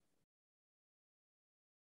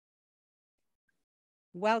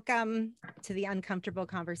Welcome to the Uncomfortable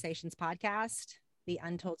Conversations podcast, the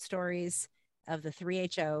untold stories of the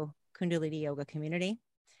 3HO Kundalini Yoga community.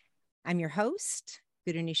 I'm your host,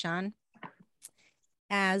 Guru Nishan.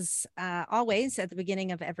 As always, at the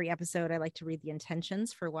beginning of every episode, I like to read the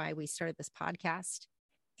intentions for why we started this podcast.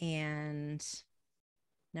 And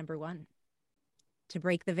number one, to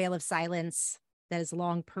break the veil of silence that has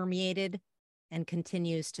long permeated and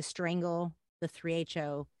continues to strangle the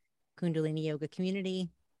 3HO Kundalini Yoga community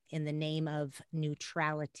in the name of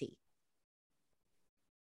neutrality.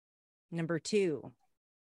 Number two,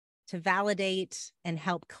 to validate and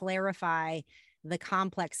help clarify the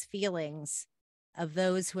complex feelings of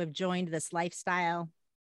those who have joined this lifestyle,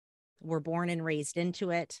 were born and raised into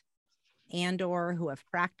it, and or who have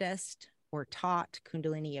practiced or taught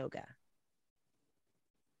Kundalini Yoga.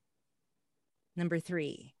 Number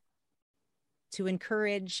three, to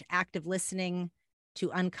encourage active listening to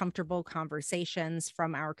uncomfortable conversations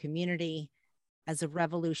from our community as a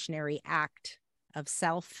revolutionary act of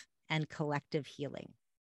self and collective healing.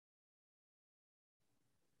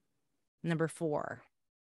 Number four,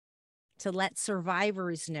 to let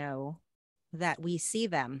survivors know that we see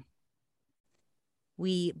them,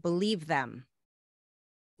 we believe them,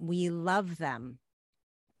 we love them,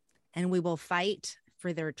 and we will fight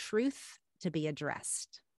for their truth to be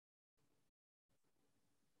addressed.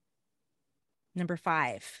 Number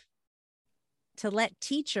five, to let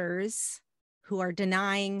teachers who are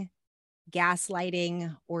denying,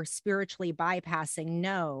 gaslighting, or spiritually bypassing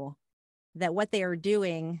know that what they are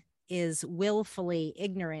doing is willfully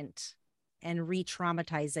ignorant and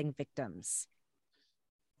re-traumatizing victims.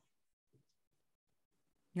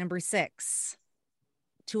 Number six,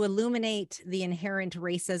 to illuminate the inherent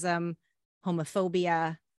racism,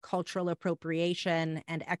 homophobia, cultural appropriation,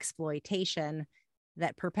 and exploitation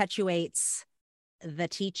that perpetuates the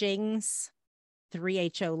teachings,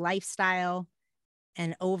 3HO lifestyle,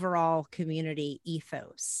 and overall community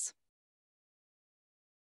ethos.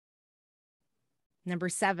 Number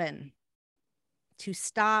seven, to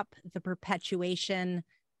stop the perpetuation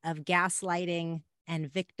of gaslighting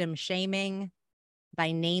and victim shaming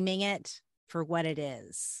by naming it for what it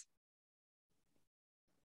is.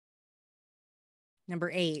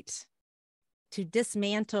 Number eight, to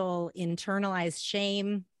dismantle internalized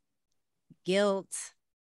shame, guilt,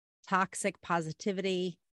 toxic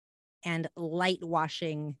positivity, and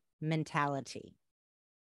light-washing mentality.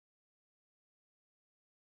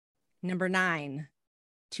 Number nine,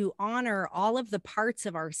 to honor all of the parts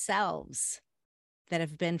of ourselves that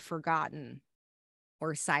have been forgotten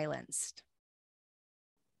or silenced.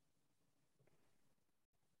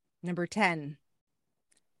 Number 10,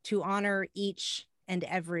 to honor each and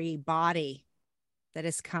every body that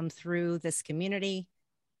has come through this community,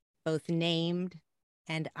 both named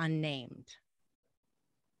and unnamed.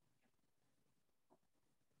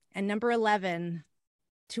 And number 11,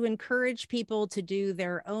 to encourage people to do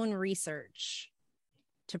their own research,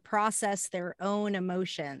 to process their own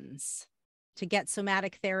emotions, to get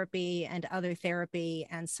somatic therapy and other therapy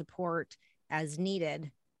and support as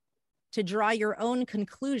needed, to draw your own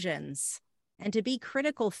conclusions, and to be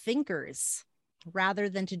critical thinkers rather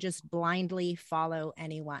than to just blindly follow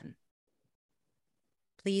anyone.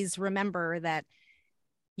 Please remember that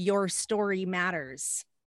your story matters.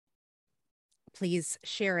 Please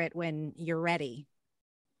share it when you're ready.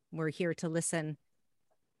 We're here to listen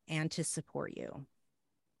and to support you.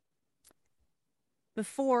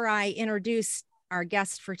 Before I introduce our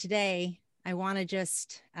guest for today, I want to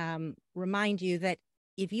just remind you that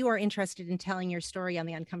if you are interested in telling your story on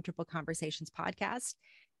the Uncomfortable Conversations podcast,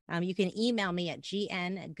 you can email me at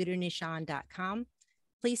gn@gurunishan.com.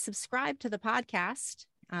 Please subscribe to the podcast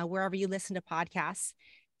wherever you listen to podcasts.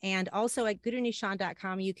 And also at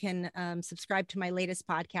gurunishan.com, you can subscribe to my latest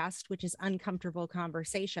podcast, which is Uncomfortable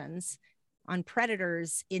Conversations on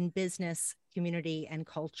predators in business, community, and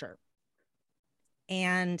culture.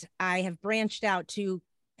 And I have branched out to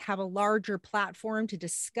have a larger platform to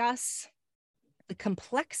discuss the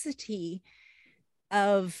complexity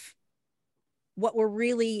of what we're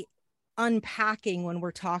really unpacking when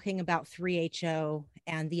we're talking about 3HO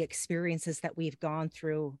and the experiences that we've gone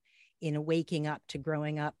through in waking up to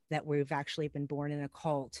growing up, that we've actually been born in a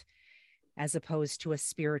cult as opposed to a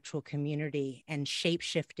spiritual community, and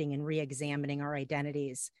shape-shifting and re-examining our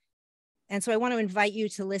identities. And so I want to invite you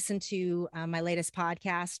to listen to my latest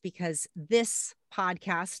podcast, because this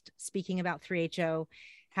podcast, speaking about 3HO,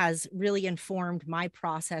 has really informed my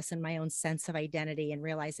process and my own sense of identity, and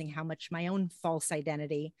realizing how much my own false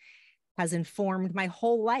identity has informed my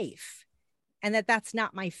whole life, and that that's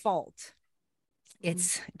not my fault.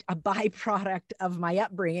 It's a byproduct of my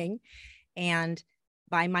upbringing. And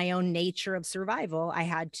by my own nature of survival, I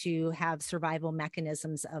had to have survival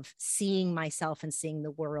mechanisms of seeing myself and seeing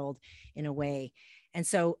the world in a way. And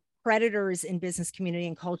so Predators in Business, Community,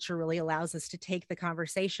 and Culture really allows us to take the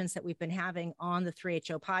conversations that we've been having on the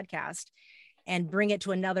 3HO podcast and bring it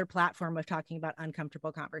to another platform of talking about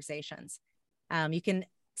uncomfortable conversations. You can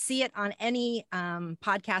see it on any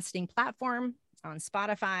podcasting platform, on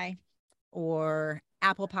Spotify or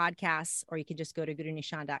Apple Podcasts, or you can just go to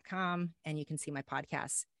gurunishan.com and you can see my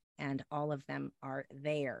podcasts, and all of them are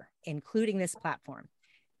there, including this platform.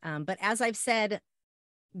 But as I've said,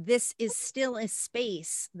 this is still a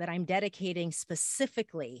space that I'm dedicating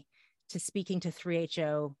specifically to speaking to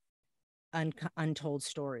 3HO untold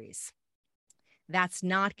stories. That's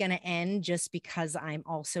not going to end just because I'm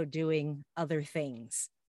also doing other things.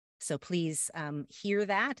 So please hear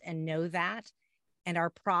that and know that. And our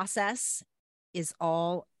process is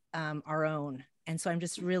all our own. And so I'm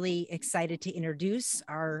just really excited to introduce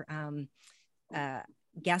our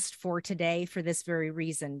guest for today for this very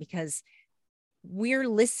reason, because we're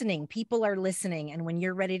listening. People are listening. And when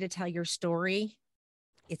you're ready to tell your story,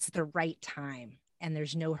 it's the right time. And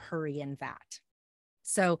there's no hurry in that.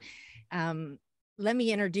 So let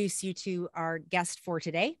me introduce you to our guest for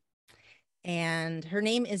today. And her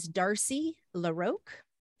name is Darcy LaRoque,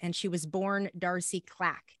 and she was born Darcy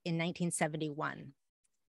Clack in 1971.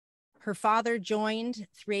 Her father joined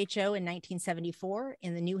 3HO in 1974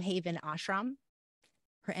 in the New Haven ashram.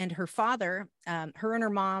 Her father, her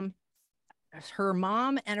mom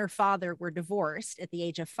and her father were divorced at the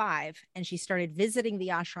age of 5, and she started visiting the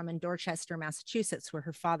ashram in Dorchester, Massachusetts, where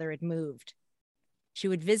her father had moved. She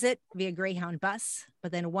would visit via Greyhound bus,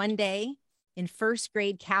 but then one day in first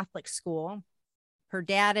grade Catholic school, her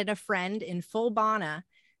dad and a friend in full bana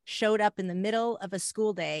showed up in the middle of a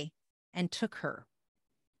school day and took her.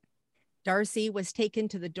 Darcy was taken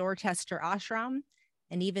to the Dorchester ashram,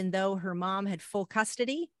 and even though her mom had full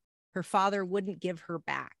custody, her father wouldn't give her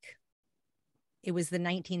back. It was the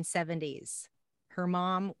 1970s. Her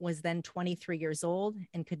mom was then 23 years old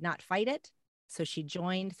and could not fight it, so she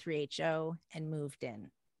joined 3HO and moved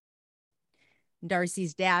in.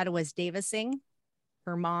 Darcy's dad was Deva Singh.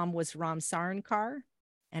 Her mom was Ram Sarankar,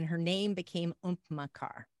 and her name became Umpma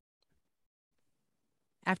Kar.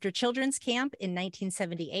 After children's camp in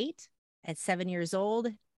 1978, at 7 years old,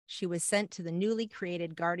 she was sent to the newly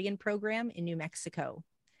created Guardian program in New Mexico,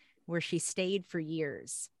 where she stayed for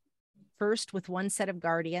years. First with one set of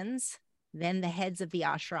guardians, then the heads of the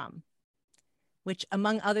ashram, which,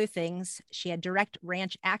 among other things, she had direct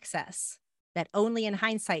ranch access that only in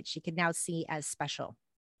hindsight she could now see as special.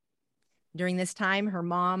 During this time, her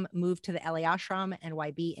mom moved to the LA ashram, and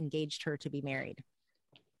YB engaged her to be married.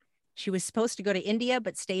 She was supposed to go to India,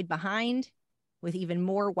 but stayed behind with even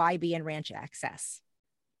more YB and ranch access.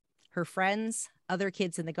 Her friends, other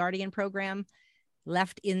kids in the Guardian program,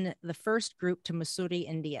 left in the first group to Mussoorie,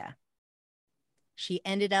 India. She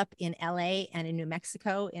ended up in LA and in New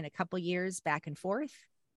Mexico in a couple years back and forth,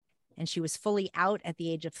 and she was fully out at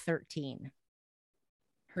the age of 13.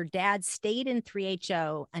 Her dad stayed in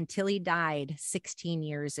 3HO until he died 16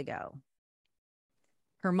 years ago.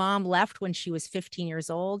 Her mom left when she was 15 years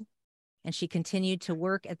old, and she continued to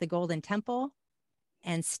work at the Golden Temple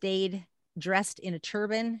and stayed dressed in a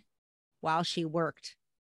turban while she worked.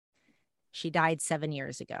 She died 7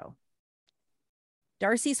 years ago.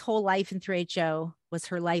 Darcy's whole life in 3HO was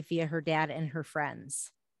her life via her dad and her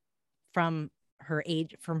friends from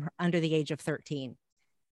under the age of 13.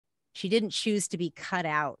 She didn't choose to be cut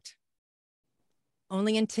out.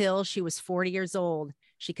 Only until she was 40 years old,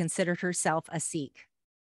 she considered herself a Sikh.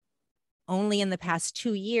 Only in the past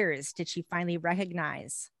 2 years did she finally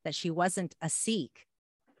recognize that she wasn't a Sikh.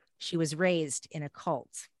 She was raised in a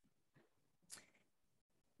cult.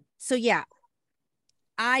 So yeah,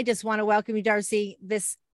 I just want to welcome you, Darcy.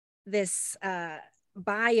 This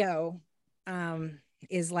bio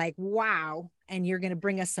is like, wow. And you're going to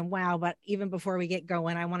bring us some wow. But even before we get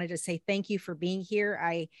going, I wanted to say thank you for being here.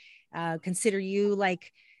 I consider you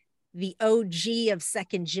like the OG of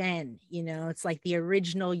second gen, it's like the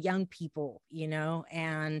original young people,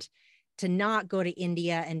 and to not go to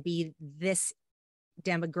India and be this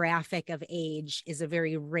demographic of age is a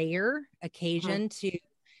very rare occasion to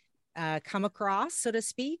come across, so to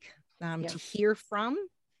speak, to hear from.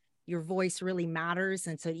 Your voice really matters.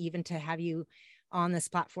 And so even to have you on this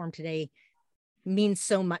platform today means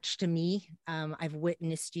so much to me. I've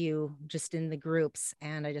witnessed you just in the groups,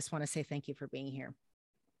 and I just want to say thank you for being here.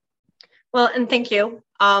 Well, and thank you.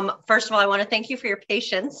 First of all, I want to thank you for your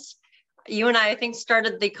patience. You and I think,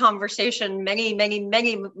 started the conversation many, many,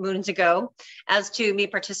 many moons ago as to me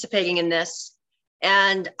participating in this.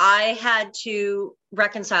 And I had to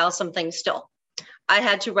reconcile some things still. I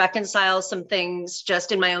had to reconcile some things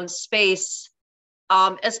just in my own space,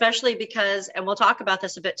 especially because, and we'll talk about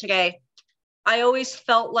this a bit today, I always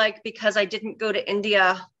felt like because I didn't go to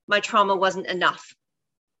India, my trauma wasn't enough.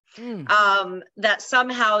 That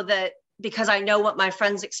somehow that because I know what my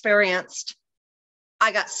friends experienced,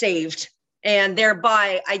 I got saved. And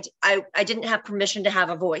thereby I didn't have permission to have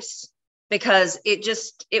a voice because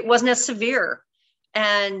it wasn't as severe.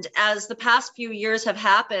 And as the past few years have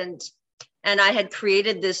happened, and I had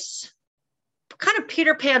created this kind of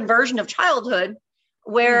Peter Pan version of childhood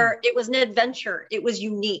where it was an adventure, it was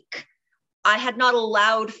unique. I had not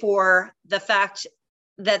allowed for the fact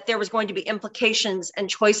that there was going to be implications and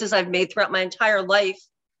choices I've made throughout my entire life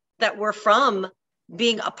that were from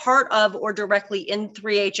being a part of or directly in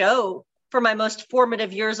 3HO for my most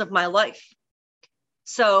formative years of my life.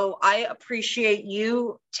 So I appreciate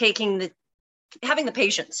you having the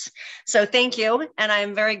patience. So thank you. And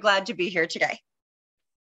I'm very glad to be here today.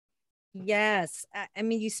 Yes. I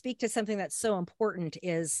mean, you speak to something that's so important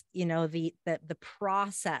is, the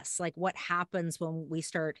process, like what happens when we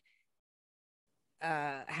start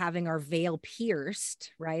having our veil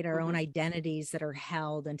pierced, right? Our own identities that are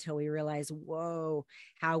held until we realize, whoa,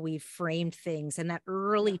 how we framed things. And that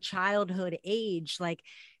early childhood age, like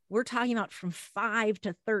we're talking about from 5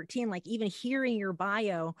 to 13, like even hearing your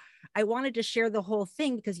bio, I wanted to share the whole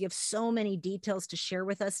thing because you have so many details to share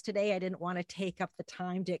with us today. I didn't want to take up the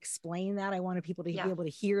time to explain that. I wanted people to be able to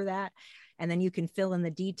hear that. And then you can fill in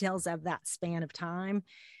the details of that span of time.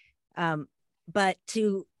 But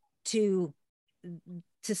to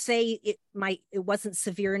say it wasn't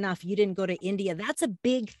severe enough, you didn't go to India, that's a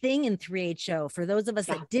big thing in 3HO for those of us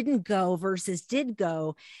that didn't go versus did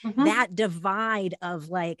go. That divide of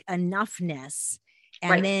like enoughness,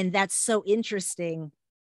 and then that's so interesting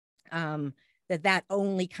that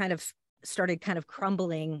only kind of started kind of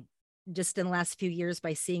crumbling just in the last few years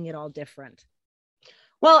by seeing it all different.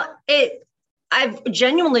 Well, I've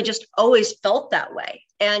genuinely just always felt that way.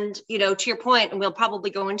 And, to your point, and we'll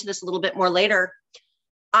probably go into this a little bit more later,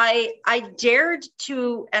 I dared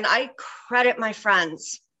to, and I credit my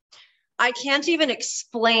friends. I can't even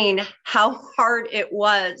explain how hard it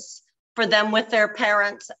was for them with their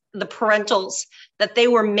parents, the parentals, that they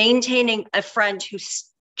were maintaining a friend who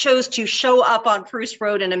chose to show up on Pruce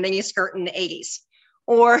Road in a miniskirt in the 80s,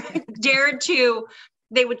 or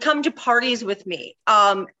they would come to parties with me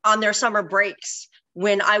on their summer breaks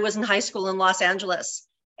when I was in high school in Los Angeles.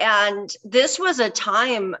 And this was a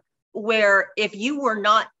time where if you were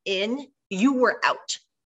not in, you were out.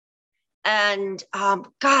 And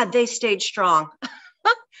God, they stayed strong.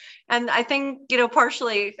 And I think,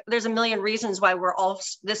 partially there's a million reasons why we're all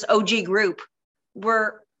this OG group.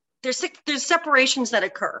 There's separations that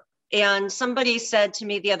occur. And somebody said to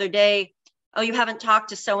me the other day, oh, you haven't talked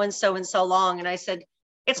to so-and-so in so long. And I said,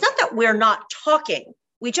 it's not that we're not talking.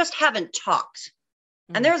 We just haven't talked.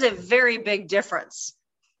 And there's a very big difference,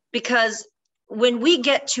 because when we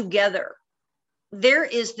get together, there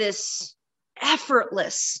is this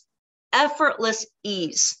effortless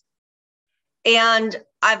ease. And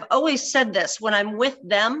I've always said this, when I'm with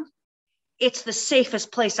them, it's the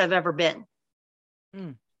safest place I've ever been.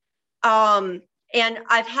 And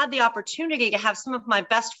I've had the opportunity to have some of my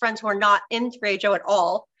best friends who are not in 3HO at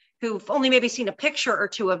all, who've only maybe seen a picture or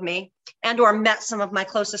two of me and or met some of my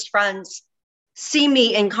closest friends, see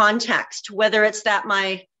me in context, whether it's that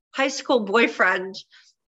my high school boyfriend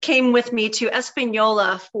came with me to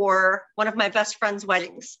Espanola for one of my best friend's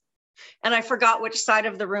weddings. And I forgot which side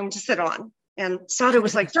of the room to sit on. And Sada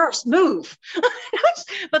was like, Darce, move.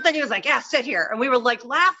 But then he was like, yeah, sit here. And we were like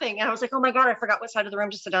laughing. And I was like, oh my God, I forgot what side of the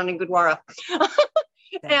room to sit on in Gurdwara.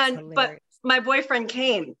 But my boyfriend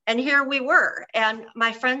came and here we were. And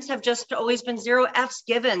my friends have just always been zero F's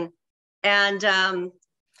given. And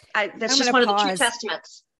that's just one of the true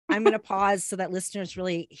testaments. I'm going to pause so that listeners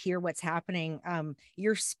really hear what's happening.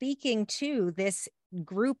 You're speaking to this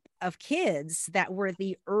group of kids that were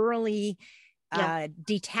the early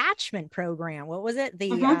detachment program. What was it?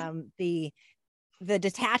 The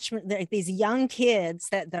detachment, these young kids,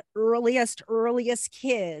 that the earliest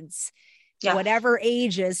kids, whatever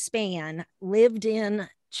ages span, lived in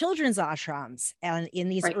children's ashrams and in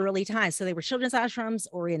these early times. So they were children's ashrams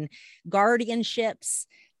or in guardianships.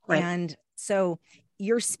 And so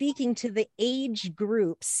you're speaking to the age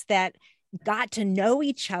groups that got to know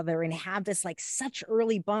each other and have this like such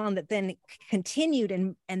early bond that then continued,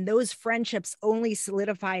 and those friendships only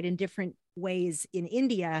solidified in different ways in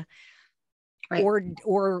India,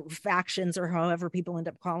 or factions, or however people end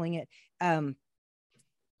up calling it.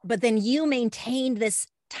 But then you maintained this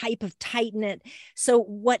type of tight knit. So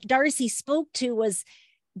what Darcy spoke to was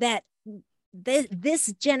that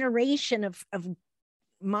this generation of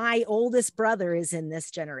my oldest brother is in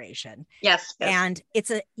this generation. Yes. And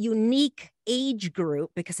it's a unique age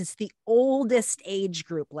group because it's the oldest age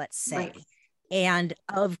group, let's say, right, and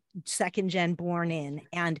of second gen born in.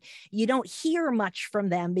 And you don't hear much from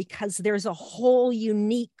them because there's a whole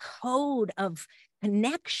unique code of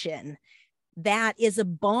connection that is a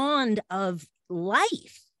bond of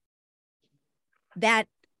life that,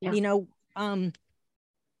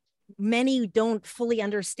 many don't fully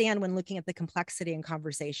understand when looking at the complexity and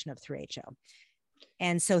conversation of 3HO.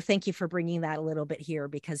 And so thank you for bringing that a little bit here,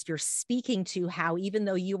 because you're speaking to how, even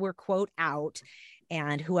though you were, quote, out,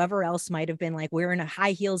 and whoever else might have been like wearing a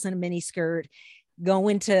high heels and a mini skirt,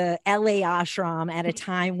 going to LA ashram at a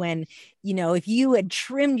time when, if you had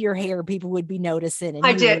trimmed your hair, people would be noticing. And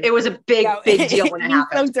I did. It was a big deal when it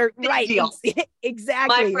happened. Right. Deal.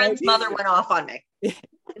 Exactly. My friend's mother went off on me.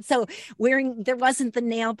 So there wasn't the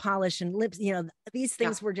nail polish and lips, these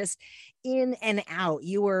things were just in and out.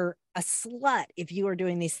 You were a slut if you were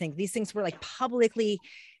doing these things. These things were like publicly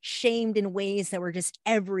shamed in ways that were just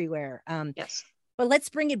everywhere. Yes. But let's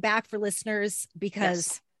bring it back for listeners,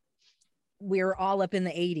 because we're all up in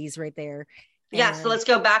the 80s right there. Yes. So let's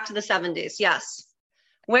go back to the 70s. Yes.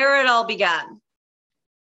 Where it all began.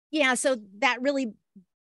 Yeah. So that really,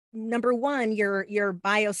 number one, your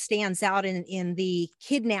bio stands out in the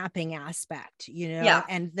kidnapping aspect,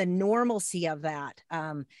 and the normalcy of that,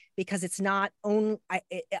 because it's not only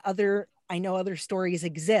I know other stories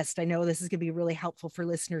exist. I know this is going to be really helpful for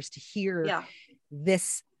listeners to hear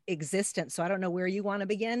this existence. So I don't know where you want to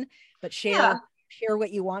begin, but share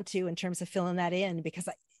what you want to in terms of filling that in, because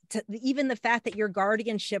even the fact that your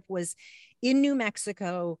guardianship was in New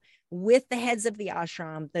Mexico with the heads of the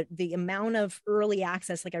ashram, the amount of early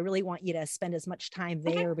access, like I really want you to spend as much time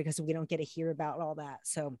there because we don't get to hear about all that.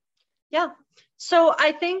 So, yeah. So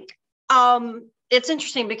I think it's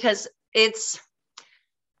interesting because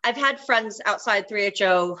I've had friends outside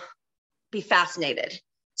 3HO be fascinated.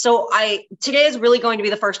 So today is really going to be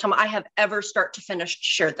the first time I have ever start to finish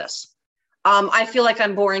shared this. I feel like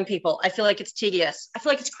I'm boring people. I feel like it's tedious. I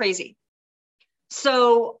feel like it's crazy.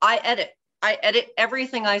 So I edit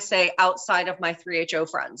everything I say outside of my 3HO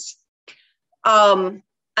friends. And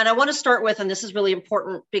I want to start with, and this is really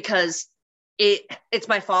important because it's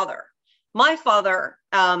my father. My father,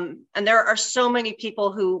 and there are so many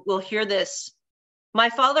people who will hear this. My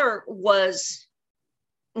father was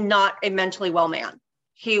not a mentally well man.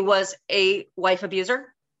 He was a wife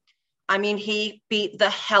abuser. I mean, he beat the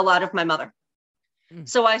hell out of my mother.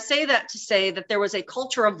 So I say that to say that there was a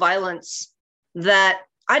culture of violence that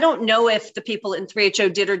I don't know if the people in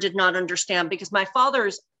 3HO did or did not understand, because my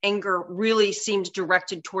father's anger really seemed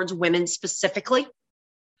directed towards women specifically.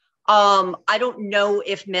 I don't know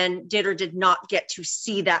if men did or did not get to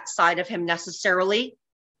see that side of him necessarily.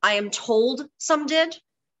 I am told some did.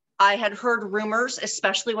 I had heard rumors,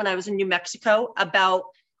 especially when I was in New Mexico, about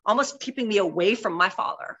almost keeping me away from my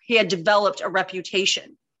father. He had developed a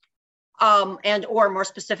reputation. Or more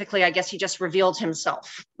specifically, I guess he just revealed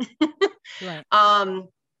himself. Right.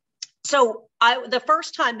 So the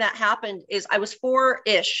first time that happened is I was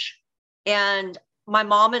 4-ish, and my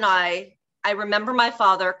mom and I remember my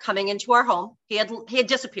father coming into our home. He had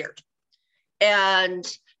disappeared,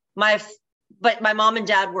 but my mom and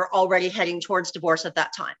dad were already heading towards divorce at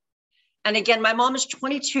that time. And again, my mom is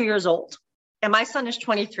 22 years old and my son is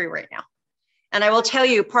 23 right now. And I will tell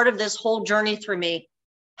you, part of this whole journey for me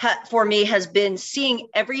has been seeing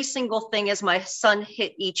every single thing as my son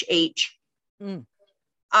hit each age.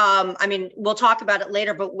 I mean, we'll talk about it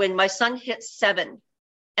later, but when my son hit 7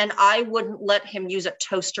 and I wouldn't let him use a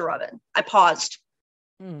toaster oven, I paused.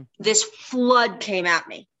 This flood came at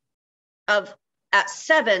me at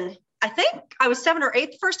 7. I think I was 7 or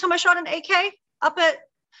 8 the first time I shot an AK up at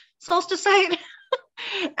Solstice Site.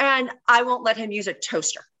 And I won't let him use a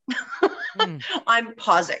toaster. I'm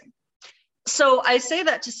pausing. So I say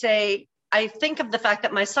that to say, I think of the fact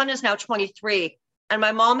that my son is now 23 and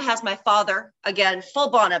my mom has my father, again, full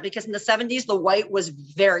Bona, because in the 70s, the white was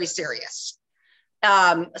very serious.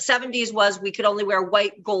 70s was, we could only wear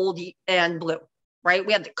white, gold, and blue, right?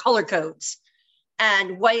 We had the color codes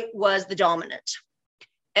and white was the dominant.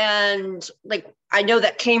 And I know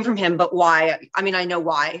that came from him, but why? I mean, I know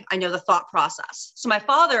why. I know the thought process. So my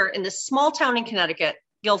father in this small town in Connecticut,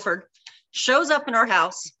 Guilford, shows up in our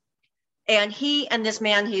house and he and this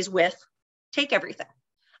man he's with take everything.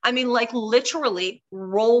 I mean, literally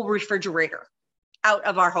roll refrigerator out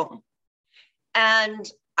of our home. And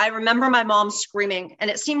I remember my mom screaming, and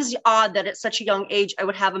it seems odd that at such a young age, I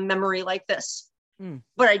would have a memory like this.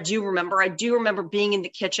 But I do remember being in the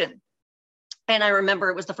kitchen. And I remember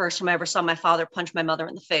it was the first time I ever saw my father punch my mother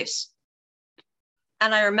in the face.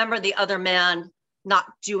 And I remember the other man not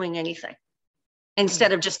doing anything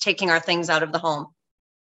instead of just taking our things out of the home.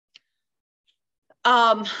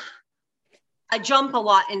 I jump a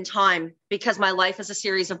lot in time because my life is a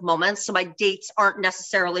series of moments. So my dates aren't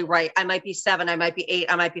necessarily right. I might be 7, I might be 8,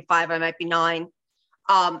 I might be 5, I might be 9.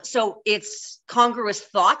 So it's congruous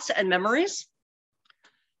thoughts and memories,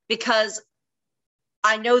 because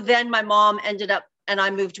I know then my mom ended up, and I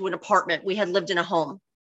moved to an apartment. We had lived in a home,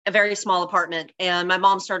 a very small apartment, and my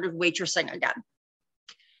mom started waitressing again.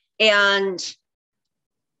 And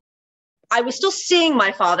I was still seeing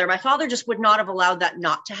my father. My father just would not have allowed that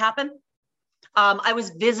not to happen. I was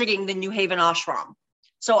visiting the New Haven ashram.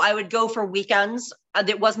 So I would go for weekends.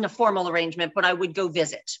 It wasn't a formal arrangement, but I would go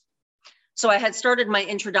visit. So I had started my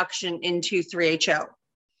introduction into 3HO.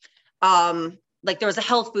 Like there was a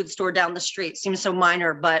health food store down the street. Seems so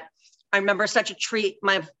minor, but I remember such a treat,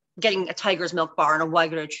 getting a Tiger's Milk bar and a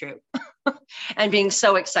Wagyu troop and being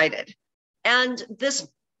so excited. And this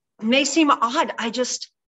may seem odd. I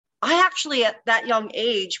actually, at that young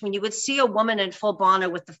age, when you would see a woman in full bana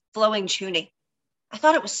with the flowing chuni, I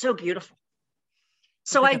thought it was so beautiful.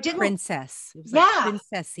 So like I didn't. Princess. It was like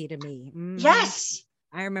princessy to me. Mm-hmm. Yes.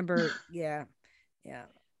 I remember. Yeah.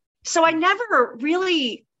 So I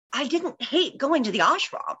didn't hate going to the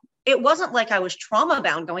ashram. It wasn't like I was trauma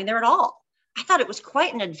bound going there at all. I thought it was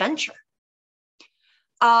quite an adventure.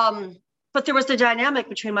 But there was the dynamic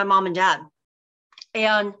between my mom and dad.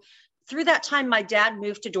 And through that time, my dad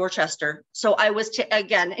moved to Dorchester. So I was,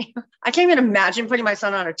 again, I can't even imagine putting my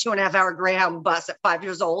son on a 2.5-hour Greyhound bus at 5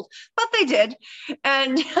 years old, but they did.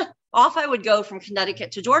 And off I would go from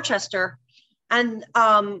Connecticut to Dorchester. And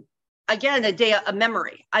again, a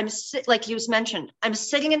memory. Like you mentioned, I'm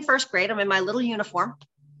sitting in first grade. I'm in my little uniform.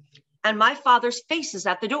 And my father's face is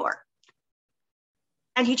at the door.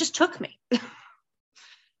 And he just took me.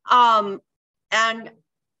 And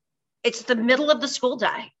it's the middle of the school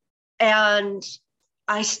day. And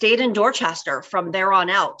I stayed in Dorchester from there on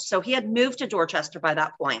out. So he had moved to Dorchester by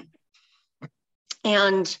that point.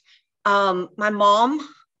 And my mom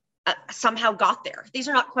somehow got there. These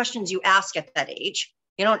are not questions you ask at that age.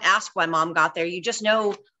 You don't ask why mom got there. You just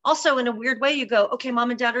know. Also, in a weird way, you go, okay, mom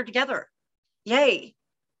and dad are together. Yay.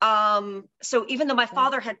 So even though my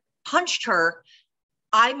father had punched her,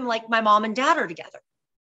 I'm like, my mom and dad are together.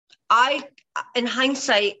 In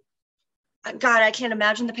hindsight, God, I can't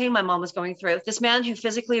imagine the pain my mom was going through. This man who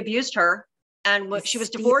physically abused her and what she was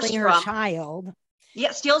divorced her from. Child. Yeah,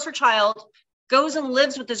 steals her child, goes and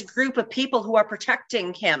lives with this group of people who are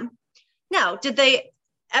protecting him. Now, did they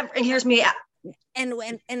ever, and here's me. And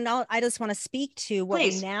I just want to speak to what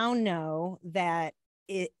Please. we now know, that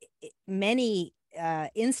many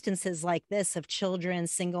instances like this of children,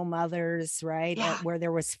 single mothers, right, where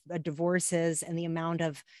there was divorces, and the amount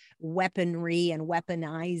of weaponry and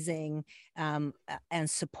weaponizing and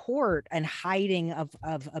support and hiding of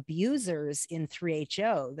abusers in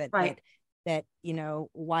 3HO, that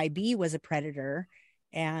YB was a predator,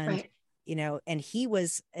 and and he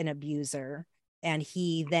was an abuser, and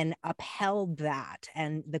he then upheld that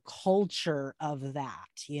and the culture of that,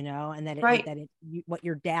 and that what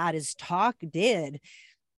your dad did,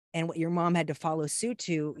 and what your mom had to follow suit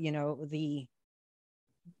to, the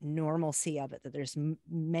normalcy of it, that there's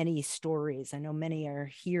many stories. I know many are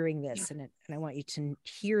hearing this, and I want you to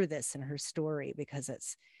hear this in her story, because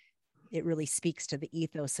it really speaks to the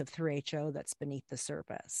ethos of 3HO that's beneath the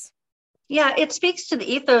surface. Yeah, it speaks to the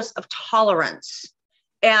ethos of tolerance.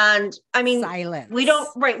 And I mean, silence. We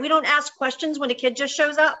don't ask questions when a kid just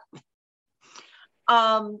shows up.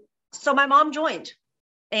 So my mom joined,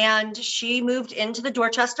 and she moved into the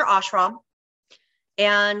Dorchester ashram.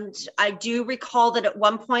 And I do recall that at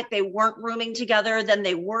one point they weren't rooming together. Then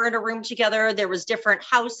they were in a room together. There was different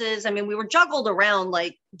houses. I mean, we were juggled around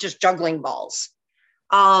like just juggling balls.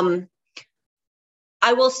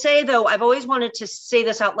 I will say, though, I've always wanted to say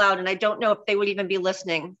this out loud, and I don't know if they would even be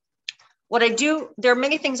listening. There are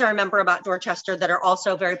many things I remember about Dorchester that are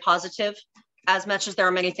also very positive, as much as there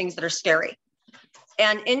are many things that are scary.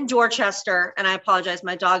 And in Dorchester, and I apologize,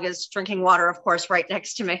 my dog is drinking water, of course, right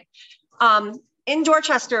next to me. In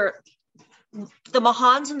Dorchester, the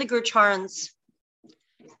Mahans and the Gurcharans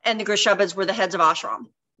and the Grishabas were the heads of ashram.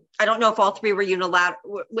 I don't know if all three were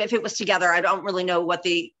unilateral, if it was together. I don't really know what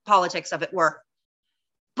the politics of it were.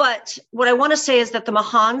 But what I want to say is that the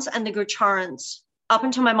Mahans and the Gurcharans, up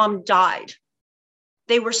until my mom died,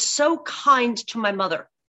 they were so kind to my mother.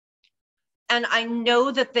 And I know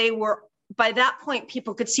that they were, by that point,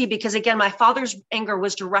 people could see, because again, my father's anger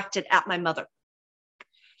was directed at my mother.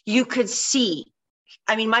 You could see.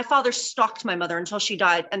 I mean, my father stalked my mother until she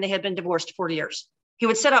died, and they had been divorced 40 years. He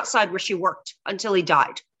would sit outside where she worked until he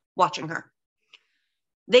died, watching her.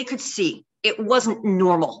 They could see it wasn't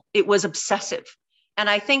normal. It was obsessive. And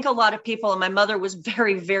I think a lot of people, and my mother was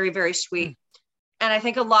very, very, very sweet. And I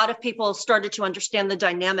think a lot of people started to understand the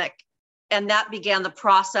dynamic. And that began the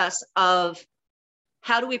process of,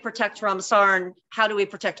 how do we protect Ramsar and how do we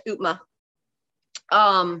protect Utma?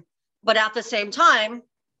 But at the same time,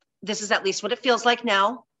 this is at least what it feels like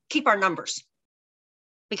now, keep our numbers,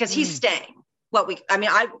 because he's staying.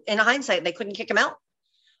 In hindsight, they couldn't kick him out.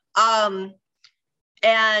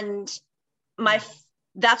 And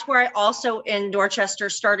that's where I also in Dorchester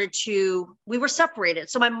we were separated.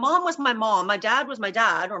 So my mom was my mom, my dad was my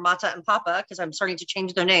dad, or Mata and Papa, because I'm starting to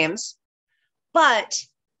change their names. But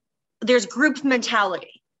there's group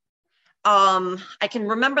mentality. I can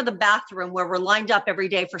remember the bathroom where we're lined up every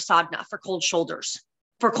day for sadhana, for cold showers,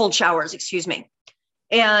 excuse me.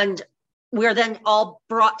 And we're then all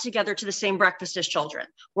brought together to the same breakfast as children.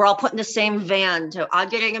 We're all put in the same van to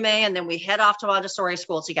Adgerengame, and then we head off to Montessori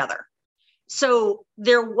school together. So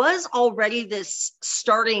there was already this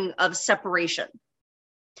starting of separation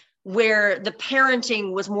where the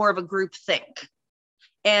parenting was more of a group think.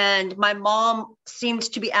 And my mom seemed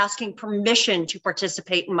to be asking permission to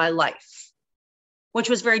participate in my life, which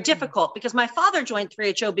was very difficult because my father joined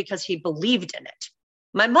 3HO because he believed in it.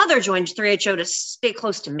 My mother joined 3HO to stay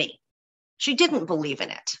close to me. She didn't believe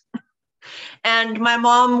in it. And my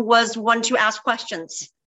mom was one to ask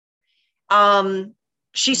questions.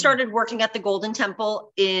 She started working at the Golden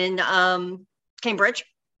Temple in Cambridge.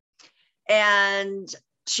 And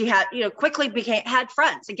she had, quickly had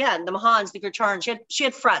friends. Again, the Mahans, the Gurcharns, she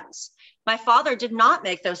had friends. My father did not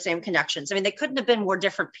make those same connections. I mean, they couldn't have been more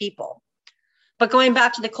different people. But going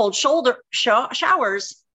back to the cold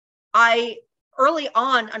showers, I early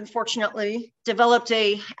on, unfortunately, developed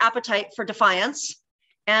a appetite for defiance.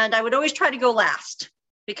 And I would always try to go last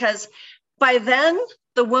because by then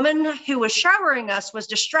the woman who was showering us was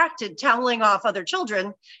distracted, toweling off other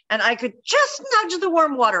children. And I could just nudge the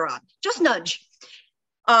warm water on, just nudge.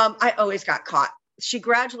 I always got caught. She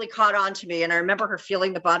gradually caught on to me. And I remember her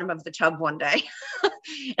feeling the bottom of the tub one day.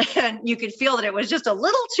 And you could feel that it was just a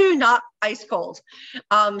little too not ice cold.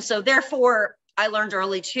 So therefore, I learned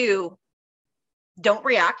early too, don't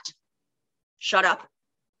react, shut up.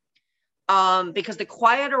 Because the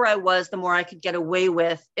quieter I was, the more I could get away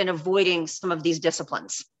with in avoiding some of these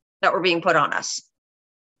disciplines that were being put on us.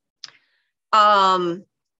 Don't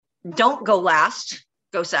go last,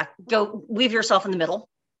 go leave yourself in the middle.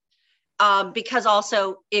 Because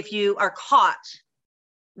also if you are caught,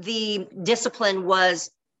 the discipline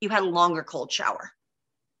was you had a longer cold shower.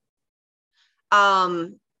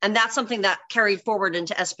 And that's something that carried forward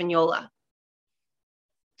into Espanola.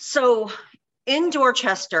 So in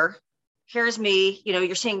Dorchester, here's me,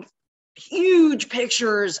 you're seeing huge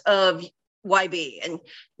pictures of YB and,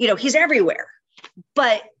 he's everywhere,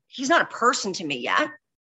 but he's not a person to me yet.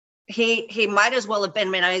 He might as well have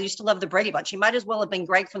been, I used to love the Brady Bunch. He might as well have been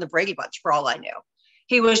Greg from the Brady Bunch for all I knew.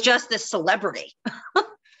 He was just this celebrity.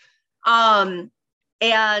 And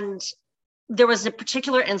there was a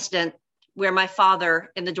particular incident where my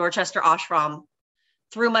father in the Dorchester ashram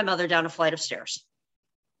threw my mother down a flight of stairs.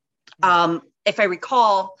 If I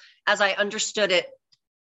recall, as I understood it,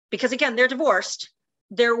 because again, they're divorced,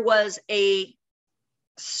 there was a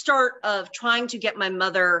start of trying to get my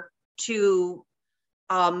mother to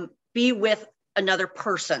be with another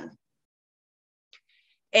person.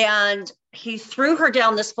 And he threw her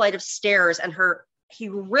down this flight of stairs and he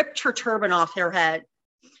ripped her turban off her head.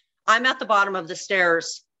 I'm at the bottom of the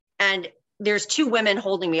stairs and there's two women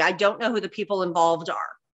holding me. I don't know who the people involved are.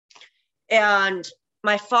 And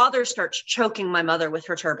my father starts choking my mother with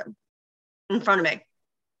her turban in front of me,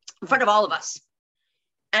 in front of all of us.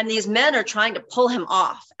 And these men are trying to pull him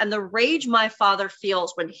off. And the rage my father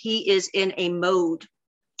feels when he is in a mode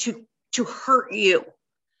to hurt you.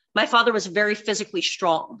 My father was very physically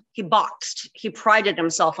strong. He boxed. He prided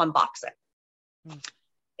himself on boxing.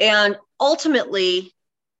 And ultimately,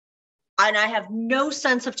 and I have no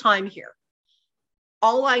sense of time here.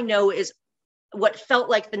 All I know is what felt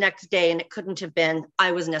like the next day, and it couldn't have been,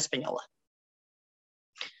 I was in Espanola.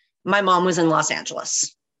 My mom was in Los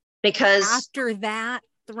Angeles because after that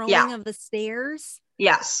throwing of the stairs.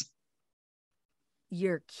 Yes.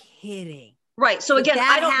 You're kidding. Right. So again,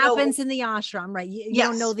 that I don't happens know. In the ashram, right? You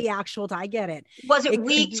don't know the actual, I get it. Was it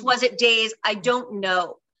weeks? Was it days? I don't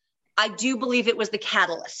know. I do believe it was the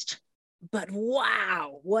catalyst. But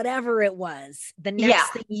wow, whatever it was, the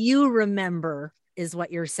next thing you remember is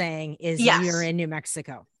what you're saying is you're in New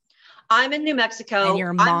Mexico. I'm in New Mexico. And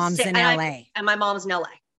your mom's in LA. And my mom's in LA.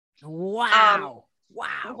 Wow.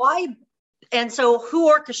 Wow. Why? And so who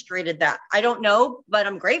orchestrated that? I don't know, but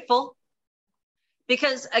I'm grateful.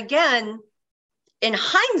 Because again, in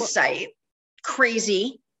hindsight,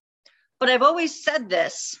 crazy, but I've always said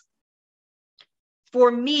this,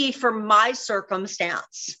 for me, for my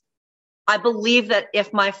circumstance, I believe that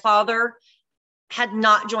if my father had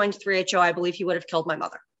not joined 3HO, I believe he would have killed my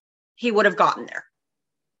mother. He would have gotten there.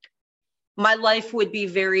 My life would be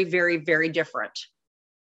very, very, very different.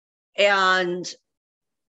 And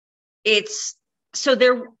it's so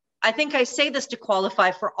there, I think I say this to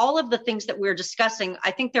qualify for all of the things that we're discussing.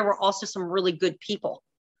 I think there were also some really good people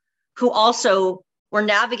who also were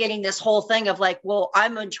navigating this whole thing of like, well,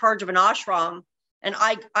 I'm in charge of an ashram and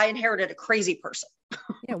I inherited a crazy person.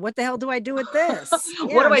 Yeah, what the hell do I do with this?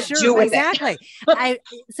 Yeah, what do I do with exactly.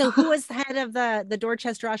 So who was the head of the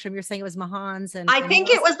Dorchester ashram? You're saying it was Mahans, and I think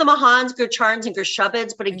it was the Mahans, Gurcharns, and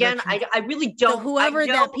Gurshubids. But again, I really don't. So whoever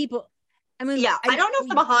that people, I mean, yeah, I don't know if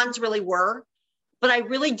the Mahans really were, but I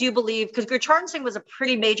really do believe, because Gurcharan Singh was a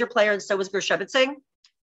pretty major player, and so was Gurshubid Singh.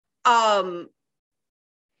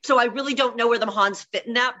 So I really don't know where the Mahans fit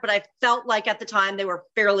in that, but I felt like at the time they were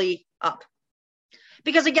fairly up.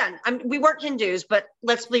 Because again, we weren't Hindus, but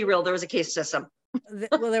let's be real, there was a caste system.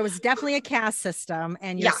 Well, there was definitely a caste system,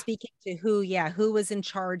 and you're speaking to who was in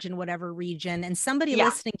charge in whatever region, and somebody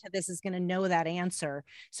listening to this is going to know that answer.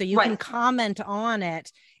 So you can comment on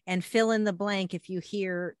it and fill in the blank if you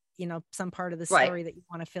hear, some part of the story that you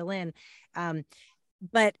want to fill in.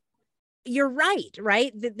 But you're right?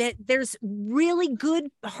 That there's really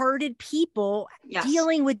good-hearted people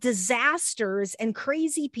dealing with disasters and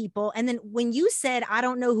crazy people. And then when you said, I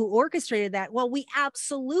don't know who orchestrated that, well, we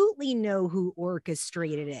absolutely know who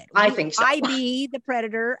orchestrated it. I think so. IB, the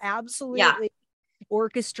predator, absolutely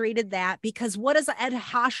orchestrated that, because what does an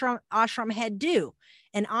ashram head do?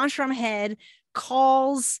 An ashram head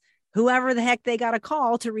calls whoever the heck they got to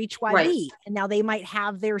call to reach YB. And now they might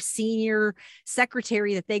have their senior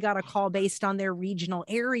secretary that they got to call based on their regional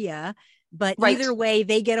area. But either way,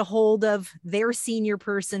 they get a hold of their senior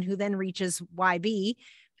person who then reaches YB.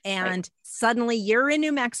 And suddenly you're in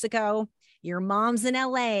New Mexico, your mom's in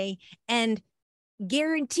LA, and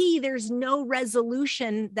guarantee there's no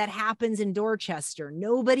resolution that happens in Dorchester.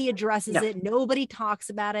 Nobody addresses it. Nobody talks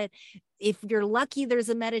about it. If you're lucky, there's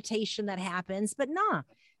a meditation that happens, but no,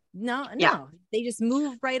 they just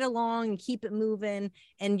move right along and keep it moving.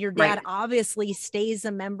 And your dad obviously stays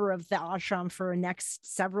a member of the ashram for the next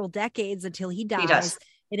several decades until he dies. He does.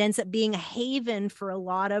 It ends up being a haven for a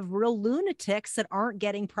lot of real lunatics that aren't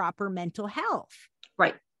getting proper mental health.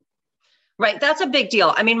 Right. That's a big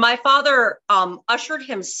deal. I mean, my father ushered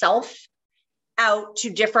himself out to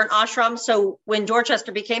different ashrams. So when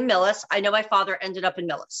Dorchester became Millis, I know my father ended up in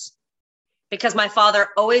Millis because my father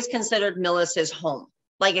always considered Millis his home.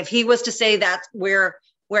 Like if he was to say that's where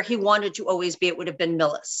he wanted to always be, it would have been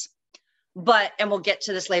Millis. But, and we'll get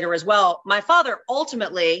to this later as well, my father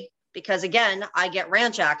ultimately, because again, I get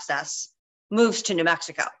ranch access, moves to New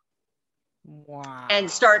Mexico. Wow. And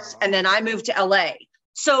then I moved to LA.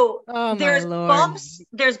 So there's bumps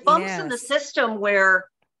in the system where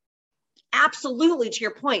absolutely, to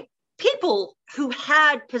your point, people who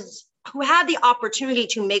had the opportunity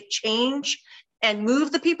to make change and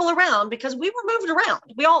move the people around, because we were moved around.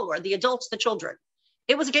 We all were, the adults, the children.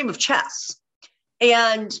 It was a game of chess.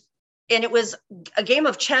 And it was a game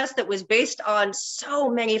of chess that was based on so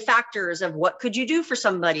many factors of what could you do for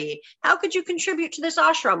somebody? How could you contribute to this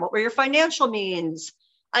ashram? What were your financial means?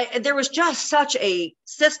 There was just such a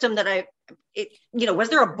system that was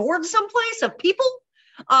there a board someplace of people?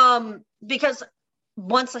 Because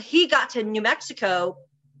once he got to New Mexico,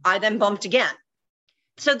 I then bumped again.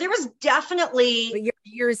 So there was definitely, but you're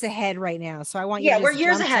years ahead right now. So I want you. Yeah, we're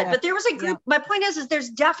years ahead. But there was a group. My point is there's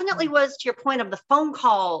definitely was, to your point of the phone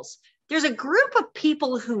calls. There's a group of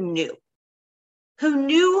people who knew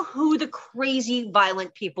who the crazy,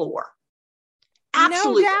 violent people were.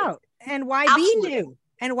 Absolutely, no doubt. And YB knew,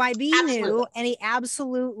 and YB knew, and he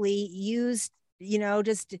absolutely used.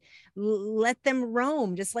 Just let them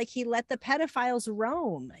roam, just like he let the pedophiles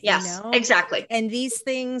roam. Yes, exactly. And these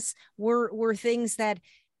things were things that,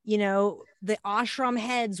 the ashram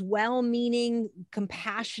heads, well-meaning,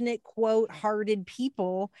 compassionate, quote-hearted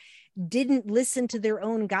people didn't listen to their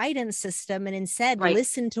own guidance system and instead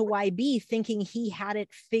listened to YB thinking he had it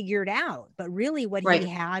figured out. But really what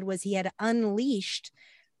he had unleashed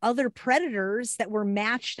other predators that were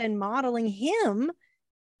matched and modeling him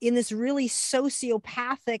in this really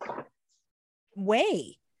sociopathic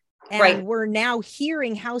way. And right. we're now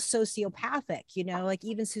hearing how sociopathic, like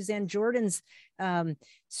even Suzanne Jordan's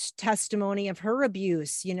testimony of her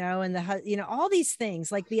abuse, and all these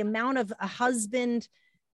things, like the amount of a husband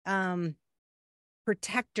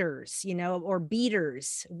protectors, or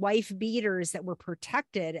beaters, wife beaters that were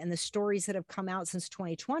protected, and the stories that have come out since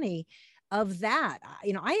 2020 of that.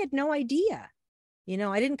 I had no idea.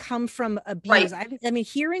 I didn't come from abuse. Right. I mean,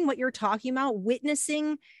 hearing what you're talking about,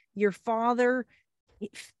 witnessing your father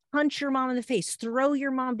punch your mom in the face, throw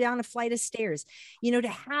your mom down a flight of stairs, to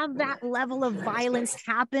have that level of violence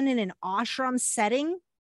happen in an ashram setting.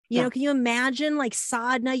 Can you imagine, like,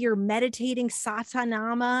 sadhana, you're meditating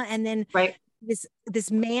satanama, and then right.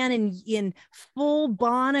 this man in full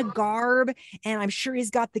Bana garb, and I'm sure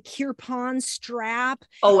he's got the kirpan strap,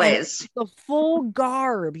 always the full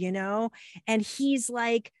garb, and he's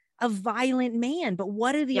like a violent man. But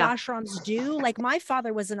what do the ashrams do? Like, my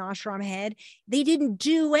father was an ashram head. They didn't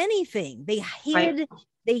do anything. They hid.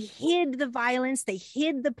 They hid the violence. They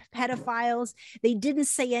hid the pedophiles. They didn't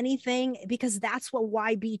say anything because that's what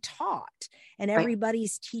YB taught, and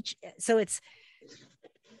everybody's So it's,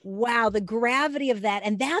 wow, the gravity of that.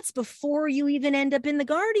 And that's before you even end up in the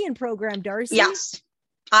Guardian program, Darcy. Yes.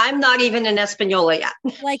 I'm not even in Espanola yet.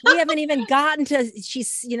 Like, we haven't even gotten to,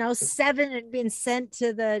 she's, 7 and been sent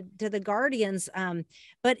to the Guardians.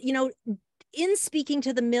 But, in speaking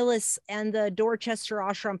to the Millis and the Dorchester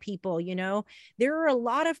ashram people, there are a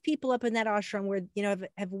lot of people up in that ashram where,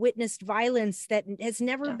 have witnessed violence that has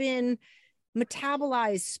never been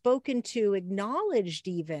metabolized, spoken to, acknowledged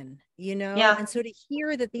even, and so to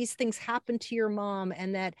hear that these things happen to your mom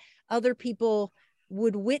and that other people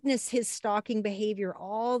would witness his stalking behavior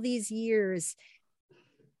all these years,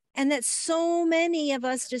 and that so many of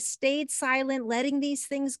us just stayed silent, letting these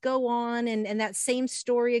things go on, and that same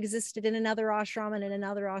story existed in another ashram and in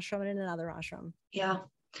another ashram and in another ashram. Yeah.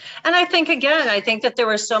 And I think that there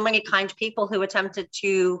were so many kind people who attempted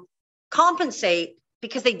to compensate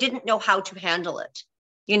because they didn't know how to handle it.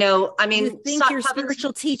 I mean, you think your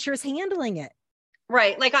spiritual teacher's handling it.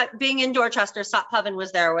 Right. Like, being in Dorchester, Sat Pavan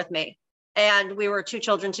was there with me, and we were 2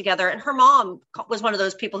 children together. And her mom was one of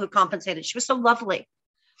those people who compensated. She was so lovely.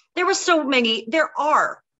 There were so many, there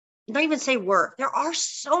are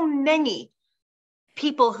so many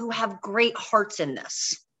people who have great hearts in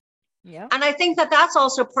this. Yeah. And I think that that's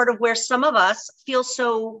also part of where some of us feel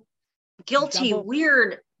so guilty,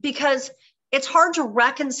 weird, because it's hard to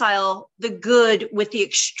reconcile the good with the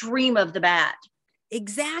extreme of the bad.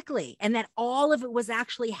 Exactly. And that all of it was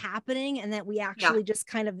actually happening, and that we actually just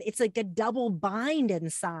kind of, it's like a double bind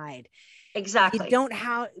inside. Exactly. You don't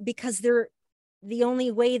because the only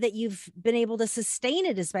way that you've been able to sustain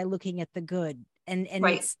it is by looking at the good. And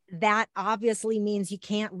that obviously means you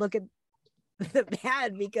can't look at the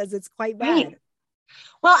bad because it's quite bad. Right.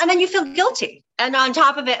 Well, and then you feel guilty. And on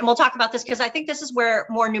top of it, and we'll talk about this because I think this is where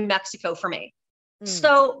more New Mexico for me.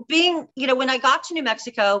 So being, when I got to New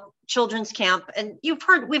Mexico, children's camp, and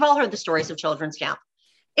we've all heard the stories of children's camp.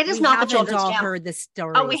 It is not the children's camp. Heard the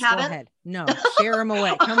stories. Oh, we haven't? Go ahead. No, share them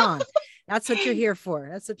away. Come on. That's what you're here for.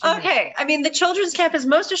 That's what you're okay. Here. I mean, the children's camp is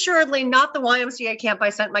most assuredly not the YMCA camp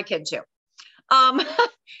I sent my kid to.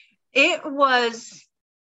 It was,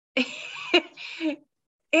 it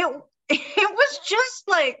was just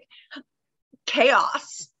like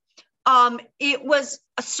chaos. It was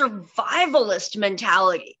a survivalist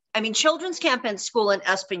mentality. I mean, children's camp and school in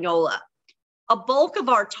Espanola, a bulk of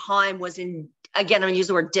our time was in, again, I'm going to use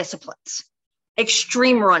the word disciplines,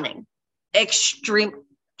 extreme running, extreme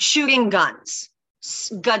shooting guns,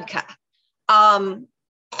 Gudka,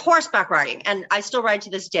 horseback riding. And I still ride to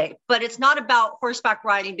this day, but it's not about horseback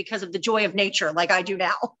riding because of the joy of nature like I do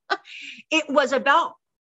now. It was about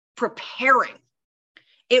preparing.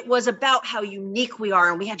 It was about how unique we are,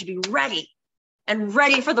 and we had to be ready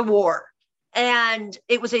for the war. And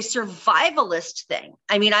it was a survivalist thing.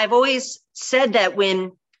 I mean, I've always said that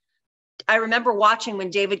I remember watching when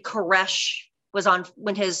David Koresh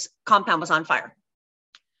when his compound was on fire.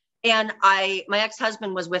 And my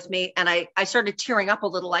ex-husband was with me, and I started tearing up a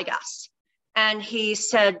little, I guess. And he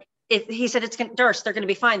said, Darce, they're going to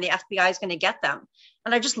be fine. The FBI is going to get them.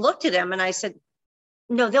 And I just looked at him and I said,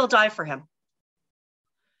 no, they'll die for him.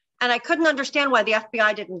 And I couldn't understand why the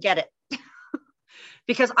FBI didn't get it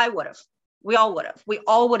because I would have. We all would have. We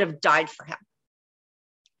all would have died for him.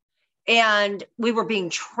 And we were being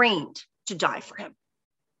trained to die for him.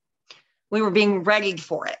 We were being readied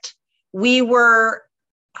for it. We were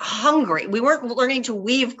hungry. We weren't learning to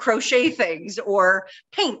weave crochet things or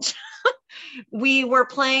paint. We were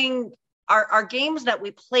playing, our games that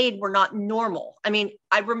we played were not normal. I mean,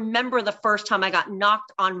 I remember the first time I got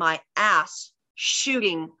knocked on my ass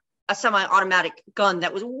shooting a semi-automatic gun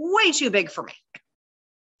that was way too big for me.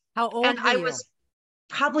 How old and were I you? was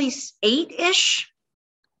probably 8-ish.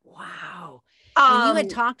 Wow. When you had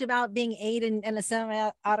talked about being 8 and a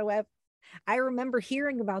semi-auto, I remember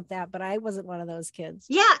hearing about that, but I wasn't one of those kids.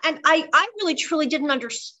 Yeah. And I really, truly didn't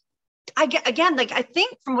understand. Again, like, I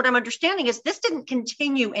think from what I'm understanding is this didn't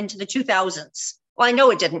continue into the 2000s. Well, I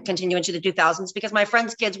know it didn't continue into the 2000s because my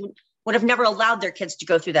friends' kids would have never allowed their kids to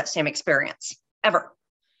go through that same experience ever.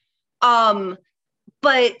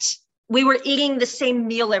 But we were eating the same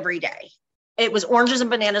meal every day. It was oranges and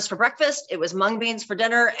bananas for breakfast. It was mung beans for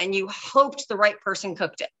dinner, and you hoped the right person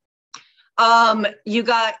cooked it. You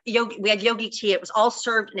got we had yogi tea. It was all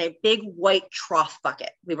served in a big white trough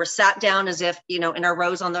bucket. We were sat down as if, in our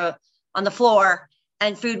rows on the floor,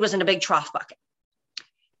 and food was in a big trough bucket.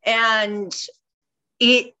 And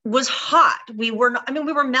it was hot. We were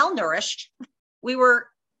malnourished. We were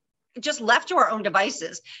just left to our own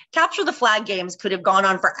devices. Capture the flag games could have gone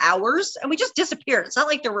on for hours, and we just disappeared. It's not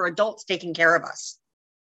like there were adults taking care of us.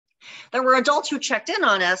 There were adults who checked in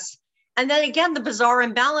on us. And then again, the bizarre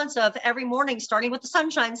imbalance of every morning starting with the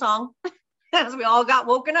sunshine song as we all got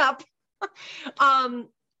woken up.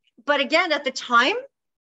 But again, at the time,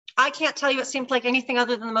 I can't tell you it seemed like anything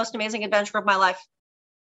other than the most amazing adventure of my life.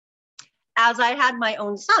 As I had my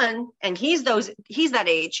own son, and he's that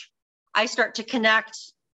age, I start to connect.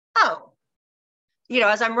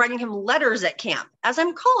 As I'm writing him letters at camp, as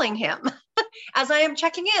I'm calling him, as I am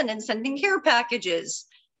checking in and sending care packages,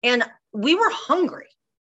 and we were hungry.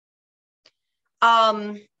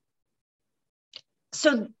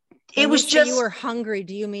 So it was just, you were hungry.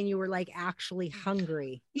 Do you mean you were like actually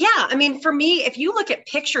hungry? Yeah. I mean, for me, if you look at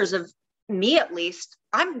pictures of me, at least,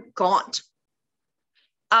 I'm gaunt.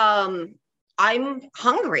 I'm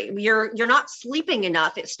hungry. You're not sleeping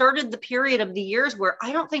enough. It started the period of the years where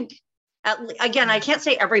I don't think, again, I can't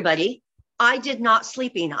say everybody, I did not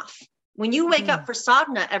sleep enough. When you wake up for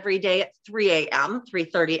sadhana every day at 3 a.m.,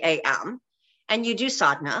 3:30 a.m., and you do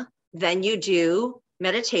sadhana, then you do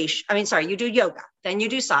meditation. You do yoga, then you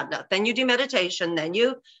do sadhana, then you do meditation, then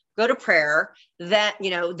you go to prayer, then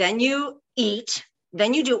you eat,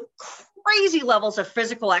 then you do crazy levels of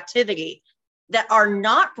physical activity that are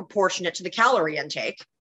not proportionate to the calorie intake.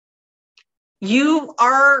 You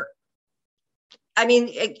are,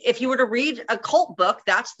 if you were to read a cult book,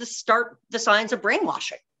 that's the signs of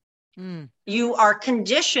brainwashing. You are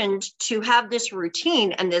conditioned to have this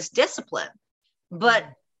routine and this discipline. But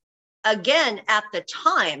again, at the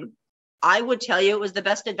time, I would tell you it was the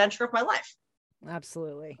best adventure of my life.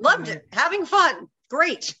 Absolutely. Loved it. Having fun.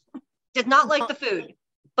 Great. Did not like the food.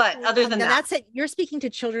 But other than that, that's it. You're speaking to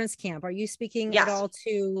children's camp. Are you speaking Yes. at all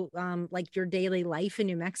to like your daily life in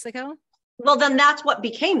New Mexico? Well, then that's what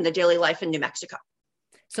became the daily life in New Mexico.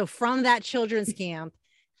 So from that children's camp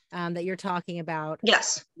that you're talking about.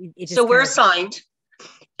 Yes. So we're assigned.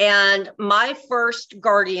 And my first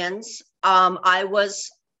guardians, I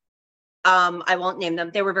won't name them.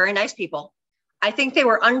 They were very nice people. I think they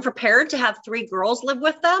were unprepared to have 3 girls live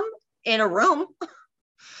with them in a room.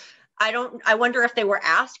 I wonder if they were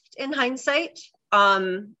asked in hindsight.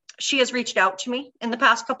 She has reached out to me in the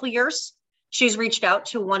past couple of years. She's reached out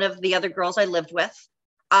to one of the other girls I lived with.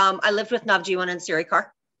 I lived with Navjeewan and Sirikar.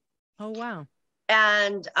 Oh, wow.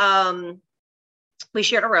 And we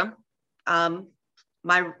shared a room.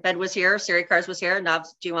 My bed was here, Sirikar's was here,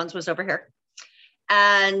 Navjeewan's was over here.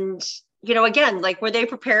 And, again, like, were they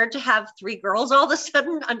prepared to have 3 girls all of a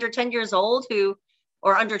sudden under 10 years old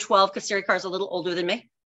or under 12, because Sirikar's a little older than me.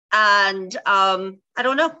 And I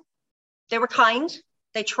don't know. They were kind.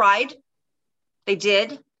 They tried. They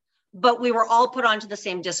did. But we were all put onto the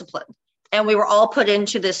same discipline. And we were all put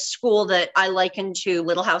into this school that I likened to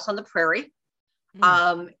Little House on the Prairie.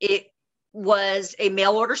 It was a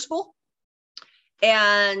mail order school.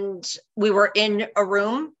 And we were in a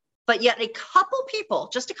room, but yet a couple people,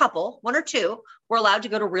 just a couple, 1 or 2, were allowed to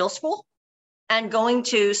go to real school and going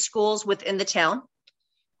to schools within the town.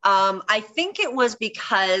 I think it was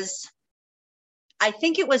because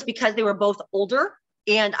they were both older,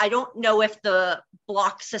 and I don't know if the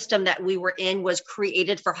block system that we were in was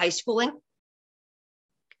created for high schooling.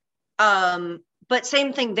 But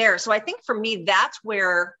same thing there. So I think for me, that's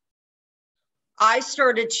where I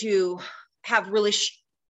started to have really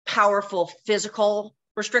powerful physical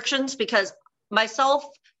restrictions, because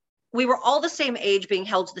we were all the same age being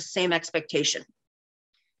held to the same expectation.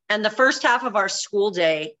 And the first half of our school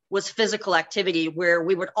day was physical activity, where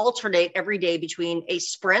we would alternate every day between a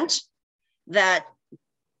sprint that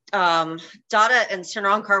Dada and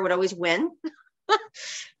Sinankar would always win.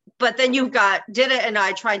 But then you've got Dida and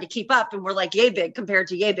I trying to keep up, and we're like yay big compared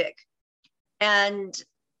to yay big. And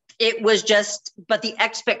it was just, but the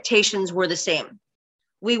expectations were the same.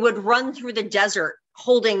 We would run through the desert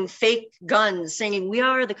holding fake guns, singing, "We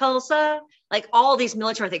are the Khalsa," like all these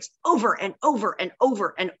military things over and over and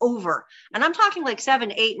over and over. And I'm talking like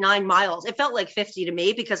 7, 8, 9 miles. It felt like 50 to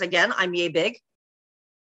me because, again, I'm yay big.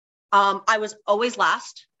 I was always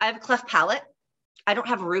last. I have a cleft palate. I don't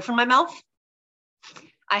have a roof in my mouth.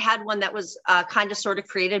 I had one that was kind of sort of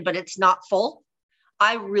created, but it's not full.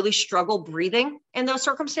 I really struggle breathing in those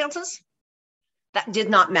circumstances. That did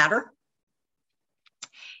not matter.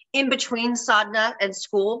 In between sadhana and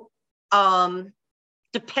school,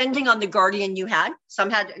 depending on the guardian you had, some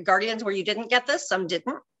had guardians where you didn't get this, some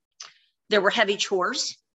didn't. There were heavy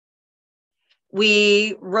chores.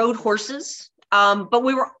 We rode horses, but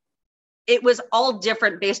it was all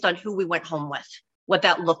different based on who we went home with, what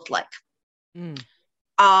that looked like.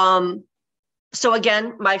 So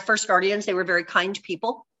again, my first guardians, they were very kind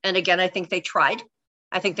people. And again, I think they tried.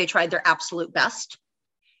 I think they tried their absolute best.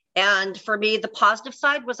 And for me, the positive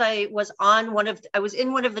side was I was in one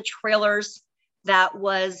of the trailers that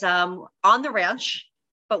was on the ranch,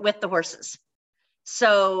 but with the horses.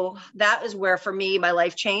 So that is where, for me, my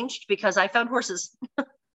life changed because I found horses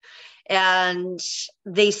and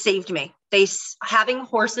they saved me. Having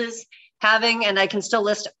horses, and I can still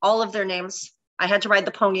list all of their names. I had to ride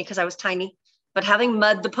the pony because I was tiny, but having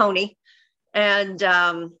Mud the pony and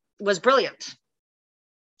was brilliant.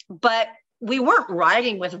 But we weren't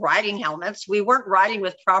riding with riding helmets. We weren't riding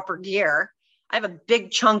with proper gear. I have a big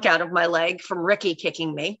chunk out of my leg from Ricky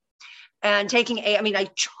kicking me and a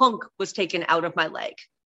chunk was taken out of my leg.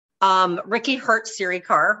 Ricky hurt Siri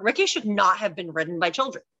Carr. Ricky should not have been ridden by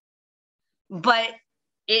children, but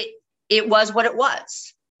it was what it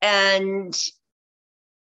was. And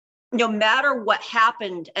no matter what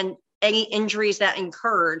happened and any injuries that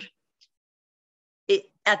incurred,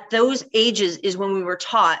 at those ages is when we were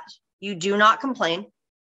taught, you do not complain.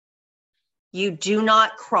 You do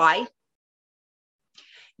not cry.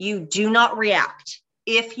 You do not react.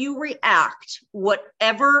 If you react,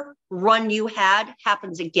 whatever run you had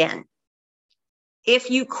happens again. If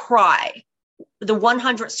you cry, the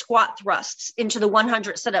 100 squat thrusts into the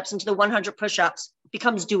 100 sit-ups, into the 100 push-ups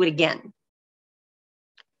becomes do it again.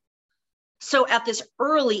 So at this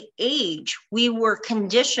early age, we were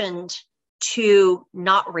conditioned to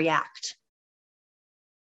not react.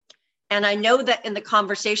 And I know that in the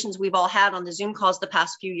conversations we've all had on the Zoom calls the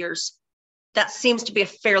past few years, that seems to be a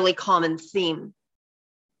fairly common theme.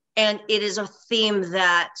 And it is a theme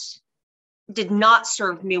that did not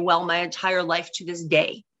serve me well my entire life to this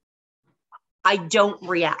day. I don't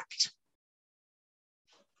react.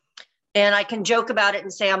 And I can joke about it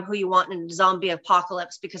and say I'm who you want in a zombie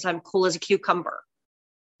apocalypse because I'm cool as a cucumber.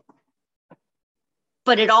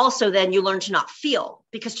 But it also then you learn to not feel,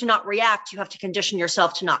 because to not react, you have to condition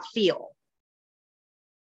yourself to not feel.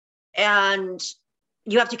 And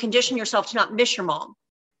you have to condition yourself to not miss your mom.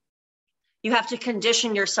 You have to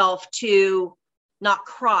condition yourself to not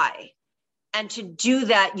cry. And to do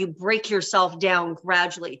that, you break yourself down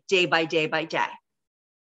gradually, day by day by day.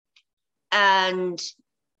 And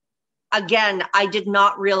again, I did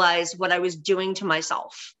not realize what I was doing to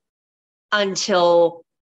myself until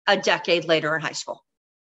a decade later in high school.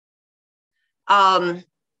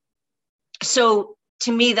 So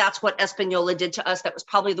to me, that's what Espanola did to us. That was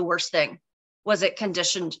probably the worst thing, was it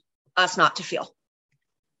conditioned us not to feel.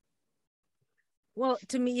 Well,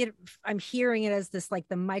 to me, I'm hearing it as this, like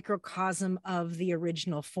the microcosm of the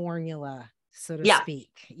original formula, so to speak,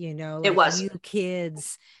 like it was. You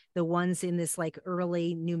kids, the ones in this like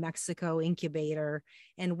early New Mexico incubator,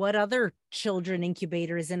 and what other children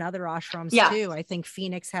incubators in other ashrams too. I think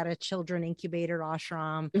Phoenix had a children incubator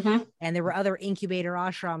ashram, and there were other incubator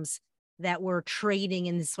ashrams that were trading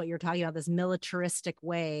in this, what you're talking about, this militaristic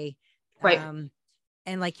way. Right.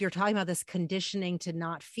 And like you're talking about this conditioning to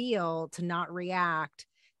not feel, to not react,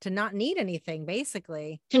 to not need anything,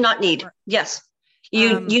 basically. To not need. Yes.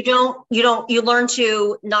 You learn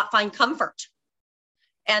to not find comfort.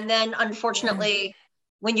 And then unfortunately,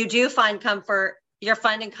 when you do find comfort, you're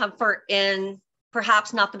finding comfort in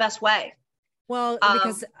perhaps not the best way. Well,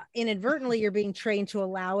 because inadvertently you're being trained to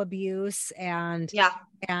allow abuse, and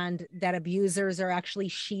that abusers are actually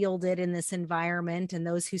shielded in this environment, and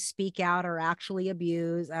those who speak out are actually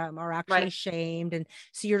abused, are actually shamed. And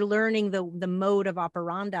so you're learning the mode of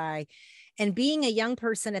operandi. And being a young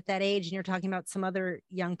person at that age, and you're talking about some other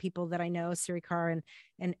young people that I know, Siri Carr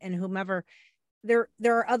and whomever, there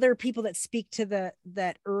are other people that speak to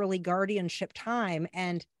that early guardianship time.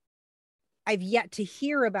 And I've yet to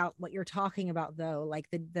hear about what you're talking about, though, like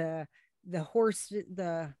the horse,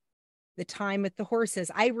 the the time with the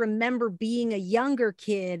horses. I remember being a younger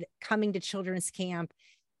kid coming to children's camp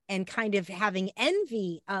and kind of having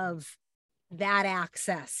envy of that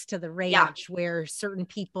access to the ranch, where certain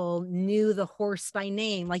people knew the horse by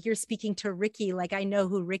name. Like you're speaking to Ricky, like I know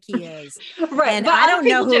who Ricky is. Right. And but I don't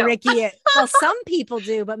know who do. Ricky is. Well, some people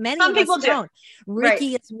do, but many Some of us people don't.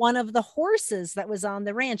 Ricky Right. is one of the horses that was on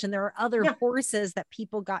the ranch. And there are other Yeah. horses that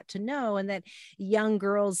people got to know, and that young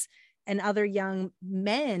girls and other young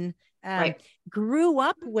men Right. grew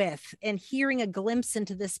up with. And hearing a glimpse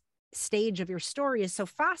into this stage of your story is so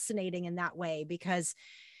fascinating in that way, because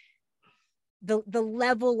the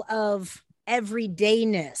level of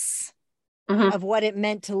everydayness of what it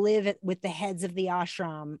meant to live with the heads of the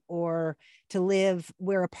ashram, or to live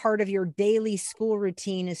where a part of your daily school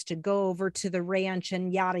routine is to go over to the ranch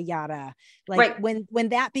and yada yada. Like when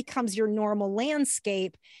that becomes your normal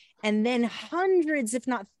landscape, and then hundreds, if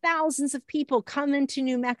not thousands of people come into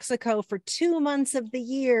New Mexico for 2 months of the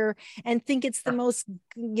year and think it's the most,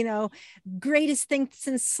 greatest thing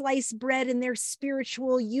since sliced bread in their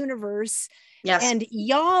spiritual universe. Yes. And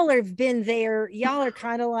y'all have been there. Y'all are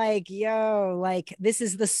kind of like, yo, like this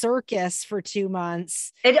is the circus for 2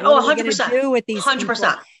 months. What are we going to do with these 100%. People?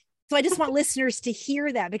 So I just want listeners to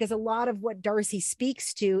hear that, because a lot of what Darcy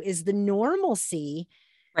speaks to is the normalcy,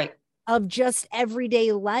 right, of just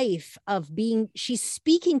everyday life, of being, she's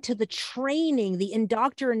speaking to the training, the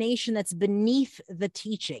indoctrination that's beneath the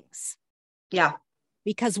teachings. Yeah.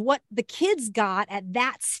 Because what the kids got at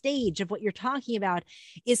that stage of what you're talking about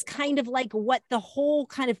is kind of like what the whole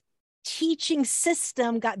kind of teaching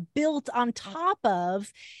system got built on top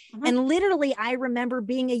of. And literally, I remember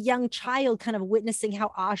being a young child kind of witnessing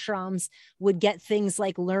how ashrams would get things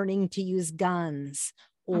like learning to use guns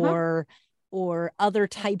or other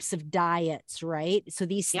types of diets, right? So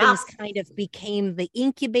these things kind of became the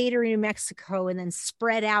incubator in New Mexico, and then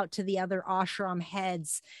spread out to the other ashram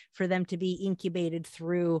heads for them to be incubated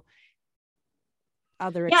through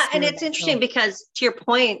other and it's interesting because, to your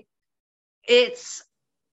point, it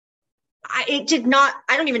did not,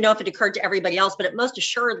 I don't even know if it occurred to everybody else, but it most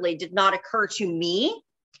assuredly did not occur to me.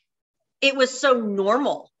 It was so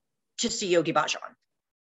normal to see Yogi Bhajan.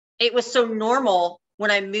 It was so normal when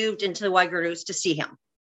I moved into the Waigarus to see him.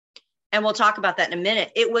 And we'll talk about that in a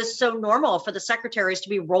minute. It was so normal for the secretaries to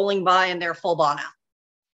be rolling by in their full bana.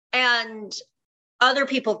 And other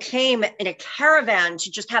people came in a caravan to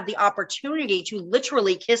just have the opportunity to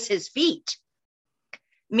literally kiss his feet.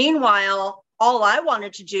 Meanwhile, all I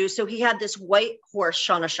wanted to do, so he had this white horse,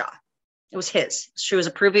 Shauna Shah. It was his. It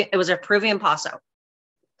was a Peruvian Paso.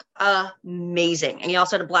 Amazing. And he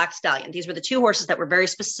also had a black stallion. These were the two horses that were very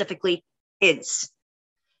specifically his.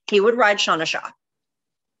 He would ride Shauna Shah.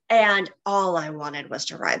 And all I wanted was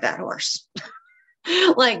to ride that horse.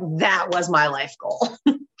 Like, that was my life goal.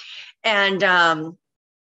 And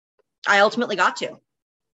I ultimately got to,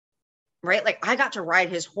 right? Like, I got to ride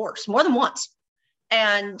his horse more than once.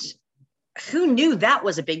 And who knew that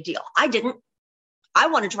was a big deal? I didn't. I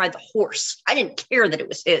wanted to ride the horse. I didn't care that it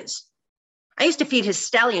was his. I used to feed his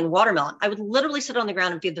stallion watermelon. I would literally sit on the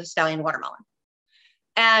ground and feed the stallion watermelon.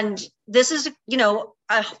 And this is,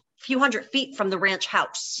 a few hundred feet from the ranch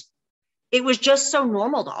house. It was just so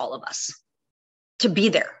normal to all of us to be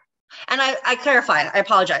there. And I clarify, I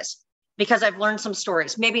apologize, because I've learned some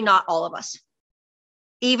stories, maybe not all of us.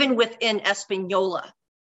 Even within Espanola,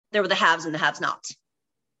 there were the haves and the have-nots.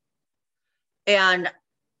 And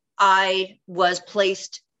I was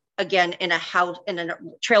placed again in a house, in a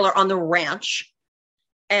trailer on the ranch.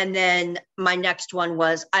 And then my next one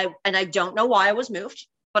was, I don't know why I was moved,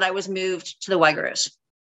 but I was moved to the Waigarus.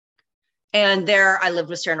 And there I lived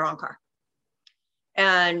with Sarah Narancar.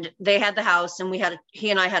 And they had the house, and he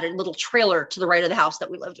and I had a little trailer to the right of the house that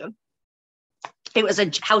we lived in. It was a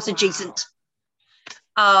house adjacent.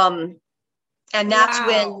 And that's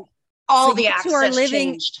when all the access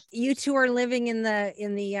changed. You two are living in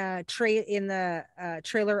the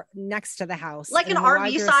trailer next to the house, like an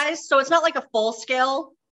RV size. So it's not like a full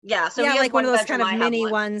scale. Yeah. So yeah, like one of those kind of mini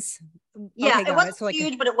ones. Yeah, okay, it wasn't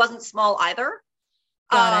huge, but it wasn't small either.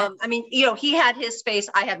 Got it. I mean, he had his space,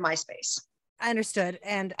 I had my space. I understood.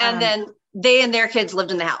 And then they and their kids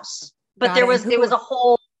lived in the house, but it was a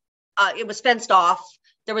whole, it was fenced off.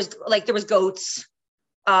 There was goats.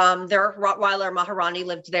 Their Rottweiler Maharani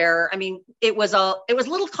lived there. I mean, it was a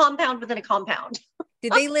little compound within a compound.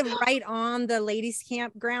 Did they live right on the ladies'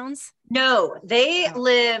 camp grounds? No, we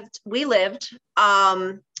lived,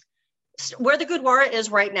 where the Gurdwara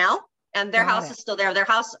is right now. And their house is still there. Their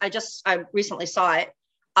house, I recently saw it.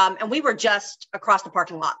 And we were just across the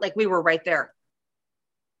parking lot. Like, we were right there.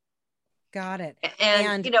 Got it.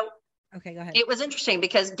 And Okay, go ahead. It was interesting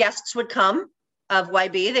because guests would come of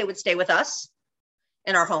YB. They would stay with us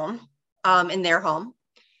in our home, in their home.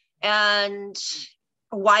 And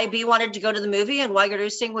YB wanted to go to the movie, and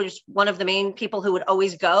Waheguru Singh was one of the main people who would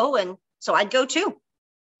always go. And so I'd go too.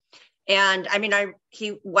 And I mean,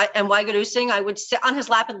 Waheguru Singh, I would sit on his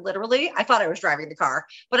lap, and literally, I thought I was driving the car,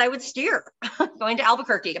 but I would steer going to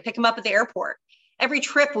Albuquerque to pick him up at the airport. Every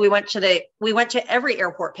trip we went to every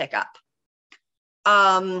airport pickup.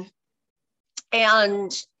 But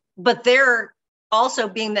they're also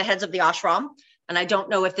being the heads of the ashram. And I don't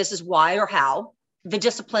know if this is why or how the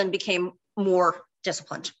discipline became more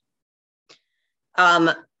disciplined.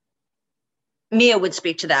 Mia would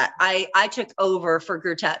speak to that. I took over for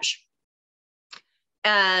Guru Tej.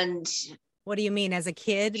 And what do you mean, as a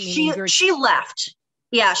kid? She left.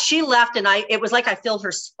 Yeah, she left, and it was like I filled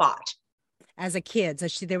her spot. As a kid. So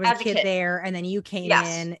there was a kid there, and then you came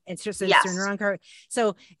in. It's just a turnaround.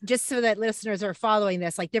 So just so that listeners are following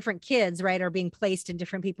this, like different kids, right, are being placed in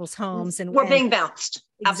different people's homes, and we're being bounced.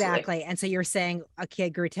 Exactly. Absolutely. And so you're saying a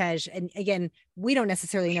kid, Guru Tej, and again, we don't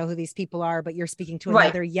necessarily know who these people are, but you're speaking to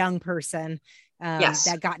another young person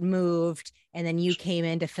that got moved, and then you came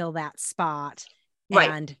in to fill that spot.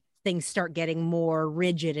 And things start getting more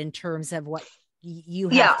rigid in terms of what you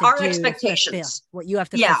have to do, expectations, what you have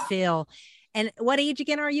to fulfill. And what age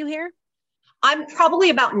again are you here? I'm probably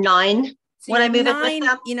about 9 when I moved in with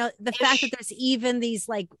them. You know, the fact that there's even these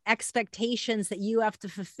like expectations that you have to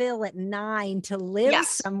fulfill at 9 to live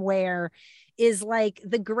somewhere is like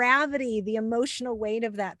the gravity, the emotional weight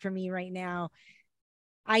of that for me right now.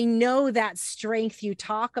 I know that strength you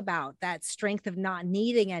talk about, that strength of not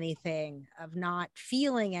needing anything, of not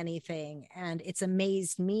feeling anything. And it's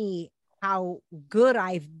amazed me how good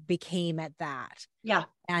I became at that. Yeah.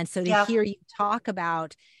 And so to hear you talk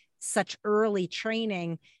about such early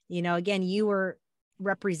training, you know, again, you were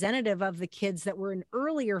representative of the kids that were an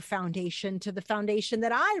earlier foundation to the foundation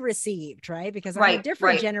that I received, right? Because I'm a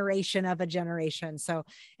different generation of a generation. So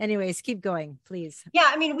anyways, keep going, please. Yeah.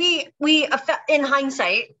 I mean, we in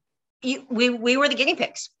hindsight, we were the guinea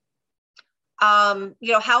pigs. You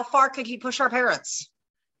know, how far could he push our parents?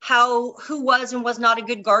 Who was and was not a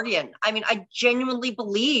good guardian? I mean, I genuinely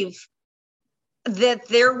believe that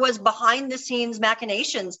there was behind the scenes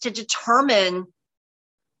machinations to determine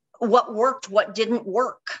what worked, what didn't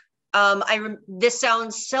work. This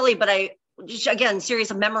sounds silly, but again,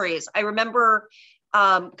 series of memories. I remember,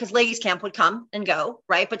 because ladies camp would come and go,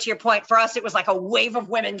 right? But to your point, for us, it was like a wave of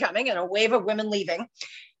women coming and a wave of women leaving.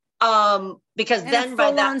 Because and then a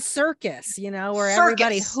full-on circus, you know, where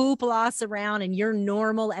everybody hooplas around and your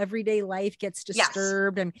normal everyday life gets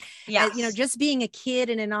disturbed. And, you know, just being a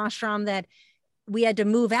kid in an ashram that we had to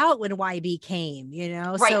move out when YB came, you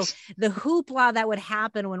know, so the hoopla that would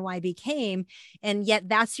happen when YB came, and yet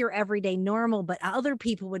that's your everyday normal, but other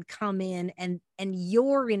people would come in and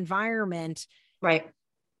your environment,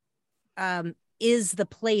 is the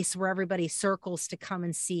place where everybody circles to come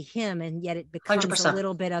and see him. And yet it becomes 100%. A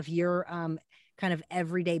little bit of your kind of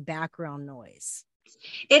everyday background noise.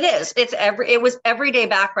 It is. It was everyday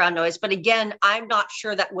background noise. But again, I'm not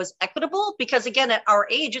sure that was equitable because again, at our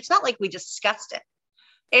age, it's not like we discussed it.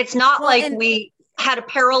 It's not we had a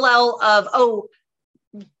parallel of,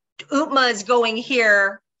 Utma is going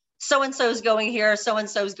here. So-and-so is going here.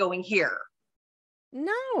 So-and-so is going here.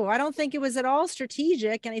 No, I don't think it was at all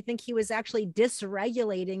strategic. And I think he was actually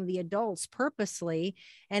dysregulating the adults purposely.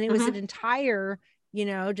 And it was an entire, you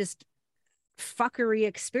know, just fuckery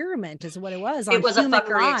experiment is what it was. It was a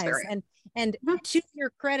fuckery experiment. And to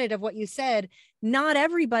your credit of what you said, not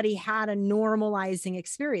everybody had a normalizing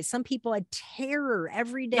experience. Some people had terror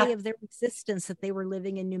every day of their existence that they were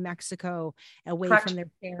living in New Mexico away from their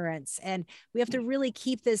parents. And we have to really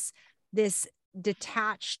keep this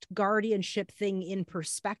detached guardianship thing in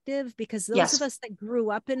perspective, because those of us that grew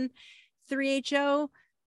up in 3HO,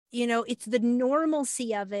 you know, it's the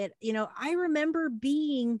normalcy of it. You know, I remember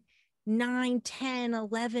being 9, 10,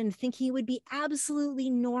 11, thinking it would be absolutely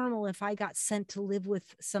normal if I got sent to live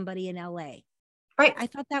with somebody in LA. Right. I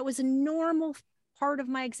thought that was a normal part of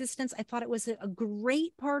my existence. I thought it was a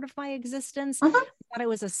great part of my existence. I thought it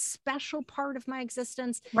was a special part of my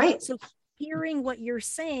existence. Right. So hearing what you're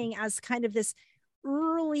saying as kind of this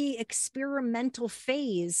early experimental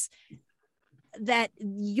phase that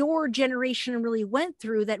your generation really went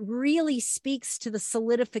through, that really speaks to the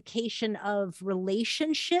solidification of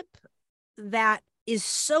relationship that is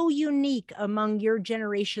so unique among your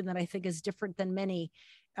generation that I think is different than many.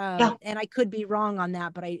 And I could be wrong on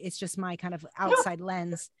that, but it's just my kind of outside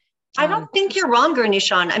lens. I don't think you're wrong,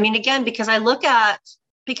 Gurnishan. I mean, again, because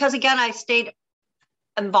I stayed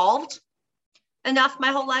involved enough my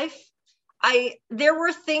whole life There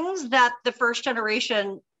were things that the first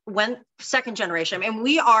generation second generation, and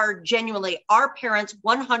we are genuinely, our parents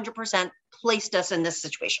 100% placed us in this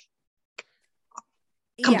situation.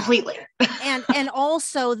 Completely. Yeah. and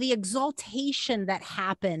also the exaltation that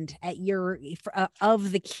happened at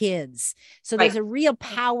of the kids. So there's a real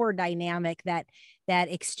power dynamic that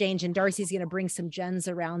exchange, and Darcy's going to bring some gems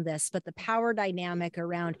around this, but the power dynamic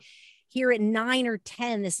around here at 9 or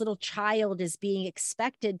 10, this little child is being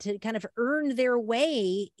expected to kind of earn their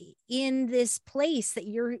way in this place that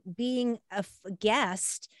you're being a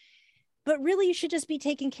guest, but really you should just be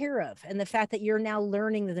taken care of. And the fact that you're now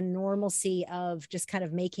learning the normalcy of just kind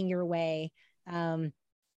of making your way.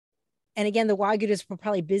 And again, the Wagyudis were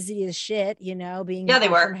probably busy as shit, being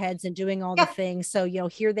farm heads and doing all the things. So,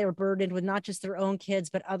 here they were burdened with not just their own kids,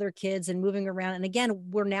 but other kids and moving around. And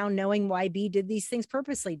again, we're now knowing why B did these things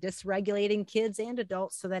purposely, dysregulating kids and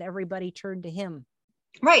adults so that everybody turned to him.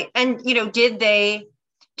 Right. And, did they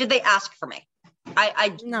ask for me? No.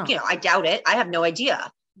 I doubt it. I have no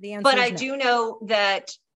idea. But I do know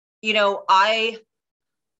that,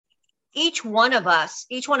 each one of us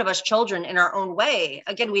children in our own way,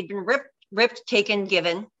 again, we'd been ripped, taken,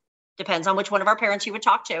 given, depends on which one of our parents you would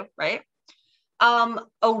talk to, right?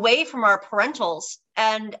 Away from our parentals.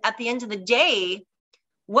 And at the end of the day,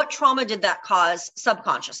 what trauma did that cause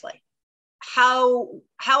subconsciously? How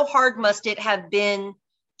hard must it have been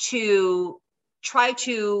to try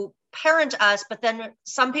to parent us? But then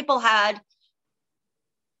some people had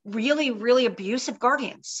really, really abusive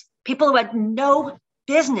guardians, people who had no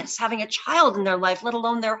business having a child in their life, let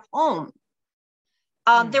alone their home.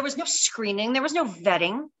 There was no screening. There was no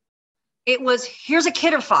vetting. It was, here's a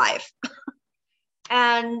kid of 5.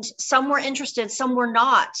 And some were interested, some were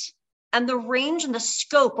not. And the range and the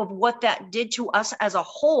scope of what that did to us as a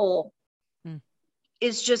whole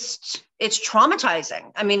is just, it's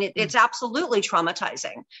traumatizing. I mean, it's absolutely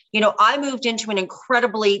traumatizing. I moved into an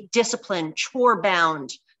incredibly disciplined,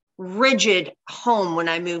 chore-bound, rigid home when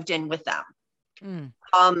I moved in with them.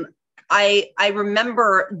 I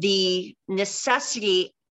remember the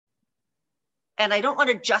necessity, and I don't want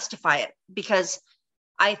to justify it because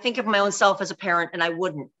I think of my own self as a parent and I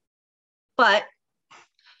wouldn't, but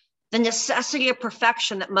the necessity of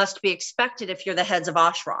perfection that must be expected if you're the heads of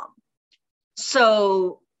ashram.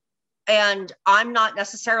 So, and I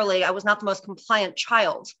was not the most compliant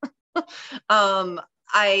child.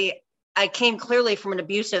 I came clearly from an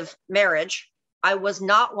abusive marriage. I was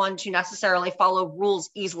not one to necessarily follow rules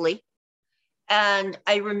easily. And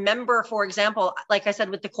I remember, for example, like I said,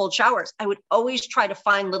 with the cold showers, I would always try to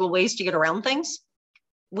find little ways to get around things,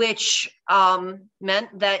 which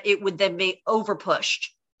meant that it would then be over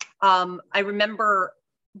pushed. I remember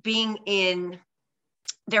being in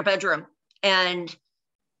their bedroom and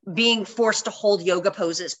being forced to hold yoga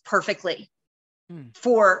poses perfectly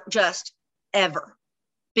for just ever,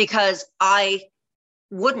 because I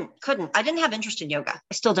couldn't. I didn't have interest in yoga.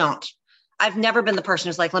 I still don't. I've never been the person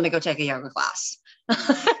who's like, let me go take a yoga class.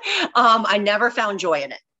 I never found joy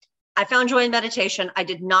in it. I found joy in meditation. I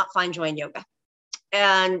did not find joy in yoga.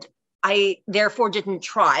 And I therefore didn't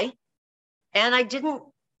try. And I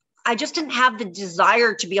just didn't have the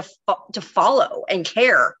desire to follow and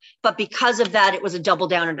care. But because of that, it was a double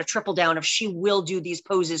down and a triple down of she will do these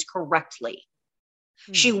poses correctly.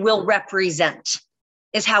 She will represent,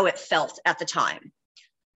 is how it felt at the time.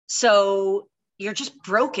 So you're just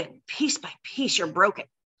broken piece by piece, you're broken.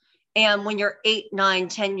 And when you're 8, 9,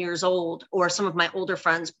 10 years old, or some of my older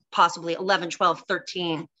friends, possibly 11, 12,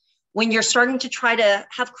 13, when you're starting to try to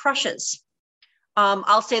have crushes,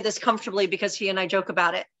 I'll say this comfortably because he and I joke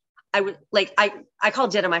about it. I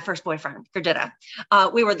called Ditta my first boyfriend, Gurdita.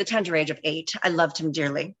 We were the tender age of 8. I loved him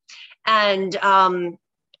dearly. And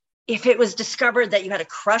if it was discovered that you had a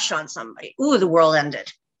crush on somebody, the world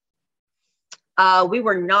ended. We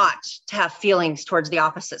were not to have feelings towards the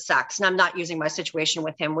opposite sex. And I'm not using my situation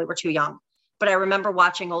with him. We were too young. But I remember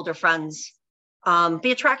watching older friends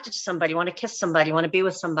be attracted to somebody, want to kiss somebody, want to be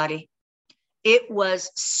with somebody. It was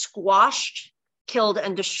squashed, killed,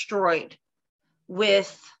 and destroyed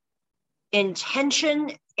with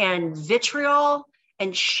intention and vitriol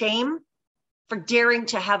and shame for daring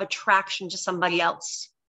to have attraction to somebody else.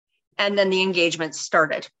 And then the engagement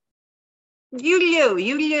started. You to you,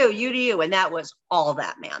 you to you, you to you. And that was all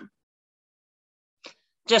that, man.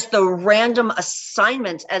 Just the random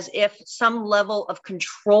assignment, as if some level of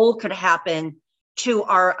control could happen to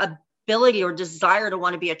our ability or desire to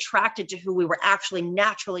want to be attracted to who we were actually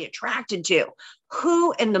naturally attracted to.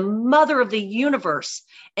 Who in the mother of the universe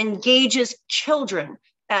engages children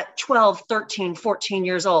at 12, 13, 14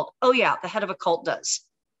 years old? Oh yeah, the head of a cult does.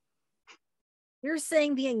 You're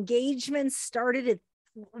saying the engagement started at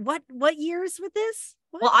what years with this?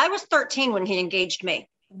 What? Well, I was 13 when he engaged me.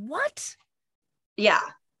 What? Yeah.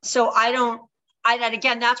 So and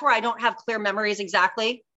again, that's where I don't have clear memories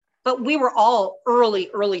exactly, but we were all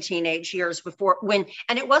early teenage years before and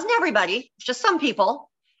it wasn't everybody, just some people.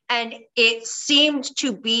 And it seemed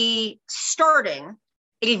to be starting,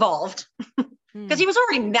 it evolved because he was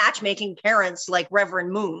already matchmaking parents like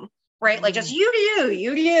Reverend Moon, right? Like just you to you,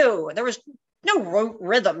 you to you. There was no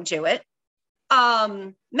rhythm to it.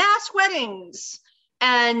 Mass weddings.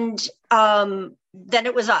 And then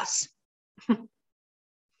it was us.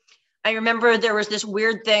 I remember there was this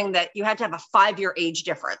weird thing that you had to have a 5-year age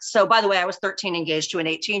difference. So by the way, I was 13 engaged to an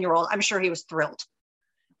 18-year-old. I'm sure he was thrilled.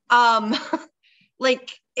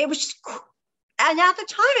 Like it was just, and at the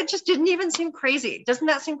time, it just didn't even seem crazy. Doesn't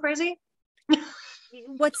that seem crazy?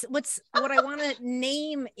 What I want to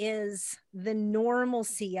name is the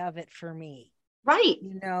normalcy of it for me. Right.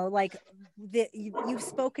 You know, like you've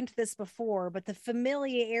spoken to this before, but the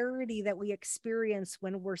familiarity that we experience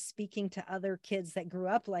when we're speaking to other kids that grew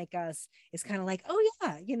up like us is kind of like, oh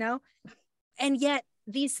yeah, you know, and yet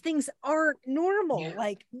these things aren't normal. Yeah.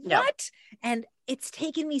 Like what? And it's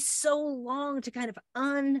taken me so long to kind of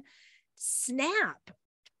unsnap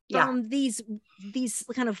from these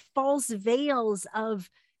kind of false veils of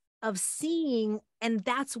seeing. And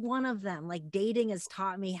that's one of them. Like dating has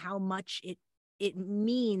taught me how much it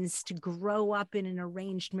means to grow up in an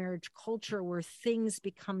arranged marriage culture where things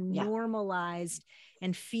become normalized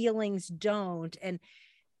and feelings don't. And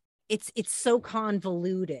it's so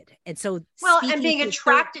convoluted. And so, and being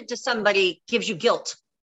attracted to somebody gives you guilt.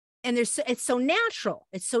 And it's so natural.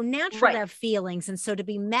 It's so natural to have feelings. And so to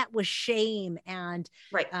be met with shame and,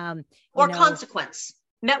 or consequence,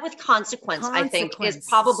 met with consequence, I think is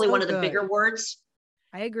probably one of the bigger words.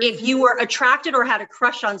 I agree. If you were attracted or had a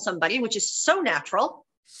crush on somebody, which is so natural,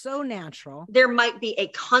 there might be a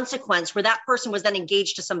consequence where that person was then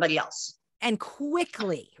engaged to somebody else. And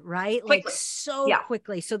quickly, right? Like so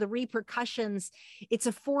quickly. So the repercussions, it's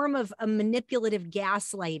a form of a manipulative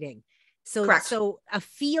gaslighting. So a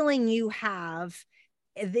feeling you have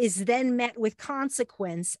is then met with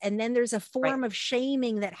consequence. And then there's a form of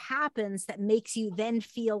shaming that happens that makes you then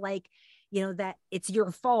feel like, you know, that it's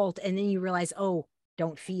your fault. And then you realize, oh,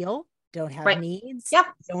 don't feel, don't have needs,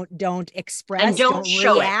 don't express, and don't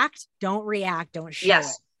react, don't show it.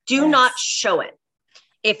 Do not show it.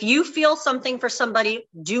 If you feel something for somebody,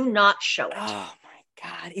 do not show it. Oh my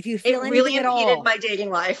God. If you feel anything really at all. It really impeded my dating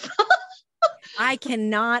life. I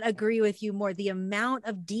cannot agree with you more. The amount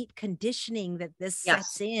of deep conditioning that this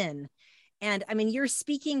sets in. And I mean, you're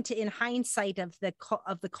speaking to in hindsight of the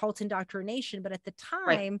cult indoctrination, but at the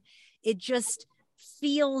time, it just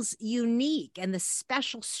feels unique, and the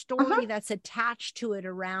special story that's attached to it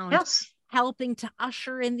around helping to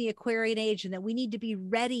usher in the Aquarian age, and that we need to be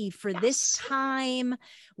ready for this time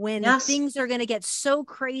when things are going to get so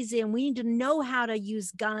crazy, and we need to know how to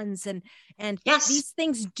use guns, and these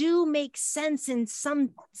things do make sense in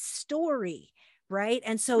some story, right?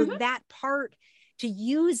 And so that part, to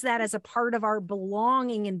use that as a part of our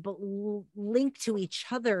belonging and link to each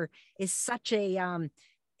other, is such a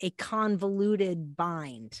convoluted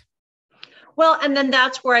bind. Well, and then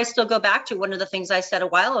that's where I still go back to one of the things I said a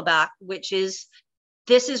while back, which is,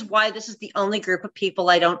 this is why this is the only group of people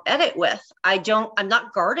I don't edit with. I'm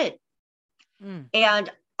not guarded.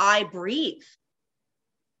 And I breathe,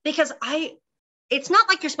 because it's not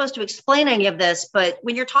like you're supposed to explain any of this, but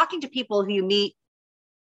when you're talking to people who you meet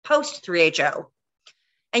post 3HO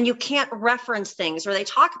and you can't reference things, or they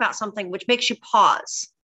talk about something which makes you pause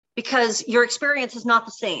because your experience is not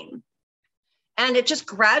the same. And it just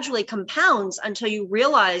gradually compounds until you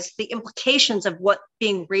realize the implications of what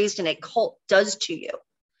being raised in a cult does to you.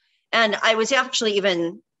 And I was actually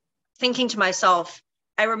even thinking to myself,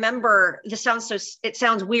 I remember, it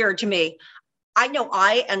sounds weird to me. I know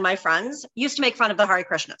I and my friends used to make fun of the Hare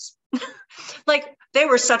Krishnas. Like, they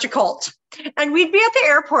were such a cult. And we'd be at the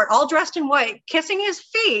airport all dressed in white, kissing his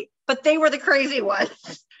feet, but they were the crazy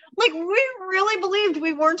ones. Like, we really believed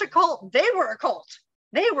we weren't a cult. They were a cult.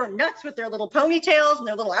 They were nuts with their little ponytails and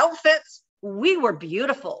their little outfits. We were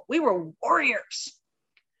beautiful. We were warriors.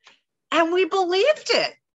 And we believed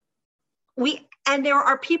it. And there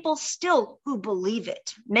are people still who believe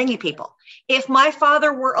it. Many people. If my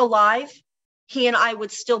father were alive, he and I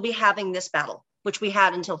would still be having this battle, which we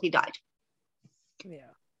had until he died.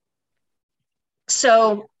 Yeah.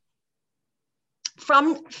 So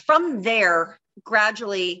from there,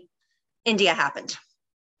 gradually, India happened.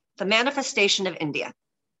 The manifestation of India.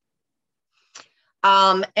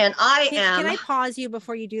 And can I pause you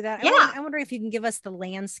before you do that? Yeah. I wonder if you can give us the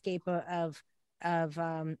landscape of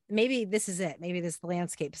maybe this is it. Maybe this is the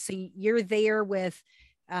landscape. So you're there with,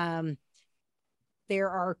 are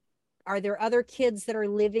there other kids that are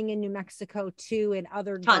living in New Mexico too, and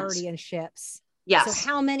other Tons. guardianships? Yes. So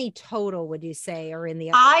how many total would you say are in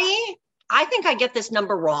the? I think I get this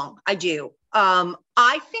number wrong. I do.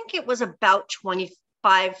 I think it was about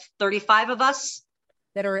 25, 35 of us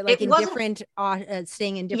that are like in different,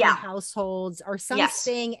 staying in different households. Are some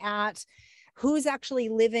staying at, who's actually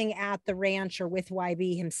living at the ranch or with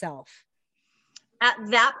YB himself? At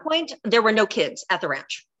that point, there were no kids at the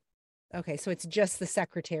ranch. Okay, so it's just the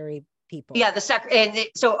secretary people. Yeah,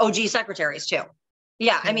 so OG secretaries too.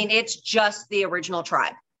 Yeah, okay. I mean, it's just the original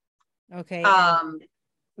tribe. Okay.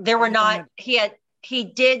 There were not, he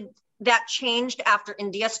did, that changed after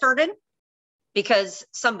India started because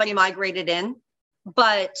somebody migrated in.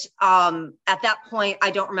 But at that point,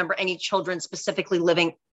 I don't remember any children specifically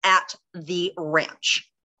living at the ranch.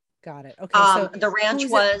 Got it. Okay. So the ranch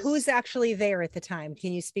who's actually there at the time?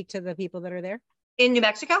 Can you speak to the people that are there? In New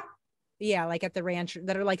Mexico? Yeah, like at the ranch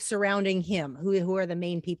that are like surrounding him. Who are the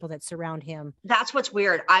main people that surround him? That's what's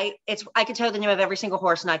weird. I can tell you the name of every single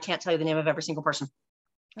horse, and I can't tell you the name of every single person.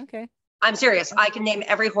 Okay. I'm serious. I can name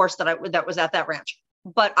every horse that was at that ranch,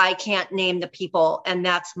 but I can't name the people, and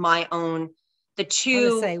that's my own. The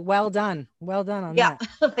two. Say, well done on that.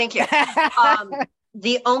 Yeah, thank you.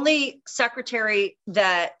 The only secretary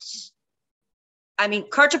that, I mean,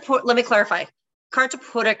 let me clarify.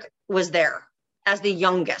 Kartapudik was there as the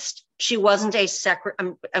youngest. She wasn't a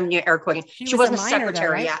I'm air quoting. She wasn't a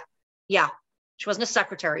secretary yet. Yeah, she wasn't a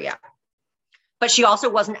secretary yet. But she also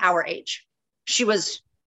wasn't our age. She was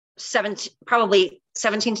 17, probably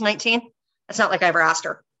 17 to 19. It's not like I ever asked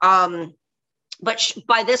her. But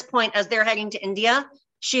by this point, as they're heading to India,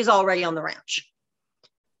 she's already on the ranch.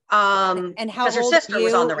 And how old her sister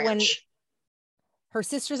was on the ranch. Her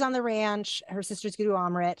sister's on the ranch. Her sister's Guru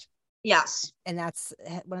Amrit. Yes. And that's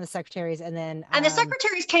one of the secretaries. And then the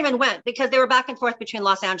secretaries came and went because they were back and forth between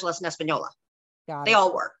Los Angeles and Espanola. They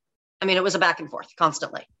all were. I mean, it was a back and forth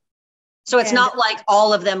constantly. So it's not like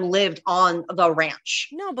all of them lived on the ranch.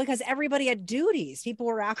 No, because everybody had duties. People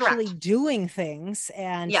were actually doing things.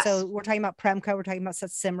 And so we're talking about Premka, we're talking about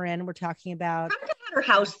Sat Simran, we're talking about Premka had her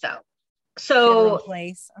house though. So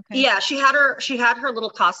place. Okay. Yeah, she had her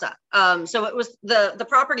little casa. So it was the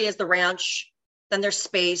property is the ranch, then there's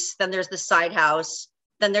space, then there's the side house,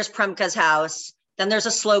 then there's Premka's house, then there's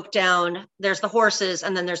a slope down, there's the horses,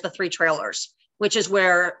 and then there's the 3 trailers, which is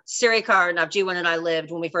where Sirikar, Navjeewan, and I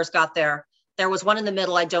lived when we first got there. There was one in the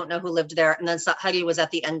middle. I don't know who lived there. And then Hadi was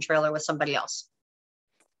at the end trailer with somebody else.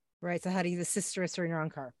 Right. So Hadi, the sister is in your own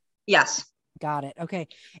car. Yes. Got it. Okay.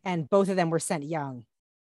 And both of them were sent young.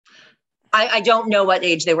 I don't know what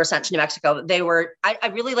age they were sent to New Mexico. They were,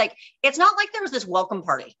 I really it's not like there was this welcome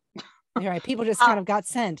party. Right. People just kind of got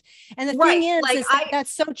sent. And the thing is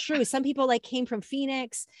that's so true. Some people came from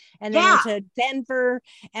Phoenix and then went to Denver,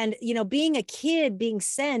 and, being a kid being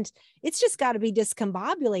sent, it's just got to be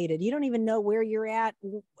discombobulated. You don't even know where you're at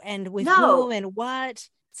and with whom and what.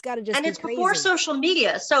 It's got to just and be it's crazy. Before social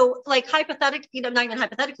media. So hypothetically, not even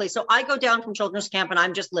hypothetically. So I go down from children's camp and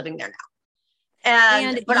I'm just living there now.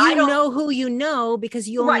 But I don't know who you know because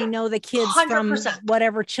you only know the kids 100%. From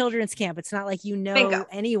whatever children's camp. It's not like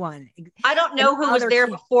anyone. I don't know who was there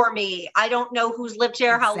before me. I don't know who's lived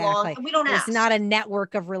there, how long. We don't ask. There's not a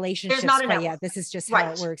network of relationships. There's not a network. Yet. This is just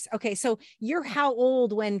how it works. Okay, so you're how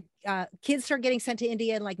old when kids start getting sent to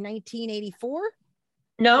India in 1984?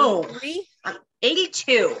 No, 83?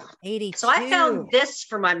 82. 82. So I found this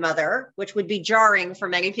for my mother, which would be jarring for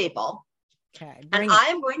many people. Okay, and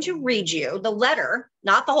I'm going to read you the letter,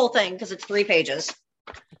 not the whole thing because it's 3 pages,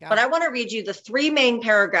 but I want to read you the 3 main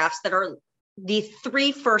paragraphs that are the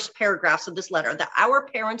 3 first paragraphs of this letter that our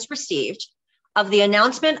parents received of the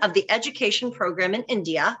announcement of the education program in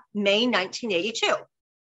India, May 1982.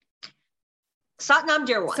 Satnam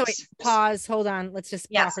Dear Ones. So pause, hold on. Let's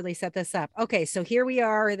just properly set this up. Okay, so here we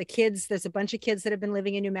are, the kids. There's a bunch of kids that have been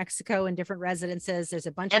living in New Mexico in different residences. There's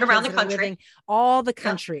a bunch of around kids the country. Living all the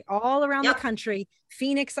country, all around the country.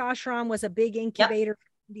 Phoenix Ashram was a big incubator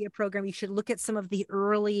India program. You should look at some of the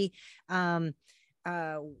early,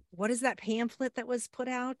 what is that pamphlet that was put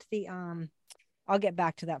out? I'll get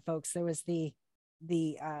back to that, folks. There was the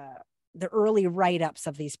early write-ups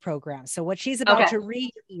of these programs. So what she's about to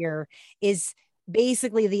read here is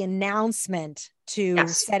basically the announcement to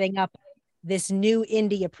setting up this new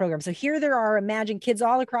India program. So here there are, imagine kids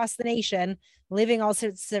all across the nation living all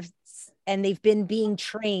sorts of, and they've been being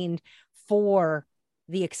trained for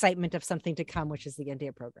the excitement of something to come, which is the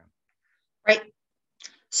India program. Right.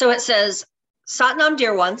 So it says, Satnam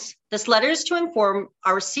dear ones, this letter is to inform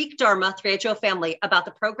our Sikh Dharma 3HO family about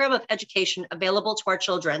the program of education available to our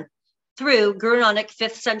children through Guru Nanak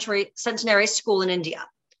 5th Centenary School in India.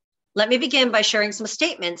 Let me begin by sharing some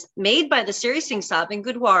statements made by the Siri Singh Sahib in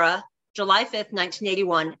Gurdwara, July 5th,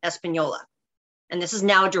 1981, Espanola. And this is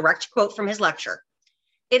now a direct quote from his lecture.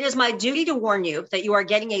 It is my duty to warn you that you are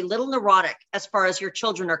getting a little neurotic as far as your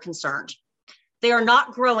children are concerned. They are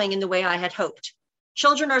not growing in the way I had hoped.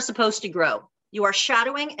 Children are supposed to grow. You are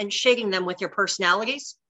shadowing and shading them with your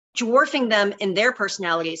personalities, dwarfing them in their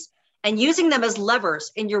personalities, and using them as levers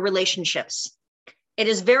in your relationships. It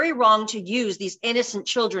is very wrong to use these innocent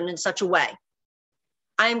children in such a way.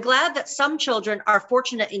 I am glad that some children are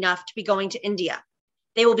fortunate enough to be going to India.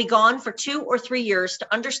 They will be gone for 2 or 3 years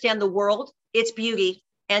to understand the world, its beauty,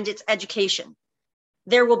 and its education.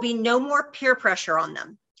 There will be no more peer pressure on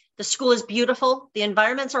them. The school is beautiful, the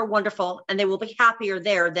environments are wonderful, and they will be happier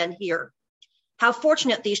there than here. How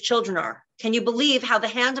fortunate these children are. Can you believe how the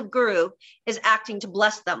hand of Guru is acting to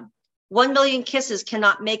bless them? 1 million kisses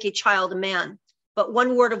cannot make a child a man, but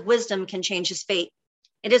 1 word of wisdom can change his fate.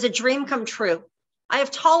 It is a dream come true. I have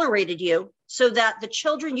tolerated you so that the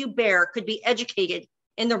children you bear could be educated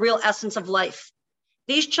in the real essence of life.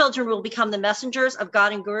 These children will become the messengers of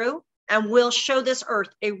God and Guru and will show this earth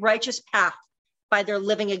a righteous path by their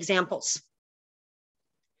living examples.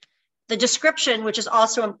 The description, which is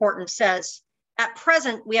also important, says, at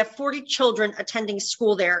present, we have 40 children attending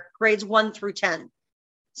school there, grades 1 through 10.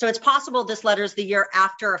 So it's possible this letter is the year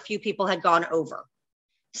after a few people had gone over.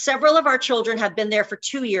 Several of our children have been there for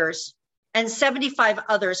 2 years and 75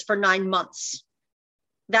 others for 9 months.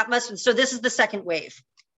 So this is the second wave.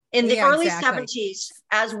 In the early 70s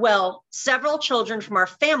as well, several children from our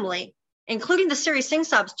family, including the Siri Singh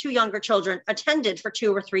Sahib's 2 younger children, attended for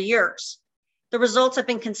 2 or 3 years. The results have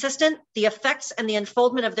been consistent. The effects and the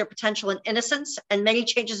unfoldment of their potential and innocence and many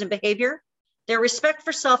changes in behavior, their respect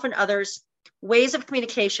for self and others, ways of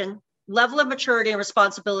communication, level of maturity and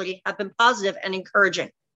responsibility have been positive and encouraging.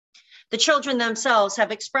 The children themselves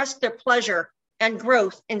have expressed their pleasure and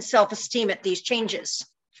growth in self-esteem at these changes.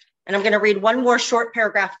 And I'm going to read one more short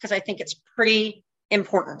paragraph because I think it's pretty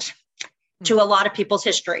important to a lot of people's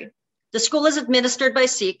history. The school is administered by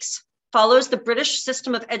Sikhs, follows the British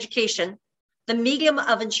system of education. The medium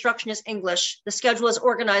of instruction is English. The schedule is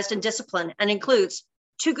organized and disciplined and includes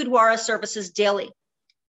 2 Gurdwara services daily.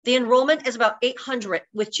 The enrollment is about 800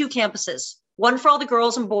 with 2 campuses, one for all the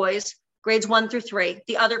girls and boys, grades 1 through 3,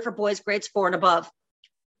 the other for boys, grades 4 and above.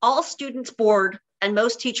 All students board and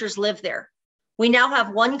most teachers live there. We now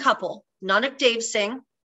have 1 couple, Nanak Dev Singh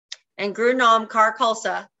and Guru Nam Kar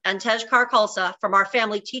Khalsa and Tej Kar Khalsa from our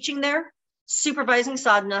family teaching there, supervising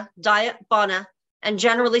sadhana, diet, bana, and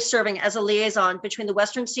generally serving as a liaison between the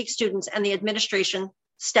Western Sikh students and the administration,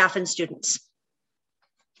 staff, and students.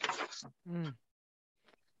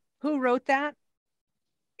 Who wrote that?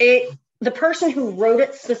 The person who wrote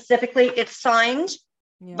it specifically, it's signed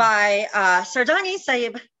by Sardani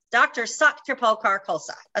Sahib, Dr. Sat Kirpal Kar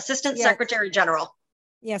Khalsa, Assistant Secretary General.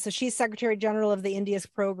 Yeah, so she's Secretary General of the India's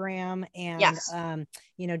program and,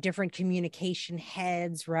 different communication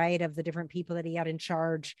heads, right, of the different people that he had in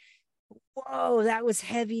charge. Whoa, that was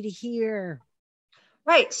heavy to hear.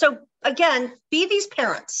 Right. So again, be these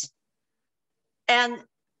parents. And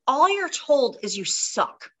all you're told is you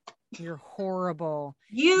suck. You're horrible.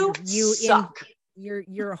 You suck.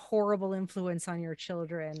 You're a horrible influence on your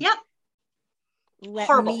children. Yep.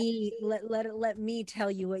 Let me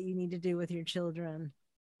tell you what you need to do with your children.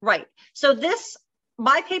 Right. So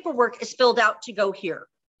my paperwork is filled out to go here.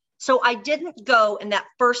 So I didn't go in that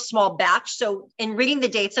first small batch. So in reading the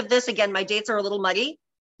dates of this, again, my dates are a little muddy.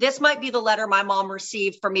 This might be the letter my mom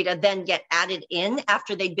received for me to then get added in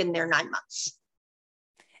after they'd been there 9 months.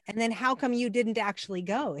 And then how come you didn't actually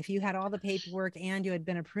go if you had all the paperwork and you had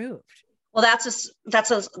been approved? Well,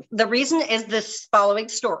 the reason is this following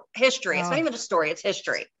history. It's not even a story, it's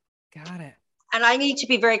history. Got it. And I need to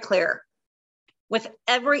be very clear. With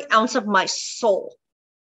every ounce of my soul,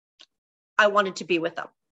 I wanted to be with them.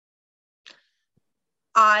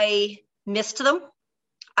 I missed them.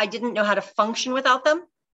 I didn't know how to function without them.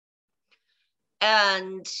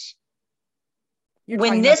 And you're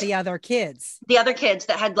talking about the other kids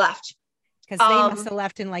that had left, because they must have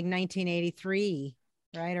left in like 1983,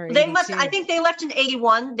 right? Or they must. I think they left in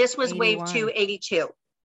 81. This was 81. Wave 2, 82.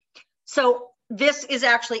 So this is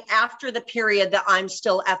actually after the period that I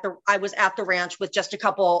was at the ranch with just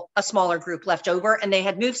a smaller group left over, and they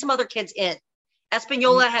had moved some other kids in.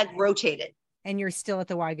 Espanola had rotated. And you're still at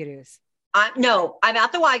the Waigaroos? No, I'm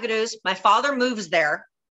at the Waigaroos. My father moves there.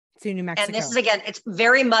 To New Mexico. And this is, again, it's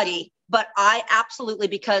very muddy, but I absolutely,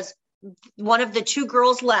 because one of the two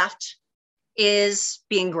girls left is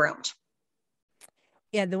being groomed.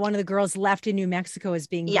 Yeah, the one of the girls left in New Mexico is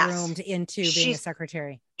being groomed into being a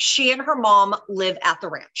secretary. She and her mom live at the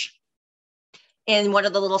ranch in one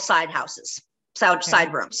of the little side houses,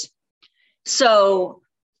 side rooms. So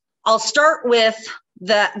I'll start with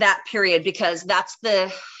that period, because that's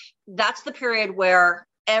the period where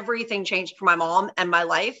everything changed for my mom and my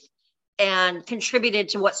life, and contributed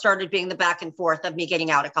to what started being the back and forth of me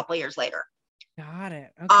getting out a couple of years later. Got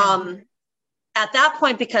it. Okay. At that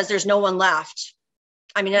point, because there's no one left.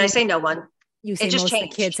 I mean, and I say no one. You say most of the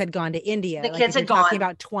kids had gone to India. The kids had gone. Talking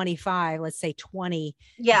about 25, let's say 20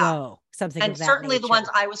 go, something and of that certainly nature. The ones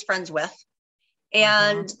I was friends with.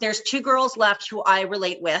 And there's two girls left who I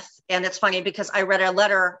relate with. And it's funny because I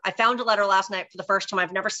found a letter last night for the first time,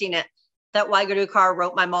 I've never seen it, that Waigarookar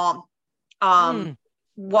wrote my mom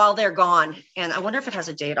while they're gone. And I wonder if it has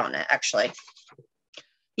a date on it, actually.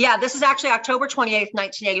 Yeah, this is actually October 28th,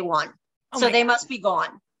 1981. So they must be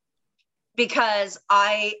gone. Because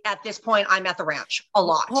at this point, I'm at the ranch a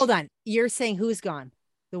lot. Hold on. You're saying who's gone?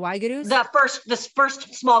 The Waigaroos? This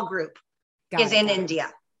first small group is in India.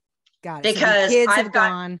 Got it. Because so the kids have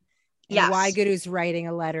gone. And Waigaroos writing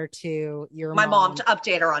a letter to my mom to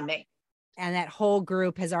update her on me. And that whole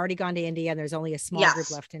group has already gone to India, and there's only a small group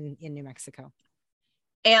left in New Mexico.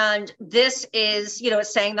 And this is,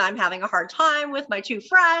 it's saying that I'm having a hard time with my two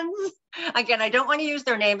friends. Again, I don't want to use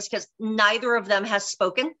their names because neither of them has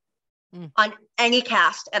spoken on any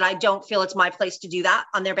cast, and I don't feel it's my place to do that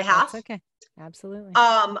on their behalf. That's okay. Absolutely.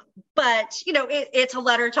 But it's a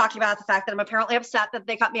letter talking about the fact that I'm apparently upset that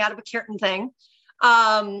they cut me out of a Kirtan thing.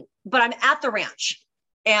 But I'm at the ranch,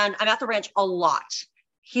 and I'm at the ranch a lot.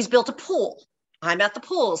 He's built a pool. I'm at the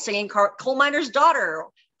pool singing Coal Miner's Daughter.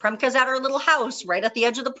 Premka's at her little house right at the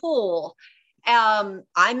edge of the pool. I'm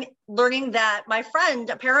learning that my friend,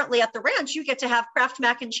 apparently at the ranch, you get to have Kraft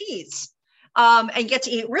mac and cheese. And get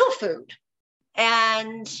to eat real food.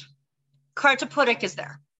 And Kartapudik is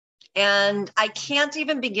there. And I can't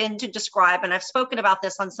even begin to describe, and I've spoken about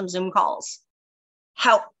this on some Zoom calls,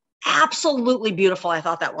 how absolutely beautiful I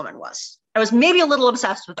thought that woman was. I was maybe a little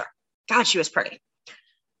obsessed with her. God, she was pretty.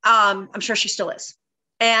 I'm sure she still is.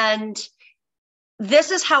 And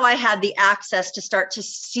this is how I had the access to start to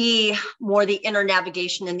see more the inner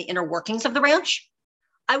navigation and the inner workings of the ranch.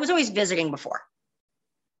 I was always visiting before.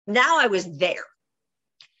 Now I was there.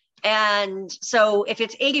 And so if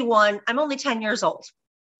it's 81, I'm only 10 years old.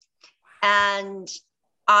 And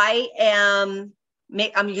I'm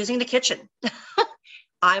using the kitchen.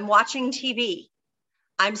 I'm watching TV.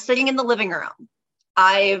 I'm sitting in the living room.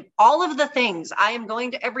 All of the things. I am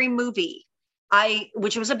going to every movie,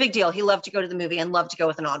 which was a big deal. He loved to go to the movie and loved to go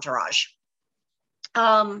with an entourage.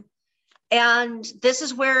 And this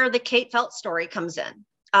is where the Kate Felt story comes in.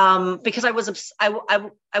 Because I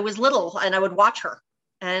was little, and I would watch her,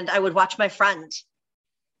 and I would watch my friend,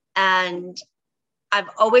 and I've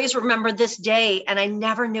always remembered this day, and I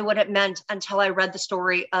never knew what it meant until I read the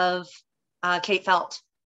story of Kate Felt.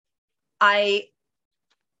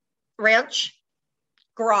 Ranch,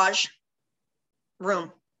 garage,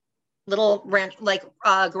 room, little ranch,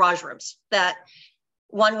 garage rooms that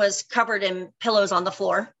one was covered in pillows on the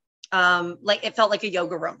floor. It felt like a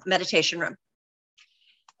yoga room, meditation room.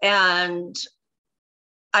 And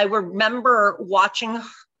I remember watching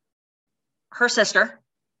her sister.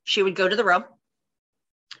 She would go to the room,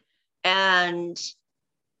 and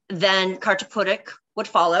then Kartapudik would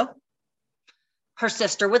follow. Her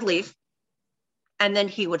sister would leave, and then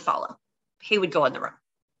he would follow. He would go in the room,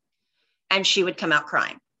 and she would come out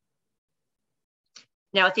crying.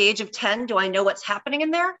 Now, at the age of 10, do I know what's happening in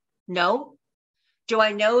there? No. Do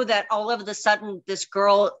I know that all of a sudden this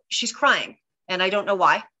girl, she's crying, and I don't know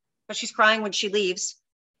why, but she's crying when she leaves,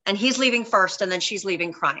 and he's leaving first, and then she's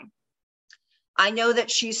leaving crying. I know that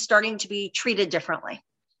she's starting to be treated differently.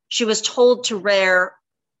 She was told to wear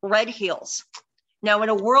red heels. Now, in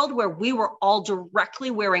a world where we were all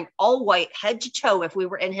directly wearing all white head to toe if we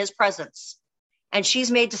were in his presence, and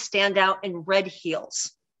she's made to stand out in red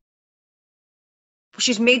heels.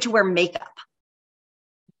 She's made to wear makeup.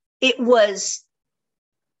 It was,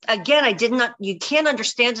 again, you can't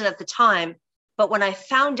understand it at the time, but when I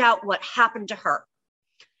found out what happened to her,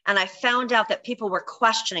 and I found out that people were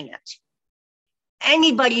questioning it,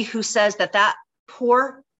 anybody who says that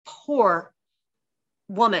poor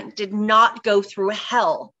woman did not go through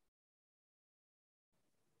hell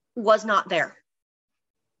was not there.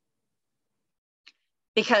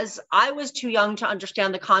 Because I was too young to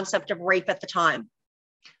understand the concept of rape at the time.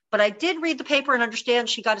 But I did read the paper and understand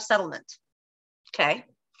she got a settlement. Okay.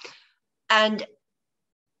 And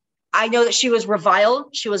I know that she was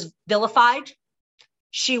reviled. She was vilified.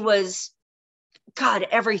 She was, God,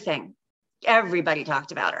 everything. Everybody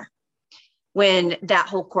talked about her when that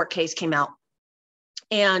whole court case came out.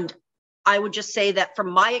 And I would just say that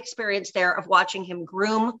from my experience there of watching him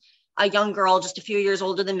groom a young girl just a few years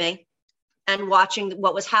older than me and watching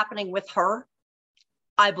what was happening with her,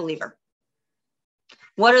 I believe her.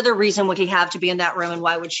 What other reason would he have to be in that room, and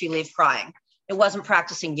why would she leave crying? It wasn't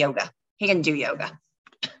practicing yoga. He didn't do yoga.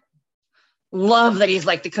 Love that he's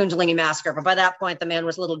like the Kundalini master, but by that point, the man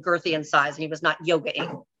was a little girthy in size and he was not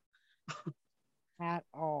yoga-ing. At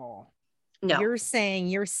all. No. You're saying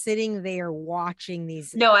you're sitting there watching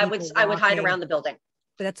these. No, I would hide around the building.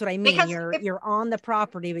 But that's what I mean. Because you're on the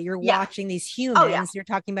property, but you're watching these humans. Oh, yeah. You're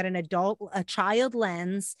talking about a child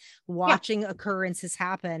lens, watching occurrences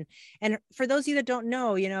happen. And for those of you that don't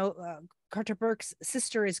know, Carter Burke's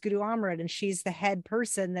sister is Guru Amrit, and she's the head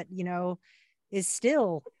person that, is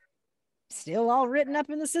still all written up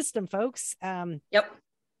in the system, folks. Yep.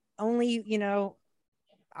 Only,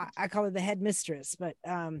 I call her the head mistress, but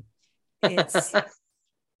it's,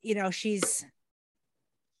 she's,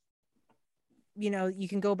 you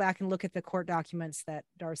can go back and look at the court documents that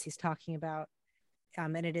Darcy's talking about.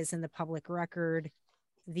 And it is in the public record.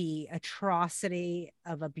 The atrocity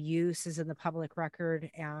of abuse is in the public record,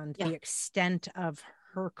 and the extent of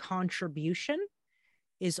her contribution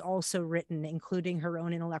is also written, including her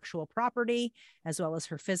own intellectual property, as well as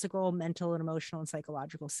her physical, mental, and emotional and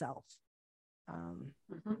psychological self.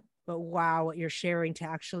 But wow, what you're sharing, to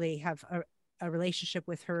actually have a relationship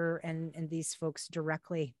with her and these folks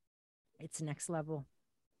directly, it's next level.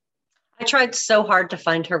 I tried so hard to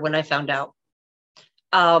find her when I found out.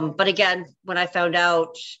 But again, when I found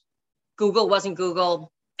out, Google wasn't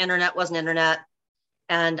Google, internet wasn't internet.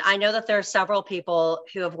 And I know that there are several people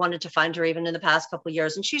who have wanted to find her even in the past couple of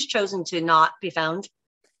years, and she's chosen to not be found,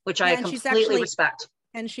 which I completely respect.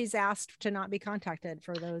 And she's asked to not be contacted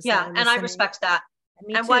for those. Yeah, and I respect that.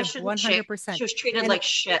 And why shouldn't 100%. She was treated like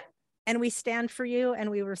shit. And we stand for you,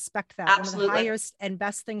 and we respect that. Absolutely. One of the highest and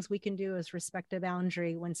best things we can do is respect a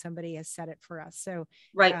boundary when somebody has set it for us. So,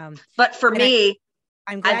 right. But for me,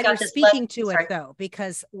 I'm glad you're speaking to it, though,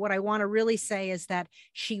 because what I want to really say is that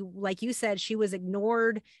she, like you said, she was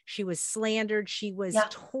ignored, she was slandered, she was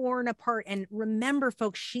torn apart. And remember,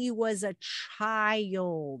 folks, she was a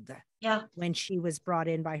child when she was brought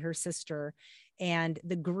in by her sister, and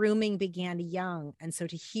the grooming began young. And so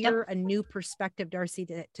to hear a new perspective, Darcy,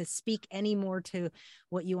 to speak any more to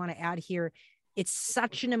what you want to add here, it's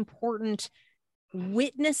such an important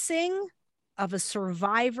witnessing of a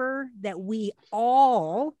survivor that we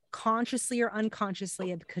all, consciously or unconsciously,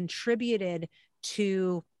 have contributed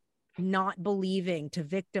to not believing, to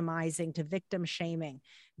victimizing, to victim shaming.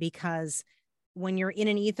 Because when you're in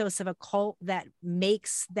an ethos of a cult that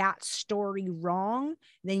makes that story wrong,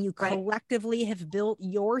 then you collectively have built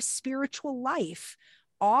your spiritual life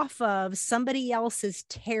off of somebody else's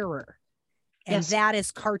terror. And that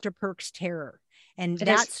is Carter Burke's terror. And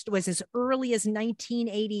that was as early as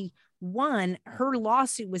 1981. Her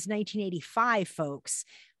lawsuit was 1985, folks.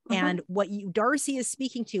 And what Darcy is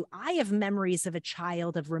speaking to, I have memories of a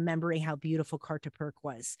child of remembering how beautiful Carter Burke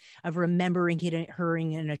was, of remembering her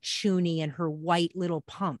in a chuni and her white little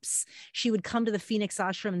pumps. She would come to the Phoenix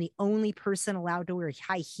Ashram, and the only person allowed to wear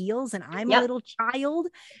high heels, and I'm a little child.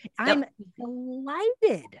 I'm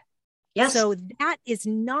delighted. Yes. So that is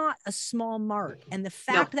not a small mark. And the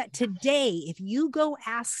fact that today, if you go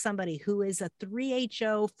ask somebody who is a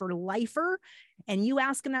 3HO for lifer, and you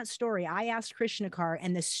ask them that story, I asked Krishnakar,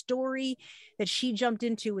 and the story that she jumped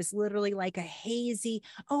into was literally like a hazy,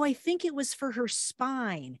 I think it was for her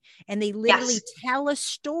spine. And they literally tell a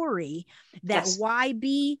story that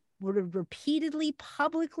YB would repeatedly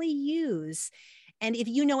publicly use. And if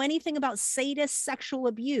you know anything about sadist sexual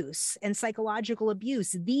abuse and psychological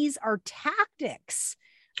abuse, these are tactics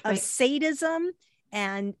of sadism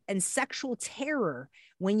and sexual terror.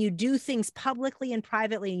 When you do things publicly and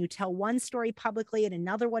privately, and you tell one story publicly and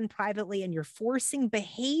another one privately, and you're forcing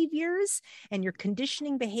behaviors and you're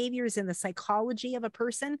conditioning behaviors in the psychology of a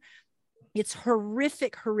person, it's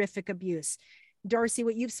horrific, horrific abuse. Darcy,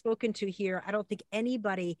 what you've spoken to here, I don't think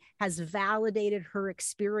anybody has validated her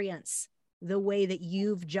experience the way that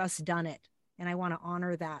you've just done it. And I want to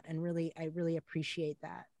honor that. And I really appreciate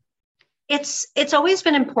that. It's always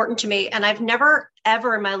been important to me. And I've never,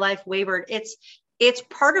 ever in my life wavered. It's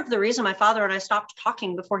part of the reason my father and I stopped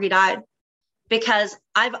talking before he died, because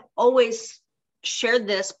I've always shared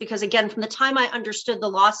this, because again, from the time I understood the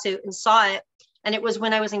lawsuit and saw it, and it was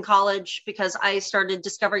when I was in college, because I started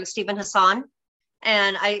discovering Stephen Hassan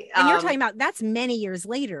And and you're talking about that's many years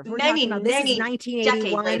later. We're talking about this is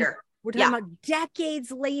 1981. Later. We're talking about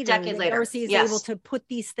decades later that Darcy is able to put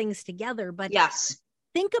these things together. But yes,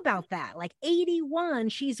 think about that. Like 81,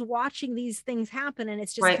 she's watching these things happen, and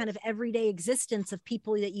it's just kind of everyday existence of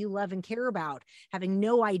people that you love and care about, having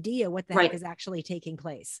no idea what the heck is actually taking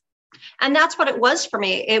place. And that's what it was for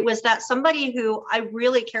me. It was that somebody who I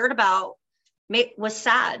really cared about was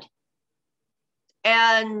sad.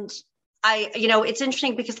 And it's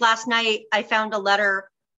interesting because last night I found a letter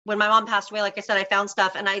when my mom passed away. Like I said, I found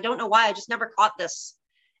stuff, and I don't know why, I just never caught this.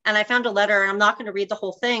 And I found a letter, and I'm not going to read the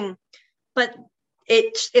whole thing, but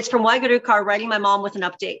it's from Waigarukar writing my mom with an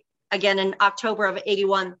update again in October of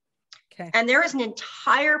 81. Okay. And there is an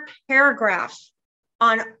entire paragraph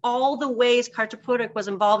on all the ways Kartapurik was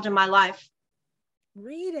involved in my life.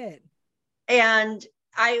 Read it. And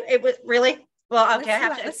it was really, well, okay, I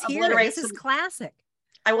have to obliterate. This is classic.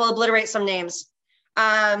 I will obliterate some names.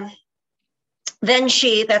 Then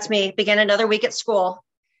that's me, began another week at school.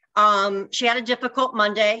 She had a difficult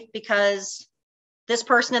Monday because this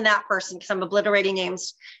person and that person, because I'm obliterating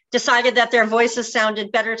names, decided that their voices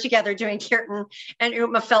sounded better together doing kirtan, and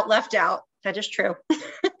Uma felt left out. That is true.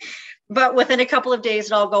 But within a couple of days,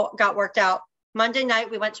 it all got worked out. Monday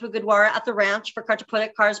night, we went to a Gurdwara at the ranch for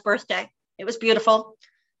Kartapurik Kaur's birthday. It was beautiful.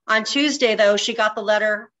 On Tuesday, though, she got the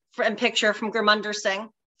letter and picture from Gurminder Singh.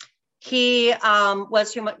 He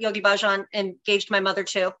was who Yogi Bhajan engaged my mother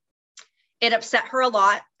to. It upset her a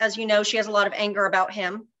lot. As you know, she has a lot of anger about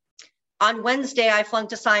him. On Wednesday, I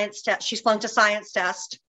flunked a science test. She flunked a science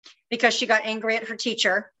test because she got angry at her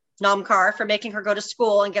teacher, Namkar, for making her go to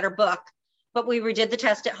school and get her book. But we redid the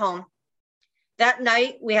test at home. That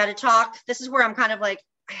night, we had a talk. This is where I'm kind of like,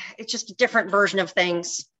 it's just a different version of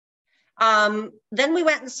things. Then we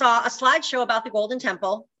went and saw a slideshow about the Golden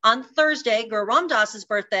Temple. On Thursday, Guru Ram Das's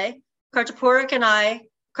birthday, Kartapurik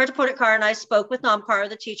Kaur and I spoke with Namkar,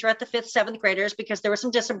 the teacher, at the 5th, 7th graders because there were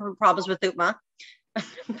some discipline problems with Utma.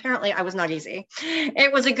 Apparently I was not easy.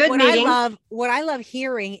 It was a good meeting. What I love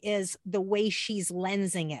hearing is the way she's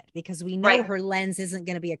lensing it, because we know her lens isn't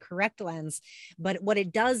going to be a correct lens, but what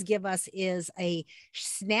it does give us is a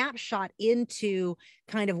snapshot into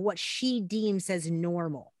kind of what she deems as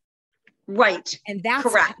normal. Right. And that's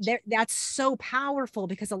correct. That's so powerful,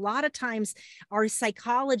 because a lot of times our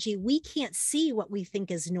psychology, we can't see what we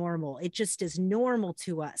think is normal. It just is normal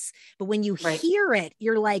to us. But when you hear it,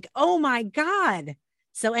 you're like, oh my God.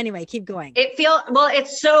 So anyway, keep going.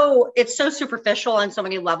 It's so superficial on so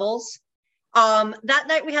many levels. That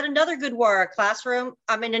night we had another Gurdwara classroom.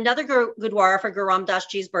 Another Gurdwara for Guru Ram Das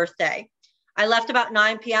Ji's birthday. I left about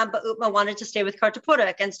 9 p.m., but Utma wanted to stay with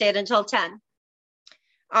Kartapurik and stayed until 10.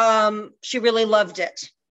 She really loved it.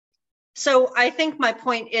 So I think my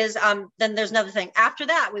point is, then there's another thing. After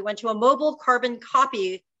that, we went to a mobile carbon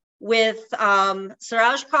copy with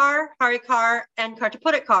Siraj Kaur, Hari Kaur, and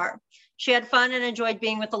Kartapurik Kaur. She had fun and enjoyed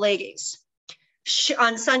being with the ladies.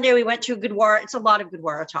 On Sunday, we went to Gurdwara. It's a lot of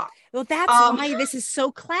Gurdwara talk. Well, that's why this is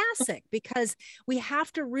so classic, because we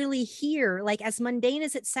have to really hear, like, as mundane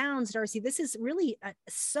as it sounds, Darcy, this is really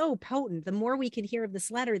so potent. The more we can hear of this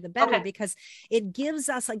letter, the better, because it gives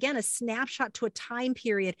us, again, a snapshot to a time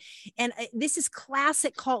period. And this is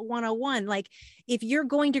classic Cult 101. Like, if you're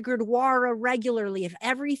going to Gurdwara regularly, if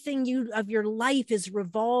everything of your life is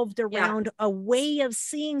revolved around a way of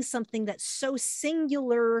seeing something that's so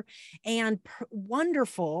singular and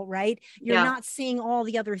wonderful, right? You're not seeing all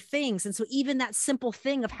the other things. And so even that simple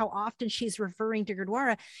thing of how often she's referring to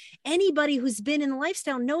Gurdwara, anybody who's been in the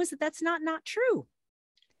lifestyle knows that that's not true.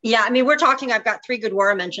 Yeah, we're talking, I've got 3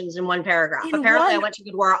 Gurdwara mentions in one paragraph. Apparently I went to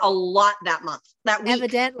Gurdwara a lot that month, that week.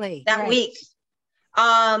 Evidently. That week.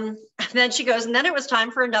 Then she goes, and then it was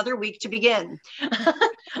time for another week to begin.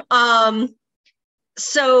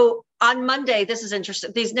 So on Monday, this is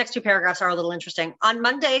interesting. These next 2 paragraphs are a little interesting. On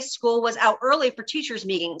Monday, school was out early for teachers'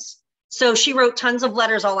 meetings. So she wrote tons of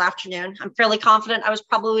letters all afternoon. I'm fairly confident I was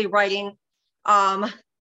probably writing tons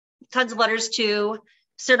of letters to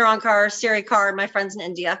Sirinankar, Siri Kaur, and my friends in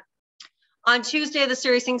India. On Tuesday, the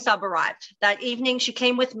Siri Singh sub arrived. That evening, she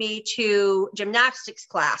came with me to gymnastics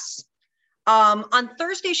class. On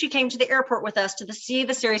Thursday, she came to the airport with us to see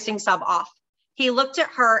the Siri Singh sub off. He looked at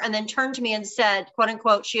her and then turned to me and said, quote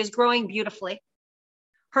unquote, "She is growing beautifully."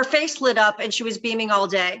 Her face lit up and she was beaming all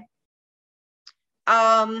day.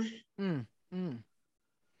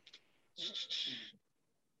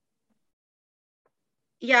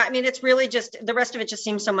 Yeah, it's really just, the rest of it just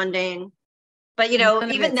seems so mundane. But,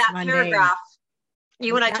 even that paragraph,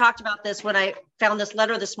 you and I talked about this when I found this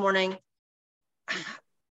letter this morning.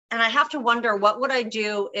 And I have to wonder, what would I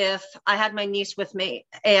do if I had my niece with me?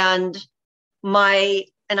 And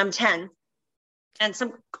and I'm 10, and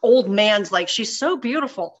some old man's like, she's so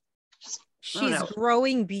beautiful. She's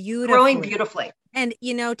growing beautifully. Growing beautifully. And,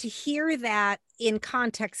 to hear that in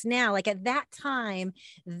context now, like at that time,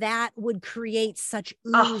 that would create such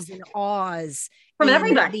oohs and ahs from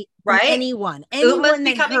everybody, right? From anyone that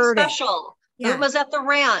becoming heard special. It. Yeah. Uma's at the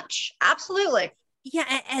ranch. Absolutely. Yeah,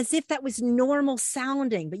 as if that was normal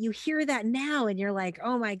sounding, but you hear that now and you're like,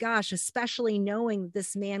 oh my gosh, especially knowing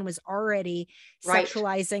this man was already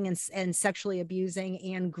sexualizing and sexually abusing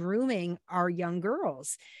and grooming our young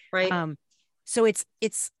girls. Right. So it's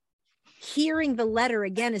hearing the letter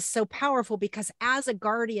again is so powerful, because as a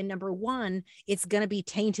guardian, number one, it's going to be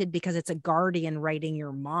tainted because it's a guardian writing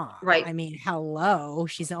your mom. Right. I mean, hello,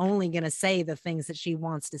 she's only going to say the things that she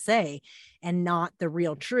wants to say and not the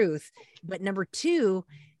real truth. But number two,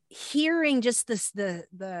 hearing just this,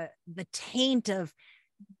 the taint of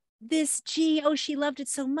this, she loved it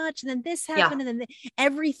so much. And then this happened. And then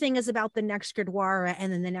everything is about the next Gurdwara.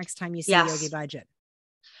 And then the next time you see Yogi Bhajan.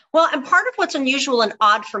 Well, and part of what's unusual and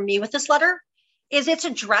odd for me with this letter is it's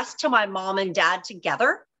addressed to my mom and dad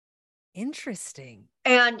together. Interesting.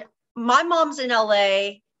 And my mom's in LA.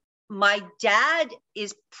 My dad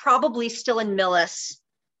is probably still in Millis,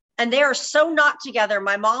 and they are so not together.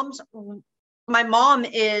 My mom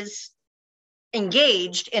is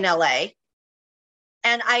engaged in LA.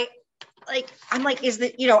 And I'm like, is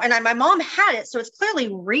that, and my mom had it, so it's clearly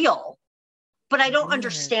real, but I don't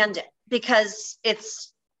understand it, because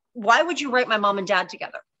why would you write my mom and dad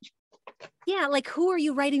together? Yeah, like, who are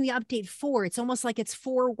you writing the update for? It's almost like it's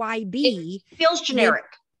for YB. It feels generic.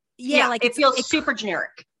 Like it feels super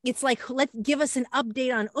generic. It's like, let's give us an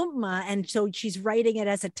update on Uma, and so she's writing it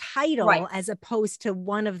as a title as opposed to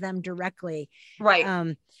one of them directly. Right.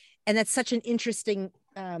 And that's such an interesting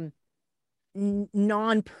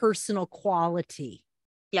non-personal quality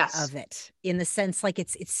of it, in the sense like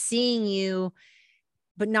it's seeing you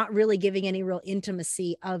but not really giving any real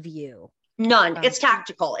intimacy of you. None. It's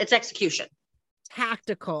tactical. It's execution.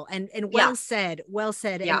 Tactical and well said.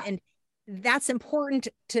 Yeah. And that's important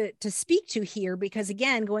to speak to here, because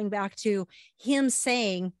again, going back to him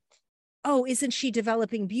saying, oh, isn't she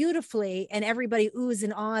developing beautifully? And everybody oohs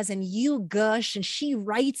and ahs and you gush, and she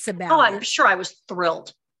writes about it. I'm sure I was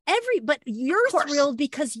thrilled. But you're thrilled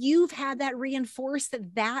because you've had that reinforced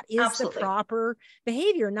that is Absolutely. The proper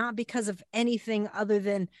behavior, not because of anything other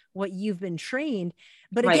than what you've been trained.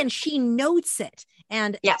 But again, she notes it,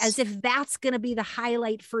 and as if that's going to be the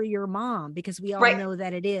highlight for your mom, because we all know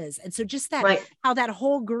that it is. And so just that, how that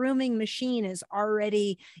whole grooming machine is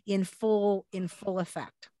already in full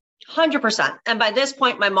effect. 100%. And by this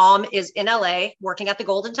point, my mom is in LA working at the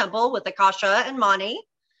Golden Temple with Akasha and Mani.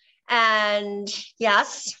 And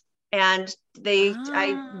I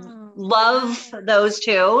love those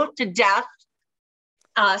two to death.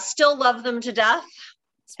 Still love them to death.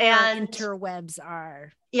 And interwebs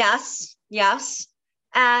are. Yes.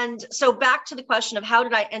 And so back to the question of how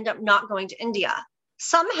did I end up not going to India?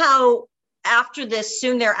 Somehow after this,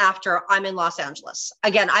 soon thereafter, I'm in Los Angeles.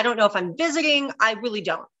 Again, I don't know if I'm visiting. I really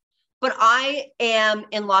don't. But I am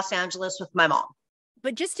in Los Angeles with my mom.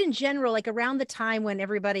 But just in general, like around the time when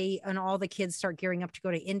everybody and all the kids start gearing up to go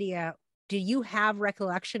to India, do you have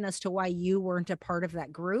recollection as to why you weren't a part of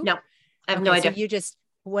that group? No, I have no idea. So you just,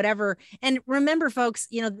 whatever. And remember, folks,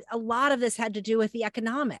 a lot of this had to do with the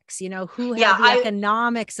economics, who had the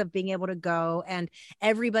economics of being able to go, and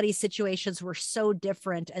everybody's situations were so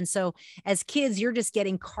different. And so as kids, you're just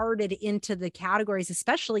getting carted into the categories,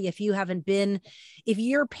 especially if you haven't been, if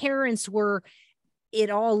your parents were in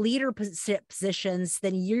all leader positions,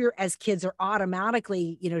 then you're, as kids, are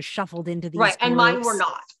automatically, shuffled into these groups. And mine were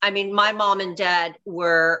not. I mean, my mom and dad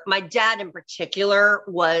were, my dad in particular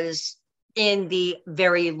was in the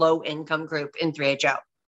very low income group in 3HO.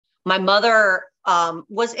 My mother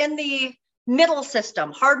was in the middle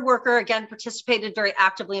system, hard worker, again, participated very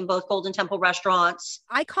actively in both Golden Temple restaurants.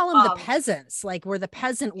 I call them the peasants, like we're the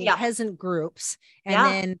peasant groups. And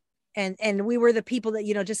then and we were the people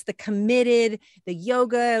that, just the committed, the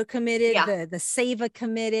yoga committed, the seva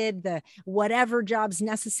committed, the whatever jobs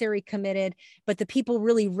necessary committed. But the people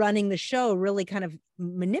really running the show really kind of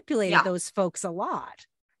manipulated those folks a lot.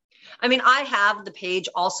 I mean, I have the page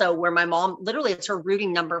also where my mom, literally it's her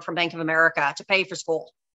routing number from Bank of America to pay for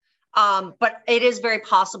school. But it is very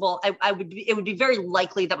possible. It would be very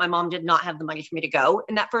likely that my mom did not have the money for me to go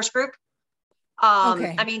in that first group.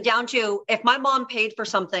 I mean, down to if my mom paid for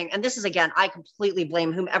something, and this is, again, I completely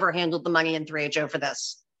blame whomever handled the money in 3HO for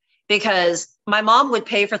this, because my mom would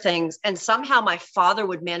pay for things and somehow my father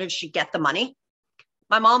would manage to get the money.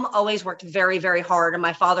 My mom always worked very, very hard, and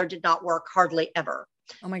my father did not work hardly ever.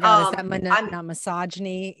 Oh my God, is that I'm not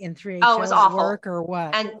misogyny in Oh, it was 3HO at awful. work or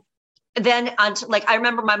what? And It was misogyny in oh, it was 3HO at awful. work or what? And then like I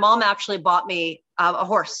remember my mom actually bought me a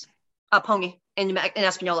horse, a pony in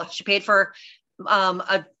Espanola. She paid for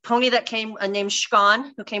a pony that came named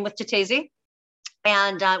Shkan, who came with Tatesi,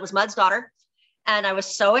 and it was Mud's daughter. And I was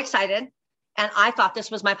so excited. And I thought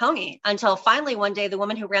this was my pony until finally one day the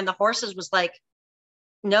woman who ran the horses was like,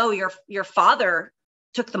 no, your father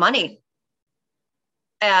took the money.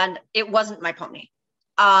 And it wasn't my pony.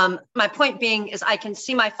 My point being is I can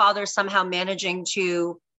see my father somehow managing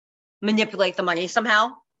to manipulate the money somehow.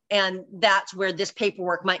 And that's where this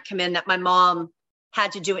paperwork might come in, that my mom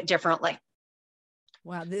had to do it differently.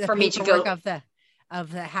 Wow, the for me to paperwork go.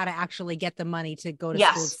 of the how to actually get the money to go to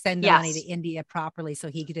school, Yes. send the money to Yes. India properly so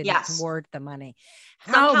he didn't Yes. thwart the money.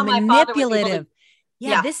 How Somehow my father was able manipulative. to. Yeah,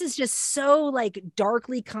 Yeah. this is just so like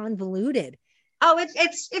darkly convoluted. Oh,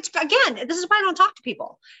 it's again, this is why I don't talk to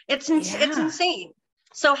people. It's Yeah. insane.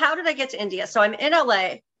 So how did I get to India? So I'm in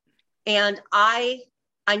LA and I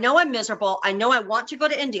know I'm miserable. I know I want to go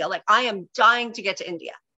to India. Like I am dying to get to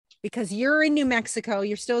India. Because you're in New Mexico,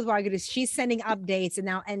 you're still with Wagadu's, she's sending updates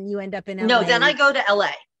and you end up in LA. No, then I go to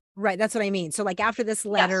LA. Right. That's what I mean. So like after this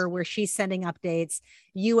letter Yes. where she's sending updates,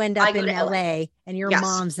 you end up in LA and your Yes.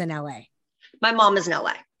 mom's in LA. My mom is in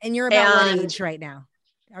LA. And you're about what And age right now?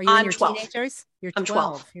 Are you in I'm your 12. teenagers? You're I'm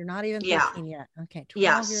 12. 12. You're not even Yeah. 13 yet. Okay. 12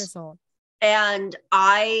 Yes. years old. And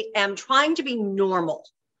I am trying to be normal.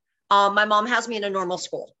 My mom has me in a normal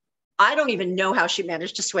school. I don't even know how she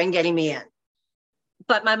managed to swing getting me in.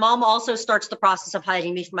 But my mom also starts the process of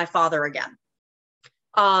hiding me from my father again.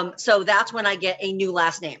 So that's when I get a new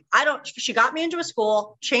last name. She got me into a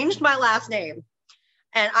school, changed my last name.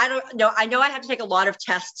 And I don't know. I know I had to take a lot of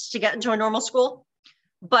tests to get into a normal school,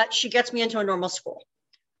 but she gets me into a normal school.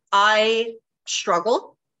 I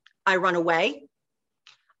struggle. I run away.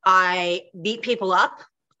 I beat people up.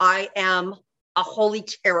 I am a holy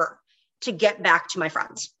terror to get back to my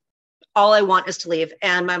friends. All I want is to leave.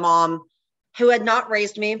 And my mom, who had not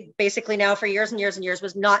raised me basically now for years and years and years,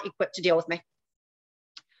 was not equipped to deal with me.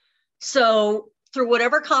 So through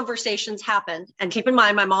whatever conversations happened, and keep in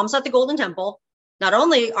mind, my mom's at the Golden Temple. Not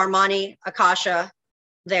only are Mani, Akasha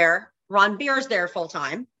there, Ron Beer's there full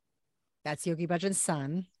time. That's Yogi Bhajan's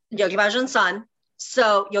son. Yogi Bhajan's son.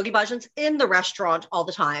 So Yogi Bhajan's in the restaurant all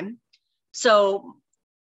the time. So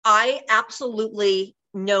I absolutely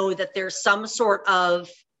know that there's some sort of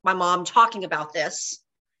my mom talking about this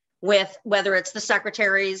with whether it's the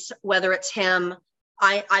secretaries, whether it's him.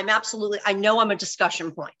 I know I'm a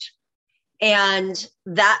discussion point. And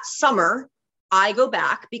that summer, I go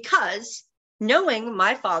back because knowing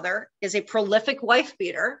my father is a prolific wife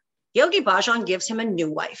beater, Yogi Bhajan gives him a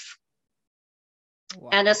new wife. Wow.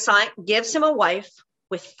 And gives him a wife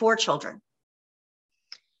with 4 children.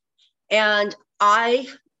 And I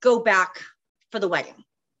go back for the wedding.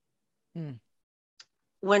 And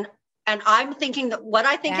I'm thinking that what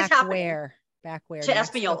I think is happening. Back where? To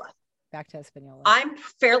Espanola. Back to Espanola.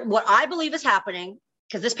 What I believe is happening,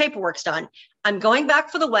 because this paperwork's done, I'm going back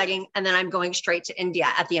for the wedding and then I'm going straight to India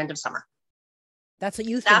at the end of summer. That's what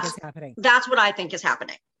you think is happening. That's what I think is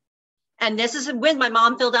happening. And this is when my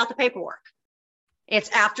mom filled out the paperwork. It's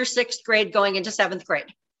after 6th grade going into 7th grade.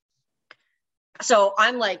 So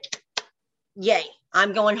I'm like, yay,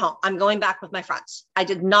 I'm going home. I'm going back with my friends. I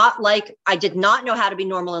did not know how to be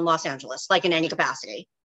normal in Los Angeles, like in any capacity.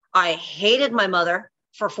 I hated my mother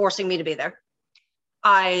for forcing me to be there.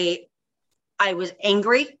 I was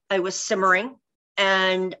angry. I was simmering,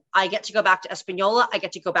 and I get to go back to Espanola. I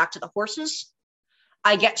get to go back to the horses.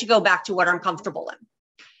 I get to go back to what I'm comfortable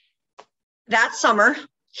in. That summer,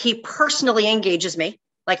 he personally engages me.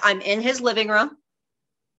 Like I'm in his living room.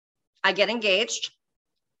 I get engaged.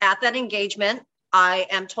 At that engagement, I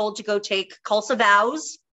am told to go take Khalsa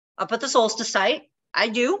vows up at the solstice site. I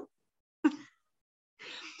do.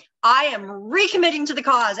 I am recommitting to the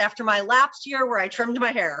cause after my lapsed year where I trimmed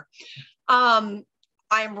my hair. I'm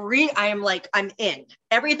in.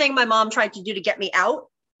 Everything my mom tried to do to get me out.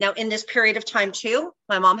 Now, in this period of time too,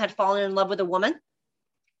 my mom had fallen in love with a woman.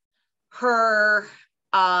 Her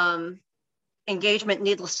engagement,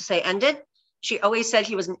 needless to say, ended. She always said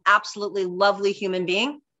he was an absolutely lovely human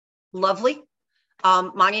being. Lovely.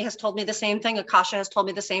 Mani has told me the same thing. Akasha has told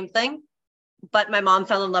me the same thing. But my mom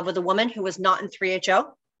fell in love with a woman who was not in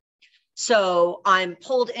 3HO. So I'm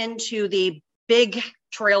pulled into the big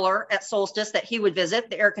trailer at Solstice that he would visit,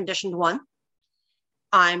 the air-conditioned one.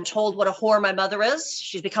 I'm told what a whore my mother is.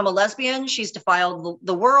 She's become a lesbian. She's defiled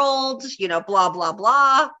the world, blah, blah,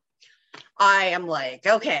 blah. I am like,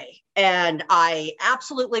 okay. And I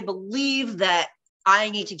absolutely believe that I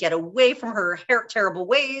need to get away from her terrible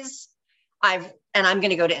ways. I've and I'm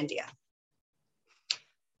going to go to India.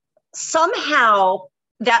 Somehow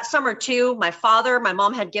that summer too, my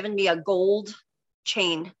mom had given me a gold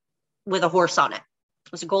chain with a horse on it.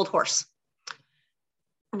 It was a gold horse.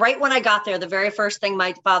 Right when I got there, the very first thing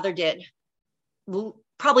my father did,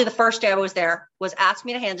 probably the first day I was there, was ask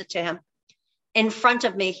me to hand it to him. In front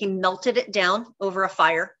of me, he melted it down over a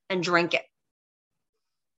fire and drank it.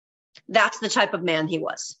 That's the type of man he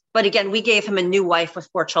was. But again, we gave him a new wife with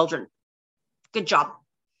 4 children. Good job.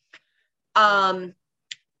 At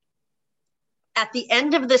the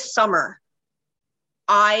end of this summer,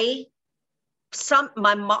 my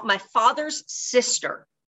father's sister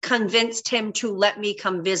convinced him to let me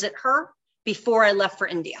come visit her before I left for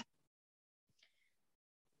India.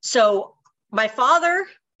 So my father,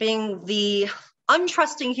 being the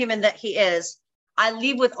untrusting human that he is, I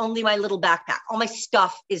leave with only my little backpack. All my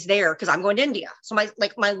stuff is there because I'm going to India. So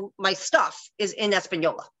my stuff is in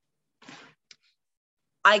Espanola.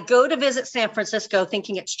 I go to visit San Francisco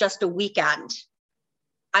thinking it's just a weekend.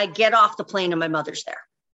 I get off the plane and my mother's there.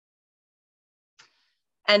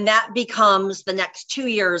 And that becomes the next 2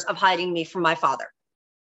 years of hiding me from my father.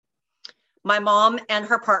 My mom and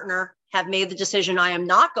her partner have made the decision I am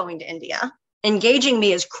not going to India. Engaging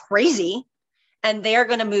me is crazy, and they're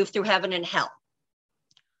going to move through heaven and hell.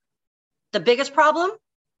 The biggest problem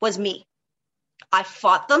was me. I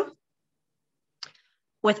fought them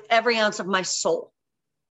with every ounce of my soul.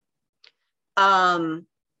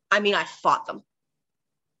 I fought them.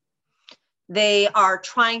 They are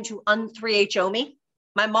trying to un-3HO me.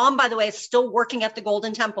 My mom, by the way, is still working at the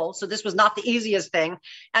Golden Temple. So this was not the easiest thing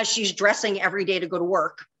as she's dressing every day to go to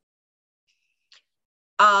work.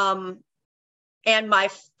 And I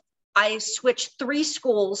switched 3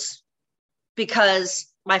 schools because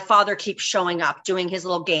my father keeps showing up, doing his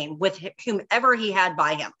little game with whomever he had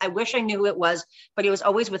by him. I wish I knew who it was, but he was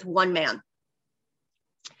always with one man.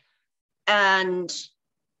 And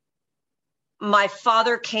my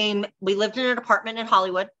father came, we lived in an apartment in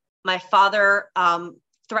Hollywood. My father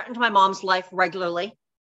threatened my mom's life regularly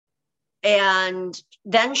and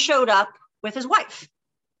then showed up with his wife.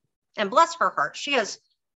 And bless her heart,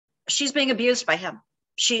 she's being abused by him.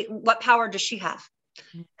 What power does she have?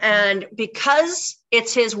 And because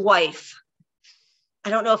it's his wife,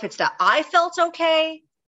 I don't know if it's that I felt okay,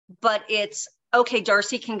 but it's okay,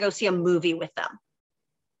 Darcy can go see a movie with them.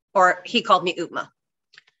 Or he called me Utma.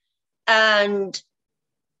 And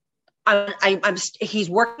he's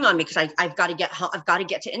working on me because I've got to get home. I've got to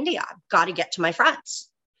get to India. I've got to get to my friends.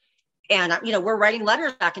 And, we're writing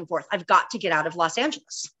letters back and forth. I've got to get out of Los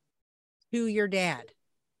Angeles. To your dad?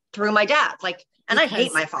 Through my dad. And I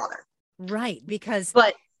hate my father. Right.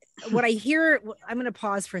 But what I hear, I'm going to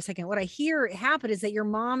pause for a second. What I hear happen is that your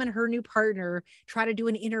mom and her new partner try to do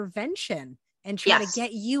an intervention and try to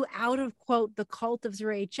get you out of, quote, the cult of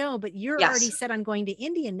 3HO, but you're already set on going to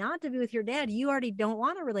India, not to be with your dad. You already don't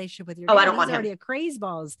want a relationship with your dad. I don't want him. He's already a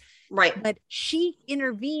crazeballs. Right. But she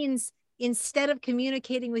intervenes instead of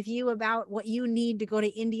communicating with you about what you need to go to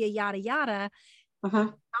India, yada, yada,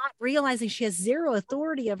 not realizing she has zero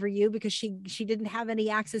authority over you because she didn't have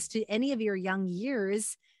any access to any of your young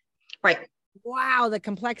years. Right. Wow. The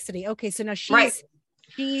complexity. Okay. So now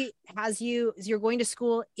she has you, you're going to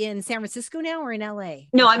school in San Francisco now or in LA?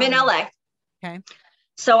 No, I'm in LA. Okay.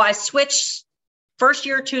 So I switched first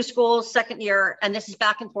year 2 schools, second year, and this is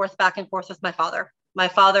back and forth with my father. My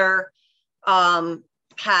father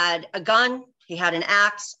had a gun. He had an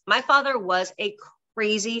axe. My father was a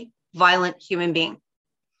crazy, violent human being.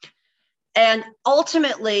 And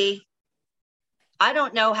ultimately, I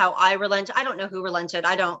don't know how I relented. I don't know who relented.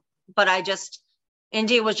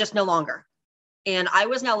 India was just no longer. And I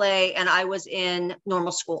was in LA and I was in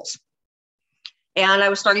normal schools. And I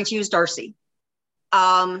was starting to use Darcy.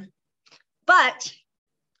 But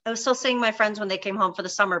I was still seeing my friends when they came home for the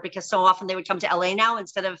summer because so often they would come to LA now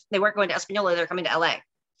instead of, they weren't going to Espanola, they're coming to LA.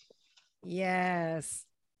 Yes.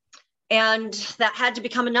 And that had to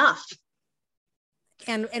become enough.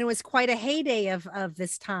 And it was quite a heyday of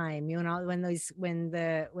this time, when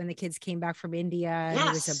the kids came back from India, and there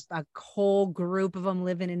was a whole group of them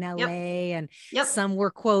living in LA, and some were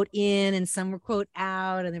quote in and some were quote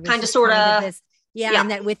out, and there was kind of sort of this, and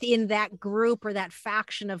that within that group or that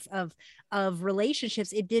faction of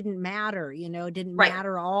relationships, it didn't matter, it didn't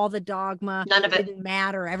matter all the dogma, none of it didn't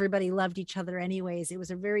matter. Everybody loved each other anyways. It was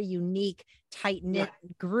a very unique, tight knit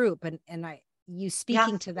group, and you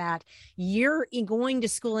speaking to that, you're going to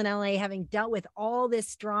school in LA, having dealt with all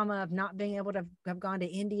this drama of not being able to have gone to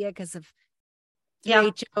India because of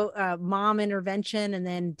mom intervention and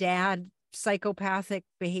then dad psychopathic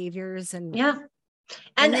behaviors. And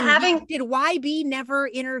And then having, did YB never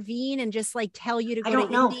intervene and just like tell you to I go to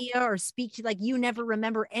don't know. India or speak to, like, you never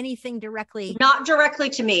remember anything directly? Not directly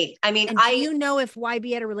to me. I mean, And do you know if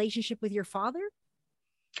YB had a relationship with your father?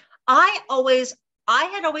 I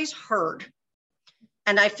had always heard,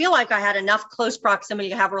 and I feel like I had enough close proximity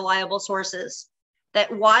to have reliable sources,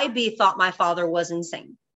 that YB thought my father was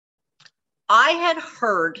insane. I had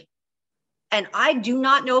heard, and I do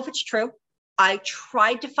not know if it's true. I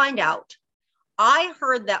tried to find out. I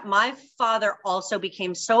heard that my father also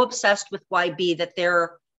became so obsessed with YB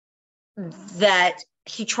that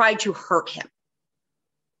he tried to hurt him.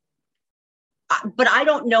 But I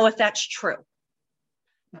don't know if that's true.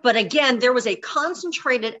 But again, there was a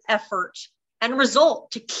concentrated effort and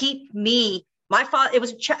result to keep me, my father, it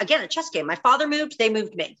was again a chess game. My father moved, they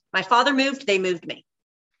moved me. My father moved, they moved me.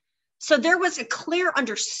 So there was a clear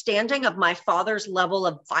understanding of my father's level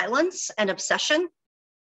of violence and obsession.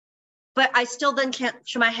 But I still then can't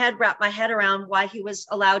wrap my head around why he was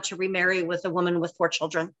allowed to remarry with a woman with 4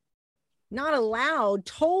 children. Not allowed,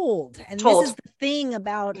 told. And Told. This is the thing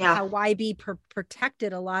about how YB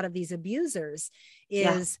protected a lot of these abusers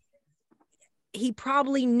is he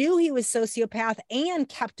probably knew he was sociopath and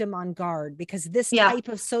kept him on guard, because this type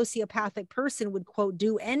of sociopathic person would, quote,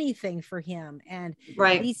 do anything for him. And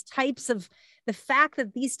these types of, the fact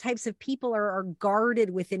that these types of people are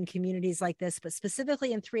guarded within communities like this, but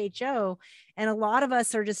specifically in 3HO, and a lot of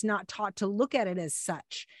us are just not taught to look at it as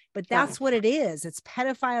such, but that's what it is. It's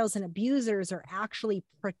pedophiles and abusers are actually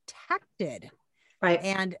protected. Right.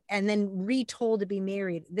 And then retold to be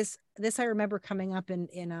married. This I remember coming up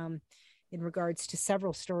in regards to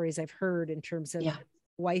several stories I've heard in terms of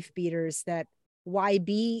wife beaters that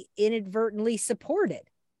YB inadvertently supported,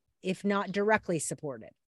 if not directly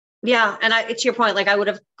supported. Yeah. And to your point, like, I would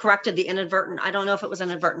have corrected the inadvertent. I don't know if it was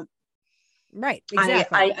inadvertent. Right.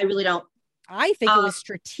 Exactly. I really don't. I think it was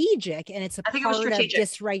strategic, and it's a part of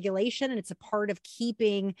dysregulation, and it's a part of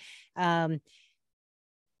keeping a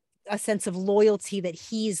sense of loyalty that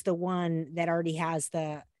he's the one that already has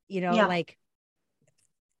the, like,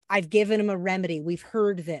 I've given him a remedy. We've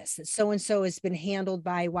heard this. So-and-so has been handled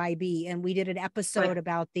by YB. And we did an episode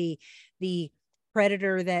about the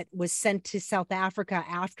predator that was sent to South Africa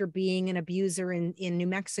after being an abuser in New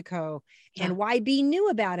Mexico. And YB knew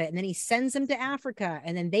about it. And then he sends him to Africa,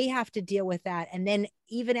 and then they have to deal with that. And then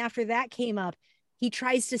even after that came up,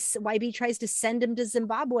 YB tries to send him to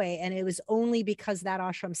Zimbabwe. And it was only because that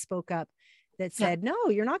ashram spoke up that said, no,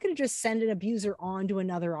 you're not going to just send an abuser on to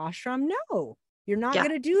another ashram. No. You're not going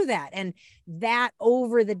to do that. And that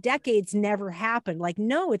over the decades never happened. Like,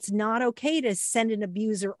 no, it's not okay to send an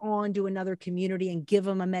abuser on to another community and give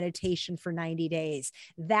them a meditation for 90 days.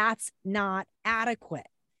 That's not adequate.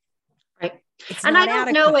 Right. And I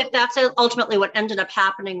don't know if that's ultimately what ended up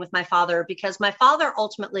happening with my father, because my father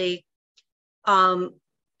ultimately,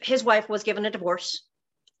 his wife was given a divorce.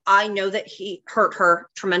 I know that he hurt her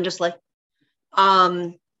tremendously.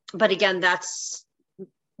 But again, that's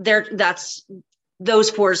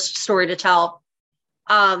those four's story to tell.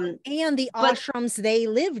 And the ashrams they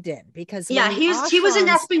lived in, because he was in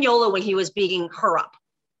Espanola when he was beating her up.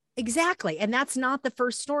 Exactly. And that's not the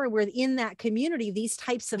first story where in that community, these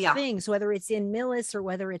types of things, whether it's in Millis or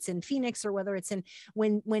whether it's in Phoenix or whether it's in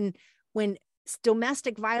when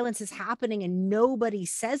domestic violence is happening and nobody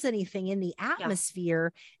says anything in the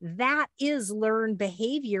atmosphere, that is learned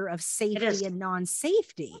behavior of safety and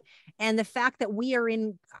non-safety. And the fact that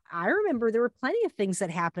I remember there were plenty of things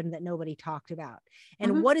that happened that nobody talked about.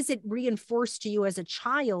 And what does it reinforce to you as a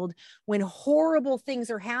child when horrible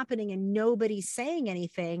things are happening and nobody's saying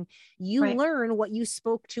anything? You learn what you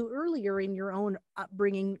spoke to earlier in your own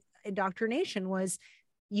upbringing indoctrination was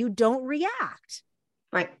you don't react.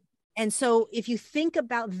 Right. And so if you think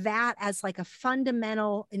about that as like a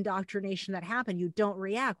fundamental indoctrination that happened, you don't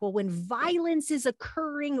react. Well, when violence is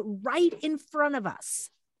occurring right in front of us,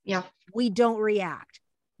 we don't react.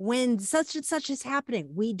 When such and such is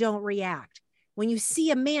happening, we don't react. When you see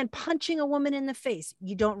a man punching a woman in the face,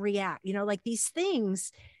 you don't react. Like these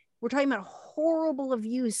things, we're talking about horrible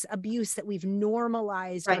abuse that we've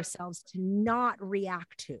normalized ourselves to not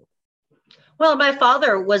react to. Well, my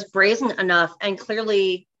father was brazen enough and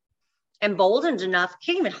clearly emboldened enough,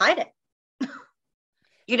 can't even hide it.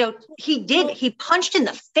 He punched in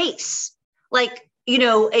the face. Like,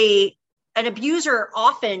 an abuser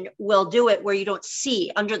often will do it where you don't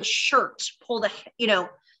see under the shirt,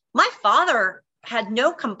 my father had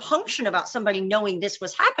no compunction about somebody knowing this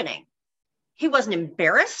was happening. He wasn't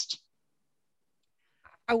embarrassed.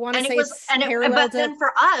 I want to say but then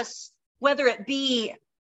for us, whether it be,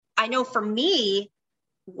 I know for me,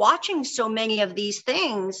 watching so many of these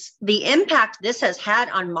things, the impact this has had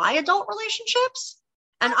on my adult relationships.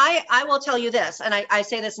 And I will tell you this, and I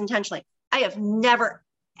say this intentionally, I have never,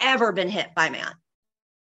 ever been hit by a man.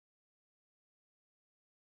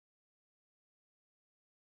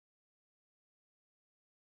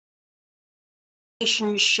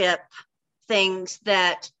 Relationship things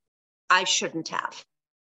that I shouldn't have.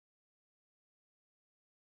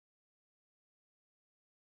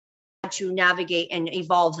 To navigate and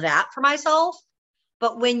evolve that for myself.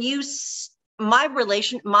 But when you, my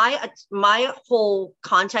whole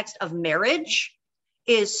context of marriage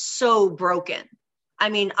is so broken. I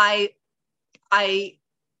mean, my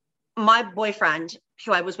boyfriend,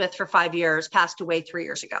 who I was with for 5 years, passed away 3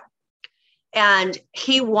 years ago. And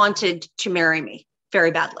he wanted to marry me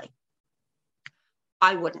very badly.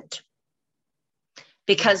 I wouldn't,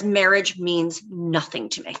 because marriage means nothing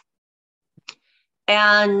to me.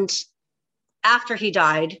 And after he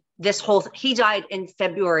died, he died in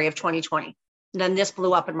February of 2020. And then this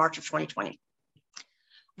blew up in March of 2020.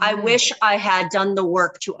 I wish I had done the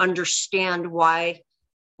work to understand where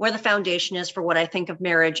the foundation is for what I think of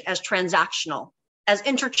marriage as transactional, as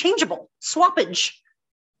interchangeable, swappage.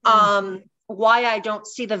 Why I don't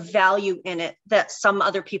see the value in it that some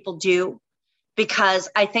other people do, because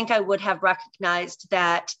I think I would have recognized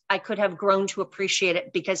that I could have grown to appreciate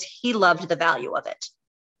it because he loved the value of it.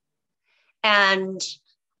 And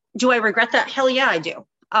do I regret that? Hell yeah, I do.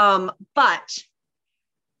 But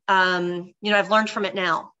I've learned from it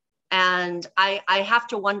now. And I have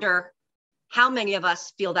to wonder how many of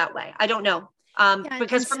us feel that way. I don't know.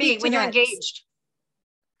 Because for me, when you're engaged,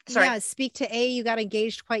 yeah, speak to you got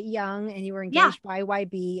engaged quite young, and you were engaged by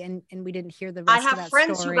YB, and we didn't hear the rest of that story. I have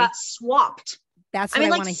friends who got swapped. That's what I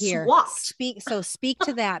want to hear. Speak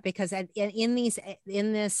to that, because in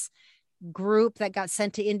this group that got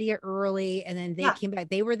sent to India early, and then they came back,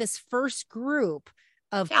 they were this first group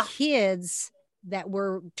of kids that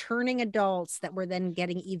were turning adults that were then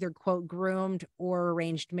getting either quote groomed or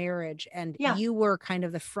arranged marriage. And you were kind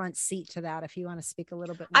of the front seat to that. If you want to speak a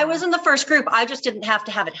little bit more. I was in the first group. I just didn't have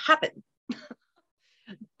to have it happen.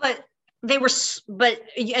 But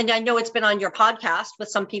and I know it's been on your podcast with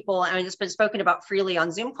some people, and it's been spoken about freely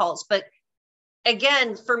on Zoom calls. But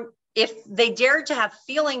again, if they dared to have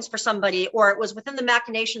feelings for somebody, or it was within the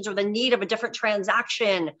machinations or the need of a different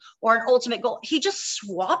transaction or an ultimate goal, he just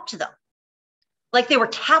swapped them like they were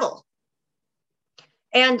cattle.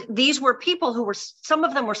 And these were people who some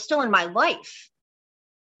of them were still in my life.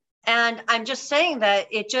 And I'm just saying that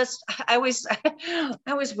I always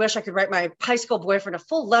wish I could write my high school boyfriend a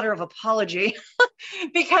full letter of apology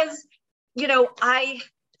because,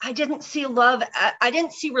 I didn't see love. I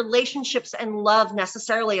didn't see relationships and love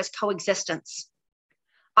necessarily as coexistence.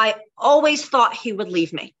 I always thought he would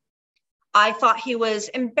leave me. I thought he was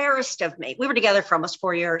embarrassed of me. We were together for almost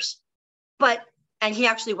 4 years, and he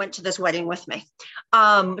actually went to this wedding with me,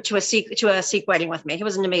 to a Sikh wedding with me. He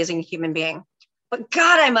was an amazing human being. But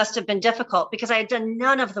God, I must have been difficult because I had done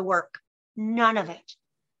none of the work, none of it.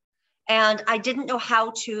 And I didn't know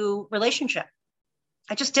how to relationship.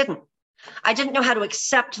 I just didn't. I didn't know how to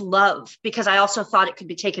accept love because I also thought it could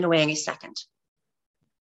be taken away any second.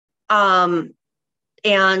 And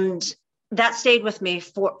that stayed with me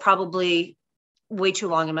for probably way too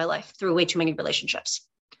long in my life, through way too many relationships.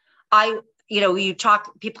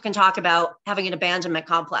 People can talk about having an abandonment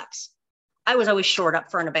complex. I was always shored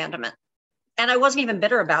up for an abandonment. And I wasn't even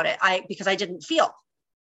bitter about it because I didn't feel.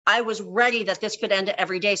 I was ready that this could end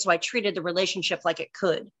every day. So I treated the relationship like it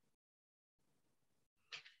could.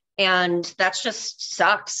 And that's just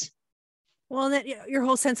sucks. Well, that your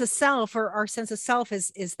whole sense of self, or our sense of self,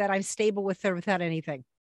 is that I'm stable with or without anything.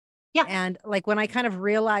 Yeah. And like when I kind of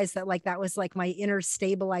realized that, like that was like my inner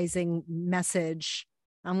stabilizing message,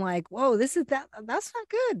 I'm like, whoa, that's not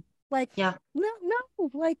good. Like, no,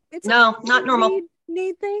 like it's not normal.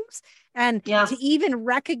 Need things. And to even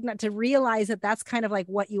recognize, to realize that that's kind of like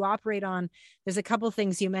what you operate on. There's a couple of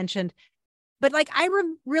things you mentioned, but like I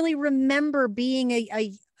really remember being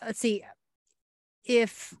let's see,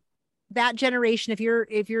 if that generation, if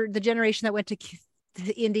you're the generation that went to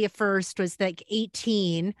India first was like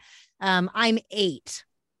 18, I'm 8,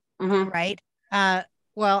 right?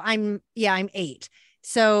 Well, I'm 8.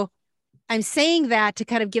 So I'm saying that to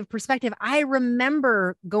kind of give perspective. I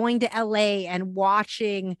remember going to LA and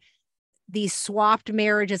watching these swapped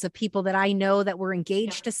marriages of people that I know that were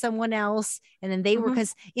engaged to someone else. And then they were,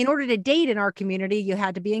 because in order to date in our community, you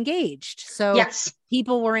had to be engaged. So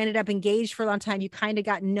people were ended up engaged for a long time. You kind of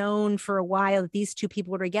got known for a while that these two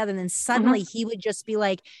people were together. And then suddenly he would just be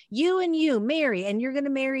like, you and you marry, and you're going to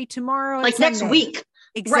marry tomorrow. And like Sunday. next week.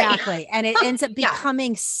 Exactly. Right. And it ends up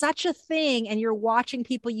becoming such a thing. And you're watching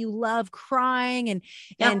people you love crying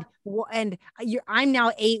I'm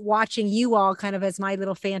now 8 watching you all kind of as my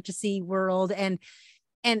little fantasy world. And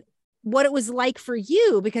what it was like for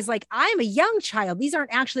you, because like, I'm a young child. These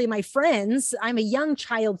aren't actually my friends. I'm a young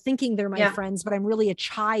child thinking they're my friends, but I'm really a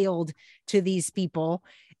child to these people.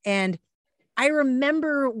 And I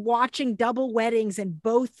remember watching double weddings, and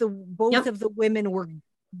both of the women were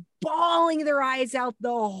bawling their eyes out the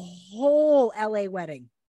whole LA wedding.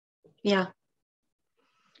 Yeah.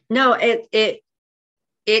 No,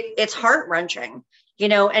 it's heart-wrenching,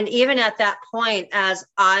 and even at that point, as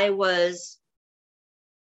I was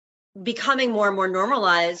becoming more and more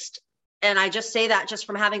normalized, and I just say that just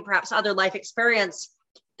from having perhaps other life experience,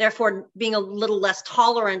 therefore being a little less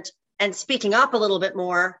tolerant and speaking up a little bit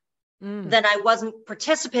more, then I wasn't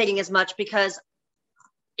participating as much, because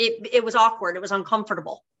it was awkward. It was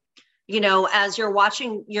uncomfortable. As you're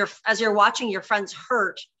watching your friends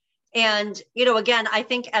hurt. And, again, I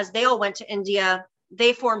think as they all went to India,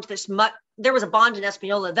 they formed there was a bond in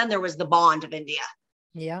Espanola, then there was the bond of India.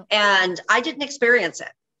 Yeah. And I didn't experience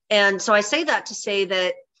it. And so I say that to say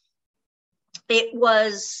that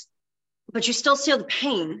but you still feel the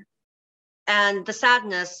pain and the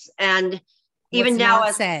sadness. And even now,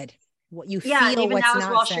 as said, what you feel, even what's now, as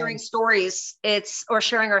we're all said. sharing stories, or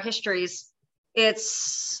sharing our histories,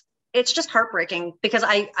 it's just heartbreaking, because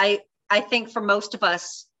I think for most of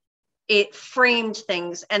us, it framed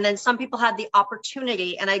things. And then some people had the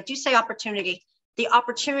opportunity, and I do say opportunity, the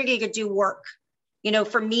opportunity to do work.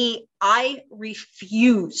 For me, I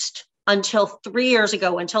refused until 3 years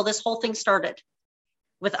ago, until this whole thing started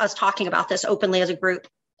with us talking about this openly as a group.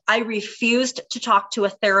 I refused to talk to a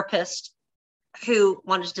therapist who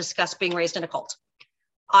wanted to discuss being raised in a cult.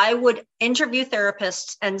 I would interview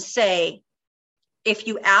therapists and say, if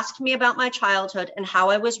you ask me about my childhood and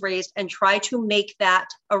how I was raised and try to make that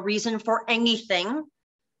a reason for anything,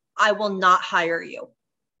 I will not hire you.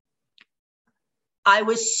 I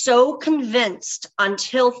was so convinced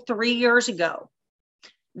until 3 years ago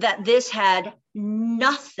that this had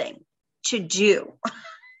nothing to do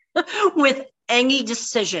with any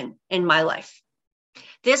decision in my life.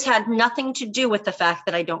 This had nothing to do with the fact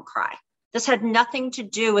that I don't cry. This had nothing to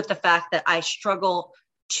do with the fact that I struggle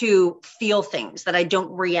to feel things, that I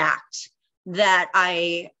don't react, that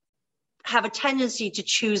I have a tendency to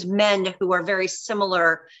choose men who are very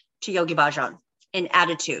similar to Yogi Bhajan in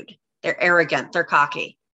attitude. They're arrogant, they're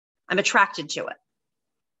cocky. I'm attracted to it.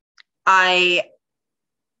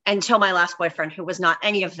 Until my last boyfriend, who was not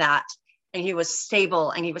any of that, and he was stable,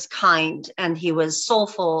 and he was kind, and he was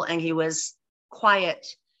soulful, and he was quiet.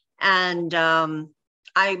 And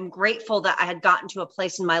I'm grateful that I had gotten to a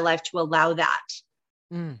place in my life to allow that.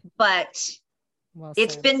 But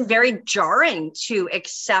it's been very jarring to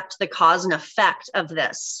accept the cause and effect of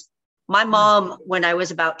this. My mom, when I was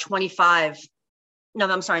about 25, no,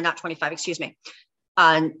 I'm sorry, not 25, excuse me.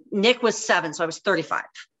 Nick was 7, so I was 35.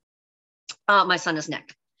 My son is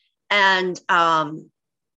Nick. And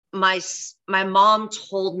my mom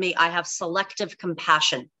told me I have selective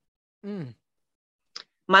compassion.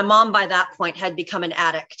 My mom, by that point, had become an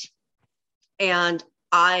addict, and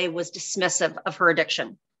I was dismissive of her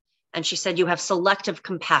addiction. And she said, you have selective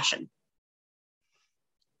compassion.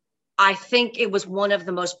 I think it was one of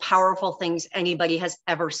the most powerful things anybody has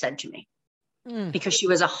ever said to me, because she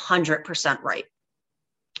was 100% right.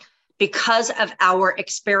 Because of our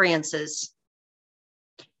experiences,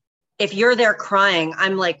 if you're there crying,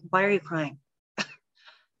 I'm like, why are you crying?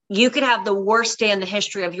 You could have the worst day in the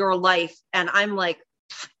history of your life. And I'm like,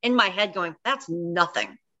 in my head going, that's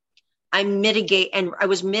nothing. I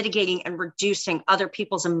was mitigating and reducing other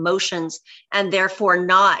people's emotions, and therefore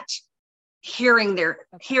not hearing their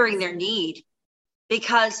need,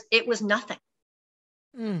 because it was nothing.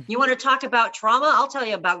 You want to talk about trauma? I'll tell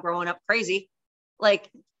you about growing up crazy.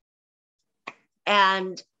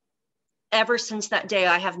 And ever since that day,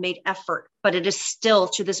 I have made effort, but it is still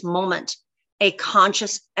to this moment a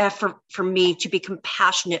conscious effort for me to be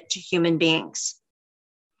compassionate to human beings.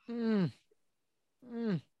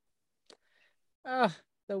 Oh,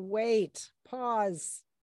 the weight. Pause.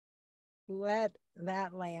 Let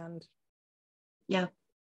that land. Yeah.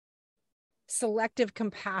 Selective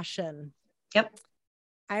compassion. Yep.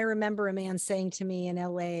 I remember a man saying to me in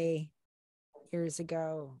LA years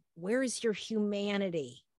ago, where is your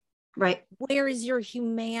humanity? Right. Where is your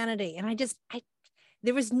humanity? And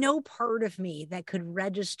there was no part of me that could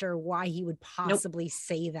register why he would possibly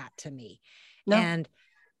say that to me. No. And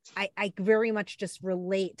I very much just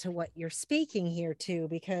relate to what you're speaking here too,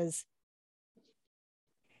 because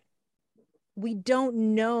we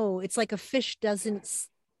don't know. It's like a fish doesn't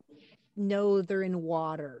know they're in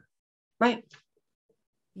water. Right.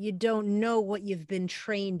 You don't know what you've been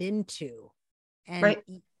trained into. And right.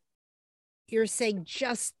 You're saying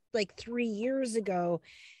just like 3 years ago,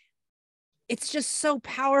 it's just so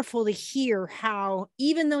powerful to hear how,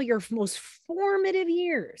 even though your most formative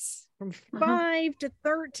years from 5 to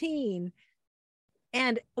 13,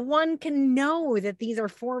 and one can know that these are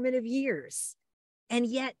formative years, and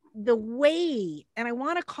yet the way, and I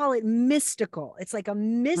want to call it mystical, it's like a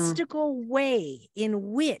mystical way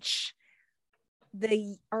in which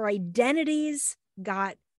our identities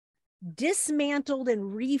got dismantled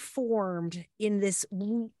and reformed in this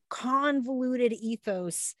convoluted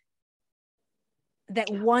ethos that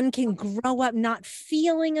one can grow up not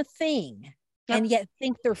feeling a thing and yet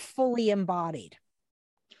think they're fully embodied.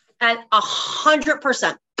 At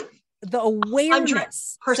 100%. The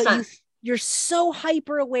awareness. 100%. So you're so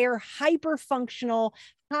hyper aware, hyper functional,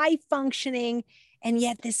 high functioning, and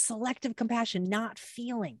yet this selective compassion, not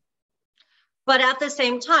feeling. But at the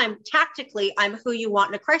same time, tactically, I'm who you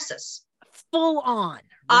want in a crisis. Full on. Right?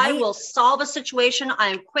 I will solve a situation. I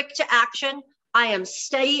am quick to action. I am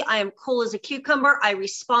steady. I am cool as a cucumber. I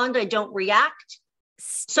respond. I don't react.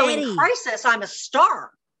 Steady. So in crisis, I'm a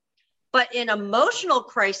star. But in emotional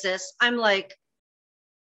crisis, I'm like,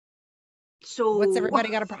 so what's everybody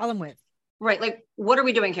got a problem with? Right. Like, what are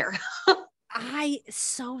we doing here? I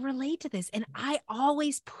so relate to this. And I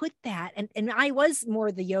always put that, and I was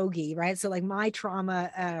more the yogi, right? So like my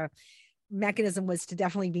trauma mechanism was to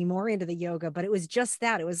definitely be more into the yoga, but it was just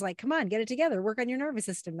that. It was like, come on, get it together, work on your nervous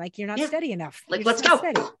system. Like you're not steady enough. Like, let's go.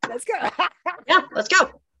 Let's go. Yeah, let's go.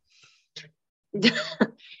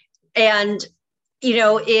 And, you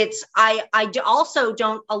know, I also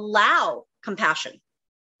don't allow compassion.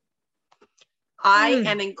 I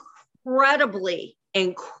am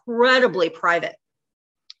incredibly private.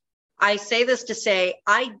 I say this to say,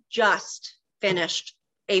 I just finished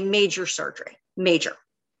a major surgery,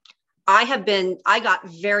 I got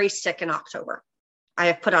very sick in October. I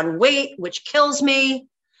have put on weight, which kills me.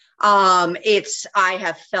 I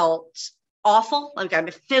have felt awful. Like I'm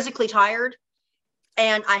physically tired,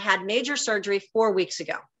 and I had major surgery 4 weeks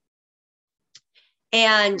ago.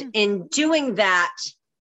 And in doing that,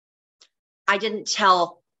 I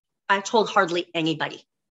told hardly anybody.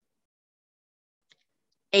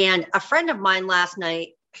 And a friend of mine last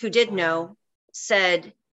night who did know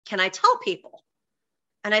said, can I tell people?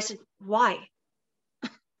 And I said, why?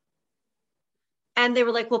 And they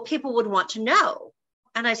were like, well, people would want to know.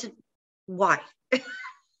 And I said, why?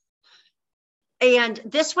 And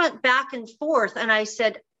this went back and forth. And I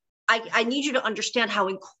said, I need you to understand how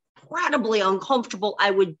incredibly uncomfortable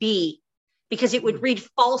I would be, because it would read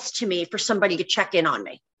false to me for somebody to check in on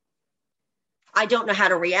me. I don't know how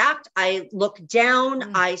to react. I look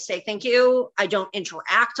down. I say, thank you. I don't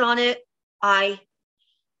interact on it. I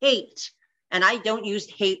hate, and I don't use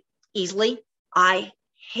hate easily. I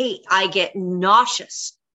get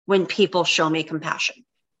nauseous when people show me compassion.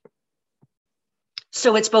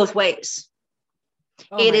 So it's both ways.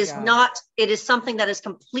 It is something that is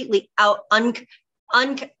completely out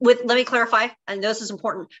let me clarify, and this is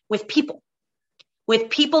important, with people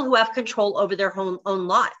who have control over their own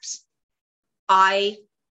lives. I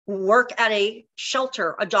work at a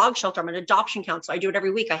shelter, a dog shelter. I'm an adoption counselor. I do it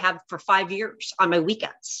every week. I have for 5 years on my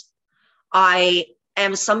weekends. I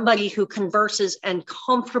am somebody who converses and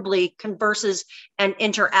comfortably converses and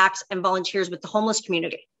interacts and volunteers with the homeless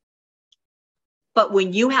community. But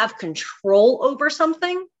when you have control over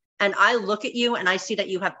something, and I look at you and I see that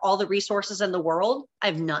you have all the resources in the world, I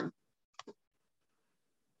have none.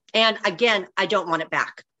 And again, I don't want it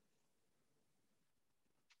back.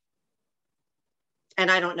 And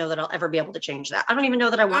I don't know that I'll ever be able to change that. I don't even know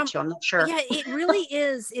that I want to. I'm not sure. Yeah, it really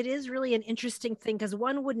is. It is really an interesting thing, because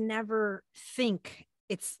one would never think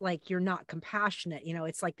it's like you're not compassionate. You know,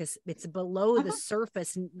 it's like this, it's below the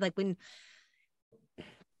surface. And like when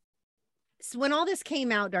all this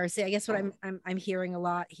came out, Darcy, I guess what I'm hearing a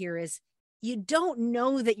lot here is you don't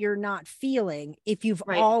know that you're not feeling if you've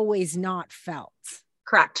always not felt.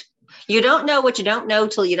 Correct. You don't know what you don't know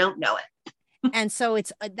till you don't know it. And so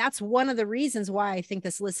that's one of the reasons why I think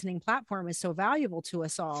this listening platform is so valuable to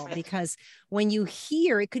us all, because when you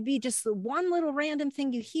hear, it could be just the one little random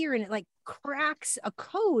thing you hear, and it like cracks a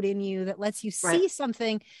code in you that lets you see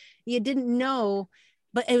something you didn't know,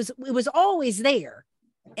 but it was always there,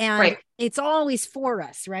 and it's always for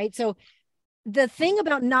us. Right. So the thing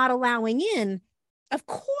about not allowing in Of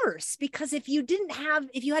course, because if you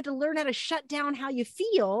had to learn how to shut down how you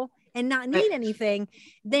feel and not need Right. anything,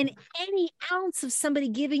 then any ounce of somebody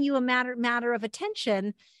giving you a matter of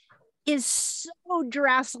attention is so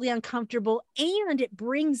drastically uncomfortable, and it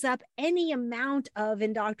brings up any amount of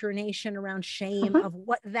indoctrination around shame of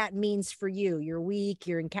what that means for you. You're weak,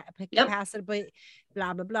 you're incapacitated,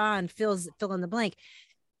 blah blah blah, and fill in the blank.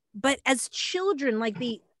 But as children, like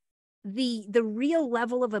the real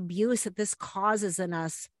level of abuse that this causes in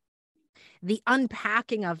us, the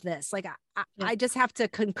unpacking of this, like I just have to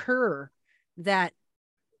concur that,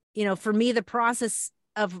 you know, for me, the process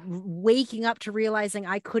of waking up to realizing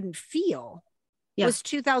I couldn't feel was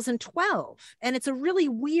 2012. And it's a really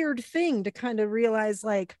weird thing to kind of realize,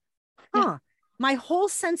 like, my whole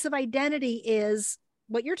sense of identity is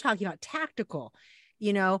what you're talking about, tactical,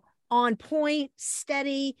 you know, on point,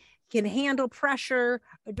 steady, can handle pressure,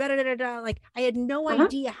 like I had no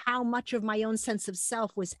idea how much of my own sense of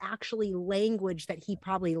self was actually language that he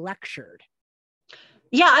probably lectured.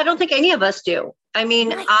 Yeah, I don't think any of us do. I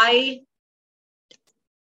mean, right.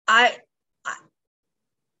 I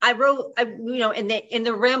wrote, you know, in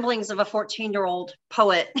the ramblings of a 14-year-old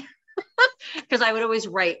poet, because I would always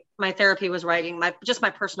write. My therapy was writing. My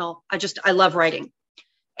personal. I love writing,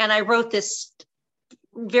 and I wrote this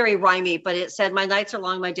very rhymey, but it said, "My nights are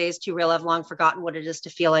long, my days too real. I've long forgotten what it is to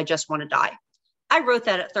feel. I just want to die." I wrote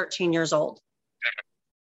that at 13 years old,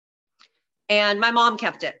 and my mom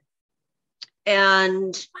kept it,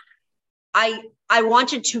 and I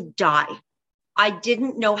wanted to die. I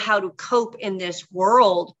didn't know how to cope in this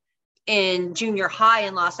world in junior high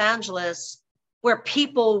in Los Angeles, where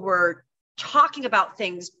people were talking about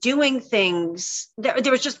things, doing things. There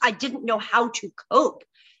was just, I didn't know how to cope.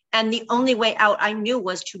 And the only way out I knew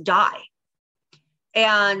was to die.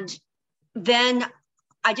 And then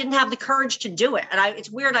I didn't have the courage to do it. And it's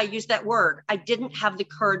weird I use that word. I didn't have the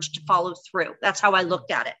courage to follow through. That's how I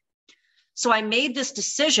looked at it. So I made this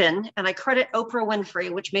decision, and I credit Oprah Winfrey,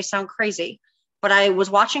 which may sound crazy, but I was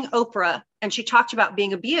watching Oprah and she talked about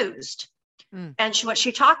being abused. And what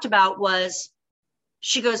she talked about was,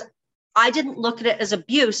 she goes, I didn't look at it as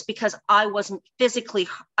abuse because I wasn't physically,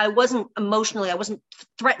 I wasn't emotionally, I wasn't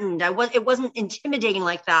threatened. It wasn't intimidating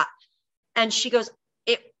like that. And she goes,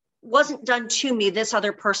 it wasn't done to me. This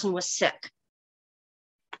other person was sick.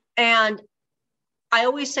 And I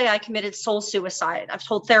always say I committed soul suicide. I've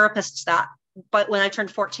told therapists that, but when I turned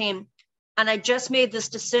 14, and I just made this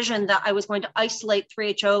decision that I was going to isolate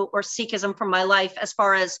 3HO or Sikhism from my life as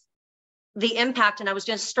far as the impact. And I was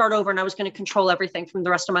going to start over, and I was going to control everything from the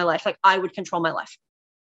rest of my life. Like I would control my life.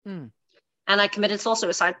 And I committed soul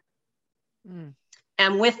suicide.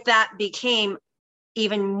 And with that became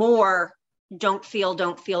even more, don't feel,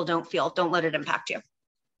 don't let it impact you.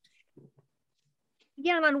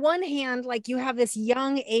 Yeah. And on one hand, like you have this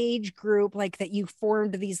young age group, like that you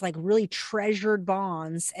formed these like really treasured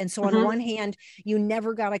bonds. And so on one hand, you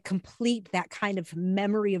never got to complete that kind of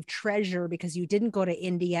memory of treasure because you didn't go to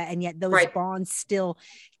India. And yet those bonds still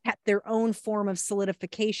kept their own form of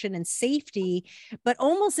solidification and safety, but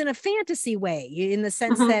almost in a fantasy way, in the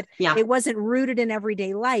sense that it wasn't rooted in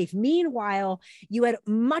everyday life. Meanwhile, you had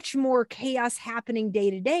much more chaos happening day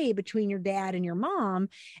to day between your dad and your mom.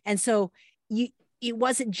 And so it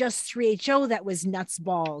wasn't just 3HO that was nuts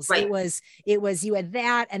balls. It was you had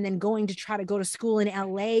that, and then going to try to go to school in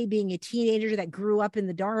LA, being a teenager that grew up in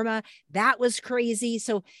the Dharma, that was crazy.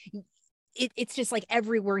 So it's just like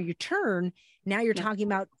everywhere you turn, now you're talking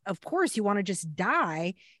about, of course, you want to just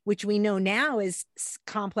die, which we know now is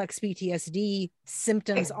complex PTSD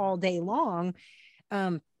symptoms all day long.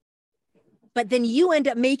 But then you end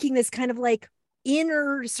up making this kind of like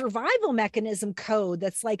inner survival mechanism code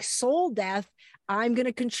that's like soul death. I'm going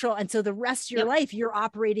to control. And so the rest of your life, you're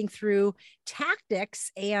operating through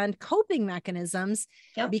tactics and coping mechanisms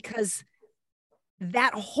because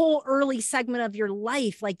that whole early segment of your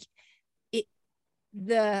life, like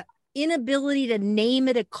the inability to name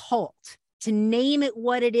it a cult, to name it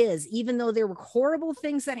what it is, even though there were horrible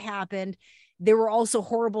things that happened, there were also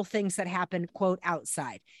horrible things that happened, quote,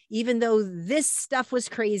 outside. Even though this stuff was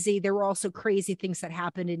crazy, there were also crazy things that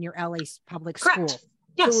happened in your LA public school.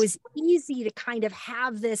 Yes. So it was easy to kind of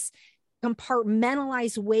have this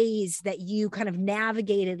compartmentalized ways that you kind of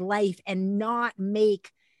navigated life and not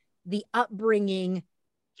make the upbringing,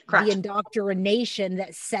 the indoctrination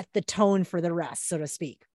that set the tone for the rest, so to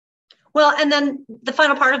speak. Well, and then the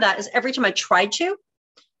final part of that is every time I tried to,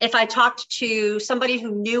 if I talked to somebody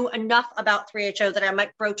who knew enough about 3HO that I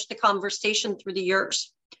might broach the conversation through the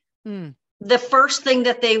years, the first thing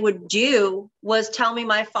that they would do was tell me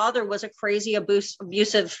my father was a crazy,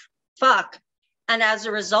 abusive fuck. And as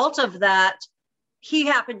a result of that, he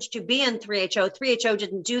happened to be in 3HO. 3HO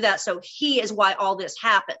didn't do that. So he is why all this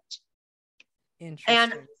happened. Interesting.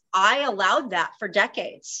 And I allowed that for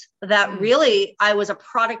decades, that really I was a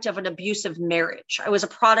product of an abusive marriage. I was a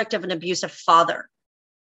product of an abusive father.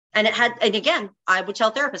 And it had, and again, I would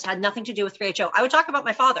tell therapists, had nothing to do with 3HO. I would talk about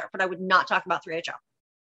my father, but I would not talk about 3HO.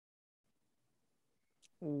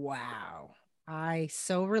 Wow. I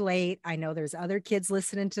so relate. I know there's other kids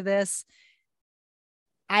listening to this.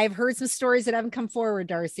 I've heard some stories that haven't come forward,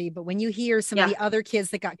 Darcy, but when you hear some of the other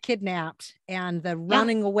kids that got kidnapped and the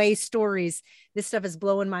running away stories, this stuff is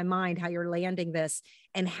blowing my mind, how you're landing this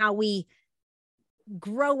and how we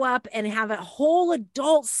grow up and have a whole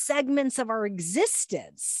adult segments of our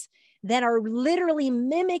existence that are literally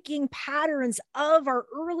mimicking patterns of our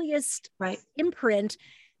earliest imprint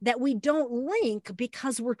that we don't link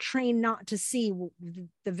because we're trained not to see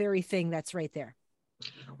the very thing that's right there.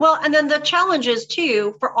 Well, and then the challenge is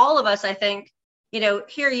too, for all of us, I think,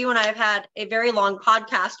 here you and I have had a very long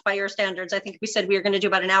podcast by your standards. I think we said we were going to do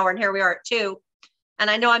about an hour and here we are at 2. And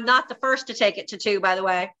I know I'm not the first to take it to 2, by the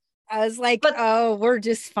way. I was like, we're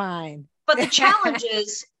just fine. But the challenge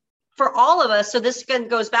is for all of us. So this again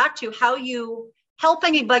goes back to how you help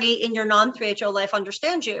anybody in your non-3HO life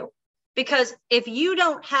understand you. Because if you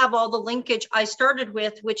don't have all the linkage I started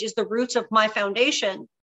with, which is the roots of my foundation,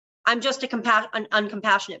 I'm just an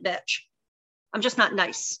uncompassionate bitch. I'm just not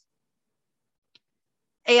nice.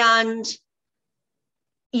 And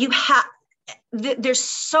there's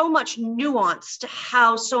so much nuance to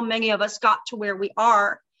how so many of us got to where we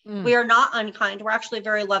are. We are not unkind. We're actually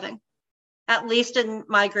very loving. At least in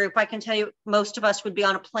my group, I can tell you, most of us would be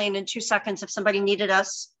on a plane in 2 seconds if somebody needed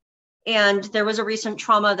us. And there was a recent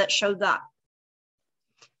trauma that showed that.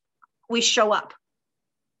 We show up.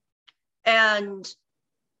 And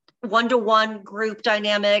one-to-one group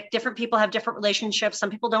dynamic, different people have different relationships. Some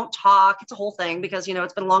people don't talk. It's a whole thing because,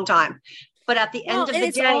 it's been a long time. But at the end of the day,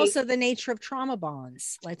 it's also the nature of trauma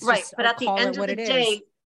bonds. But at the end of the day,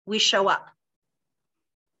 we show up.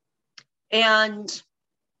 And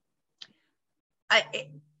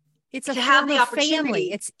it's a form of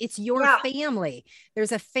family. It's your family.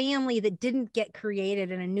 There's a family that didn't get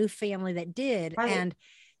created and a new family that did. Right.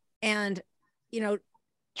 And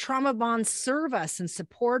trauma bonds serve us and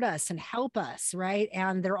support us and help us, right?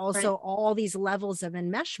 And there are also all these levels of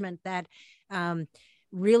enmeshment that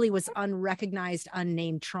really was unrecognized,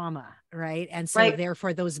 unnamed trauma, right? And so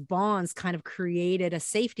therefore those bonds kind of created a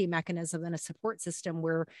safety mechanism and a support system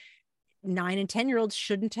where 9 and 10-year-olds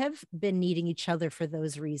shouldn't have been needing each other for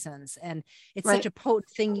those reasons. And it's such a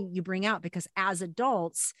potent thing you bring out because as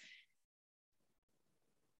adults,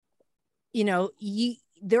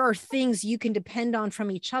 there are things you can depend on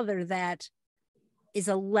from each other that is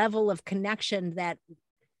a level of connection that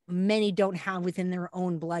many don't have within their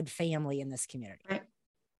own blood family in this community. Right.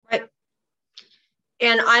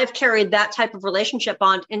 And I've carried that type of relationship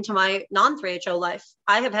bond into my non-3HO life.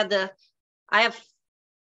 I have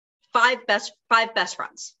 5 best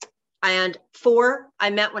friends, and 4 I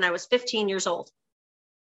met when I was 15 years old,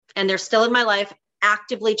 and they're still in my life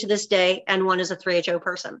actively to this day. And 1 is a 3HO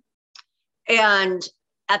person. And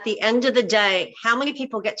at the end of the day, how many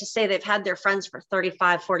people get to say they've had their friends for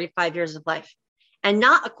 35, 45 years of life and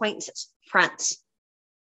not acquaintances, friends?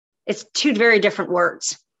 It's 2 very different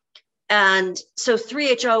words. And so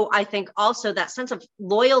 3HO, I think also that sense of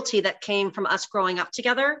loyalty that came from us growing up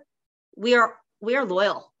together, we are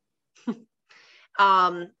loyal.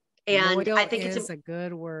 And loyal I think it's a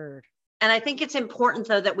good word. And I think it's important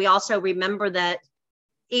though, that we also remember that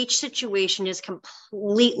each situation is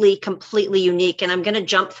completely unique. And I'm going to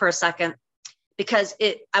jump for a second because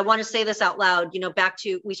I want to say this out loud, back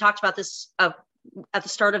to, we talked about this at the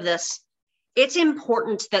start of this. It's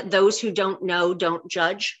important that those who don't know, don't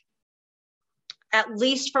judge, at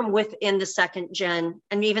least from within the 2nd gen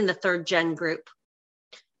and even the 3rd gen group.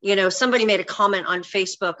 Somebody made a comment on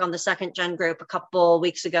Facebook on the 2nd gen group a couple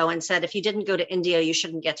weeks ago and said, if you didn't go to India, you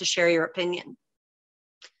shouldn't get to share your opinion.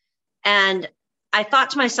 And I thought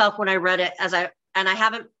to myself when I read it,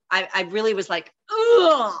 I really was like,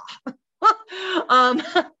 ugh.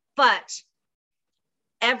 But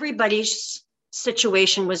everybody's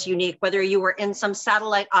situation was unique, whether you were in some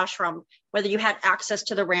satellite ashram, whether you had access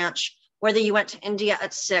to the ranch, whether you went to India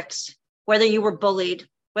at 6, whether you were bullied,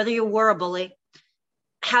 whether you were a bully,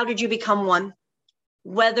 how did you become one?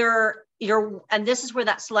 And this is where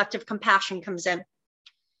that selective compassion comes in.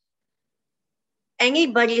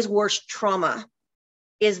 Anybody's worst trauma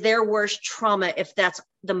is their worst trauma if that's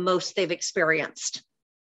the most they've experienced.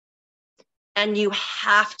 And you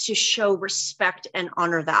have to show respect and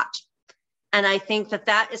honor that. And I think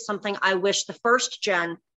that is something I wish the 1st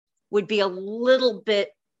gen would be a little bit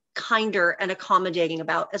kinder and accommodating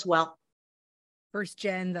about as well. First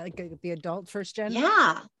gen, the adult first gen.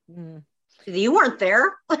 Yeah. You weren't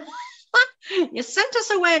there. You sent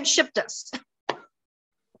us away and shipped us.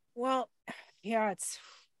 Well, yeah,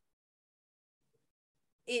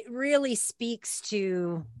 it really speaks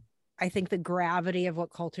to, I think, the gravity of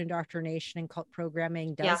what cult indoctrination and cult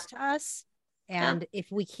programming does to us. And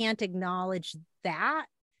if we can't acknowledge that,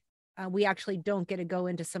 we actually don't get to go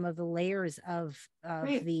into some of the layers of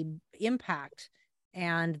the impact,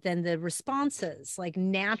 and then the responses, like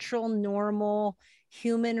natural, normal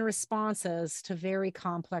human responses to very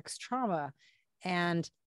complex trauma. And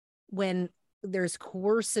when there's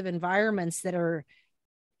coercive environments that are,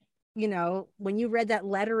 when you read that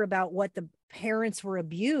letter about what the parents were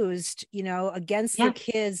abused, against the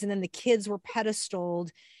kids, and then the kids were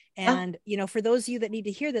pedestaled. And, for those of you that need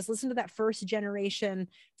to hear this, listen to that first gen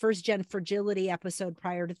fragility episode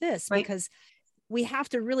prior to this, because we have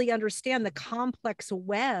to really understand the complex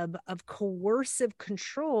web of coercive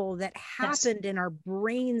control that happened in our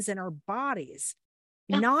brains and our bodies,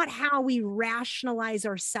 not how we rationalize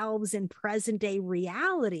ourselves in present day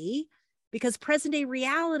reality, because present day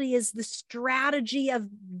reality is the strategy of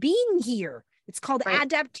being here. It's called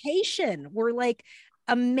adaptation. We're like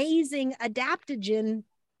amazing adaptogen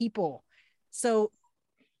people. So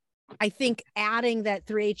I think adding that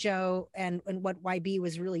 3HO and what YB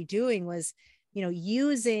was really doing was,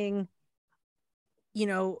 using,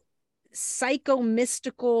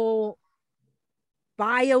 psychomystical,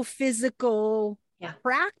 biophysical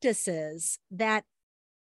practices that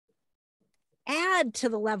add to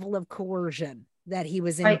the level of coercion that he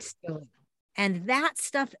was instilling. And that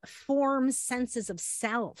stuff forms senses of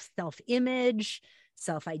self-image,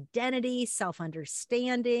 self-identity,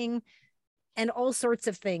 self-understanding, and all sorts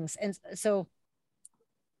of things. And so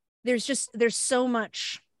there's so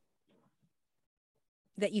much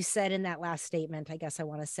that you said in that last statement, I guess I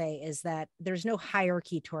want to say, is that there's no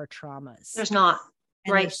hierarchy to our traumas. There's not.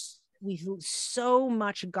 And we've so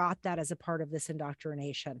much got that as a part of this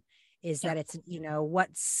indoctrination, is that it's, what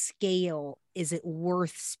scale is it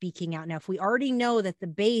worth speaking out? Now, if we already know that the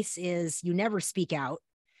base is you never speak out,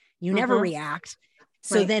 you never react.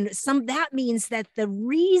 So then that means that the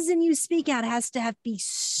reason you speak out has to be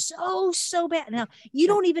so bad. Now, you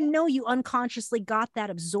don't even know you unconsciously got that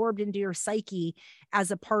absorbed into your psyche as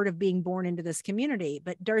a part of being born into this community.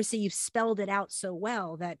 But Darcy, you've spelled it out so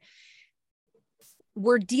well that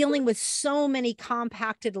we're dealing with so many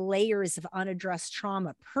compacted layers of unaddressed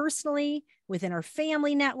trauma, personally, within our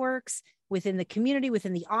family networks, within the community,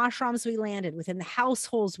 within the ashrams we landed, within the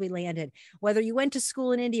households we landed, whether you went to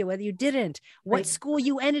school in India, whether you didn't, what school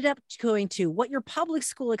you ended up going to, what your public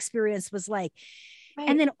school experience was like.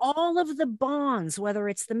 And then all of the bonds, whether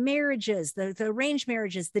it's the marriages, the arranged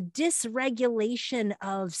marriages, the dysregulation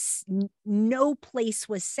of no place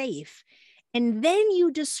was safe. And then you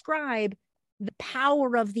describe the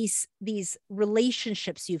power of these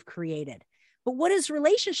relationships you've created. But what is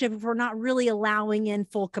relationship if we're not really allowing in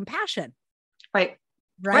full compassion? Right.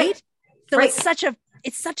 So it's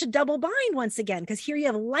such a double bind once again, because here you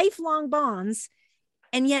have lifelong bonds,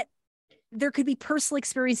 and yet there could be personal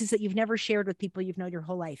experiences that you've never shared with people you've known your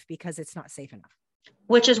whole life because it's not safe enough.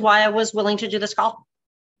 Which is why I was willing to do this call,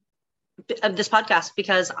 this podcast,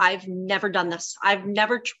 because I've never done this. I've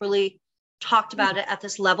never truly talked about it at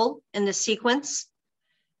this level in this sequence.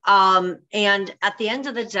 And at the end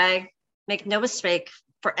of the day, make no mistake,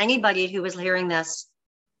 for anybody who was hearing this,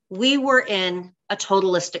 we were in a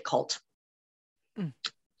totalistic cult.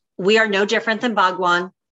 We are no different than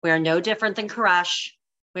Bhagwan. We are no different than Koresh.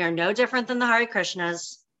 We are no different than the Hare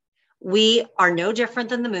Krishnas. We are no different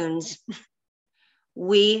than the Moons.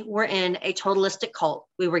 We were in a totalistic cult.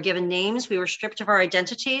 We were given names. We were stripped of our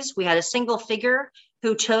identities. We had a single figure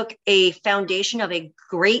who took a foundation of a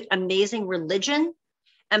great, amazing religion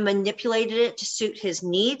and manipulated it to suit his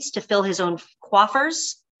needs, to fill his own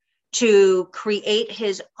coffers, to create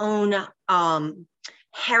his own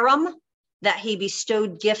harem that he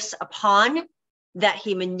bestowed gifts upon, that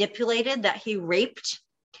he manipulated, that he raped,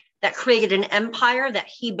 that created an empire that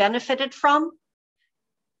he benefited from.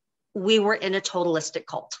 We were in a totalistic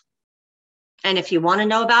cult. And if you want to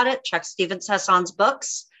know about it, check Stephen Sesson's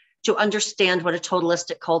books to understand what a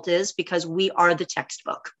totalistic cult is, because we are the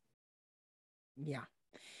textbook. Yeah.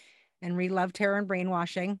 And read Love, Terror, and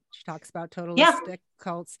Brainwashing. She talks about totalistic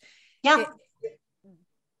cults. Yeah.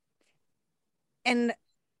 And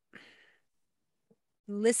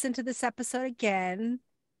listen to this episode again,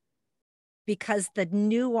 because the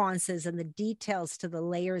nuances and the details to the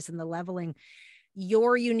layers and the leveling,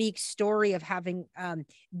 your unique story of having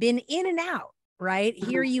been in and out, right?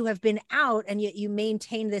 Here you have been out and yet you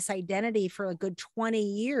maintain this identity for a good 20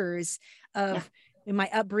 years of my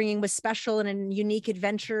upbringing was special and a unique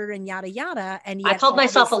adventure and yada, yada. And yet I called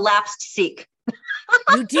myself a lapsed Sikh.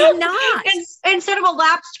 You did not. Instead of a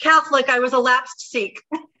lapsed Catholic, I was a lapsed Sikh.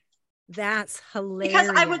 That's hilarious. Because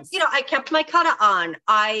I would, I kept my kata on.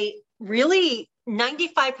 I really,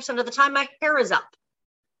 95% of the time, my hair is up.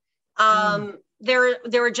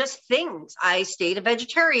 There were just things. I stayed a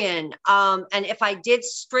vegetarian. And if I did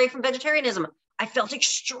stray from vegetarianism, I felt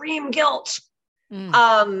extreme guilt.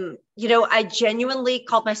 I genuinely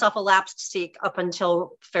called myself a lapsed Sikh up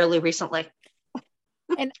until fairly recently.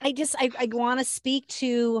 And I want to speak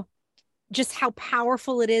to just how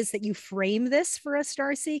powerful it is that you frame this for us,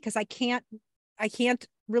 Darcy, because I can't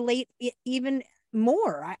relate even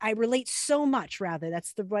more. I relate so much, rather.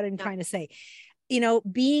 That's what I'm trying to say.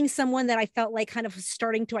 Being someone that I felt like kind of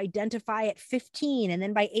starting to identify at 15, and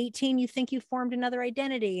then by 18, you think you formed another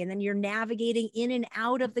identity, and then you're navigating in and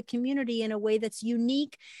out of the community in a way that's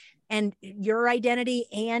unique and your identity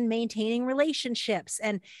and maintaining relationships.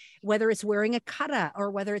 And whether it's wearing a kata,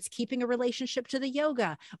 or whether it's keeping a relationship to the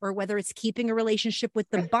yoga, or whether it's keeping a relationship with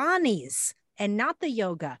the Banis and not the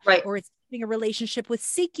yoga, right, or it's keeping a relationship with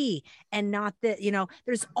Sikhi and not the,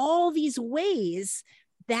 there's all these ways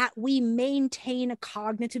that we maintain a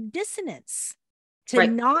cognitive dissonance to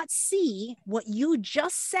not see what you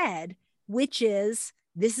just said, which is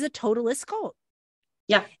this is a totalist cult.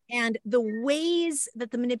 Yeah. And the ways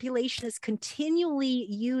that the manipulation is continually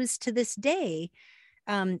used to this day,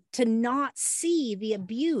 to not see the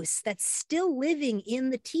abuse that's still living in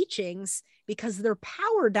the teachings, because their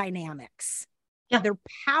power dynamics, their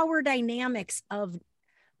power dynamics of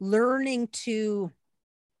learning to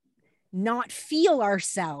not feel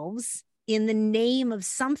ourselves in the name of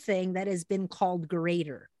something that has been called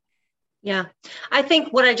greater. Yeah. I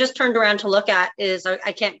think what I just turned around to look at is,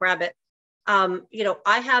 I can't grab it.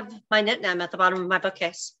 I have my Nitnem at the bottom of my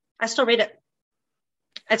bookcase. I still read it.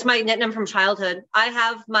 It's my Nitnem from childhood. I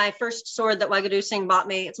have my first sword that Wagadu Singh bought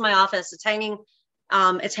me. It's in my office. It's hanging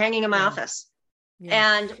in my office.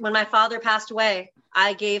 Yeah. And when my father passed away,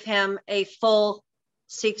 I gave him a full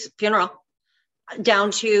Sikh funeral,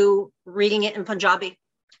 down to reading it in Punjabi.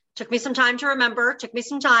 Took me some time to remember, took me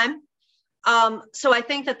some time. So I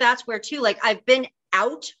think that that's where too, like, I've been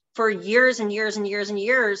out for years and years and years and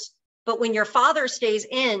years, but when your father stays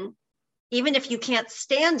in, even if you can't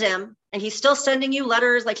stand him and he's still sending you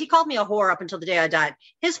letters, like he called me a whore up until the day I died.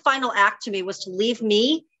 His final act to me was to leave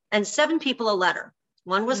me and 7 people a letter.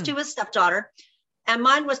 One was to his stepdaughter, and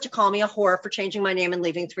mine was to call me a whore for changing my name and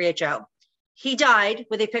leaving 3HO. He died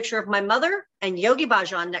with a picture of my mother and Yogi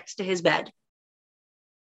Bhajan next to his bed.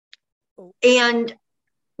 And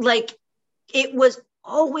like, it was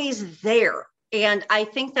always there. And I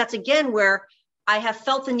think that's again where I have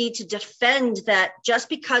felt the need to defend that just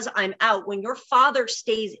because I'm out, when your father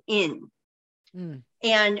stays in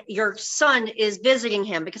and your son is visiting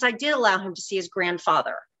him, because I did allow him to see his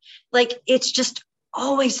grandfather, like, it's just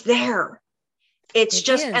always there. It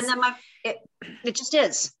just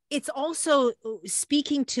is. It's also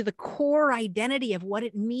speaking to the core identity of what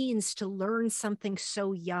it means to learn something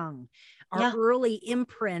so young. Our early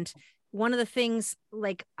imprint. One of the things,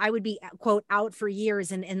 like, I would be, quote, out for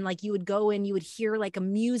years, and like you would go and you would hear like a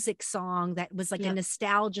music song that was like a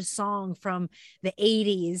nostalgia song from the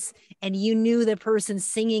 80s, and you knew the person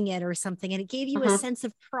singing it or something, and it gave you a sense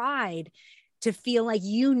of pride to feel like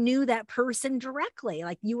you knew that person directly,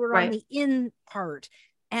 like you were on the in part.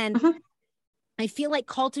 And I feel like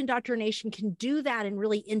cult indoctrination can do that in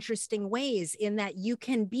really interesting ways, in that you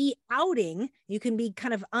can be outing, you can be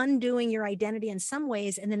kind of undoing your identity in some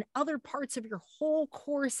ways, and then other parts of your whole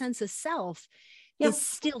core sense of self is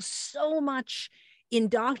still so much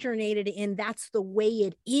indoctrinated in that's the way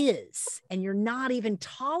it is, and you're not even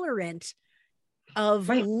tolerant of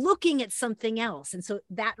looking at something else. And so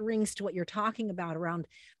that rings to what you're talking about around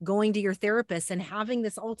going to your therapist and having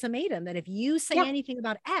this ultimatum that if you say anything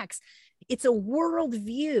about X, it's a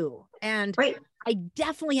worldview. And I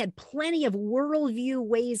definitely had plenty of worldview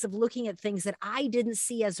ways of looking at things that I didn't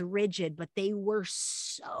see as rigid, but they were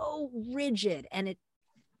so rigid, and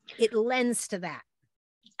it lends to that.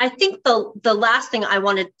 I think the last thing I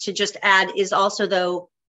wanted to just add is also, though,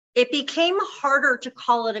 it became harder to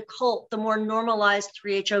call it a cult the more normalized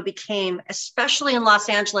 3HO became, especially in Los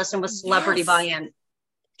Angeles and with celebrity buy-in.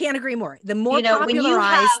 Can't agree more. The more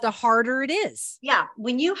popularized, the harder it is. Yeah.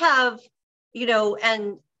 When you have,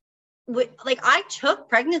 and like I took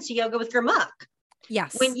pregnancy yoga with Gurmukh.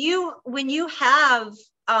 Yes. When you have,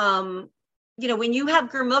 when you have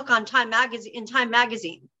Gurmukh on Time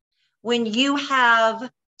Magazine, when you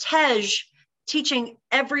have Tej teaching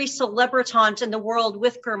every celebritant in the world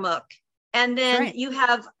with Gurmukh. And then right. you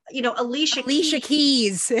have, Alicia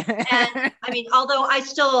Keys. And I mean, although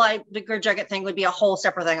the Gurjagat thing would be a whole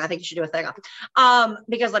separate thing. I think you should do a thing on.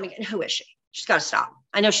 Because who is she? She's got to stop.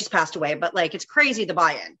 I know she's passed away, but like, it's crazy the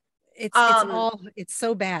buy-in. It's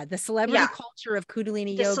so bad. The celebrity culture of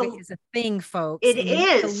Kundalini yoga is a thing, folks. It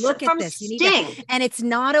is. Look at this. And it's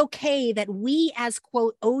not okay that we as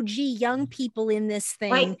quote OG young people in this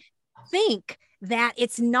thing think that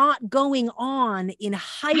it's not going on in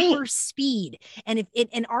hyper speed. And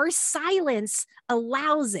and our silence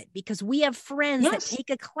allows it, because we have friends that take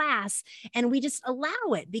a class and we just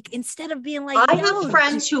allow it instead of being like, I have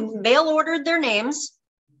friends who mail ordered their names.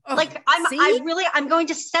 I'm going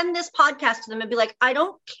to send this podcast to them and be like, I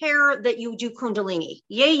don't care that you do Kundalini.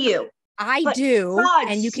 Yay, you. I do.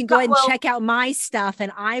 And you can go ahead and check out my stuff,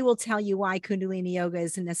 and I will tell you why Kundalini yoga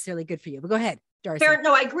isn't necessarily good for you. But go ahead, Darcy.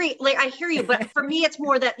 No, I agree. Like, I hear you. But for me, it's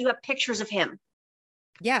more that you have pictures of him.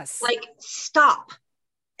 Yes. Like, stop.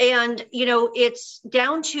 And, it's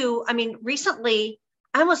down to, recently,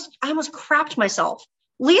 I almost crapped myself.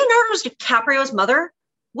 Leonardo DiCaprio's mother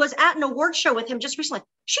was at an award show with him just recently.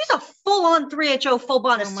 She's a full-on 3HO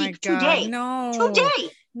full-body Sikh today. No.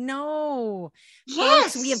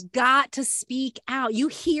 Yes. Folks, we have got to speak out. You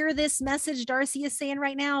hear this message Darcy is saying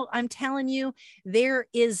right now? I'm telling you, there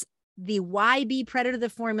is the YB Predator the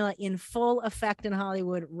formula in full effect in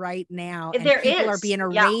Hollywood right now. And people are being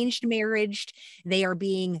arranged marriaged. They are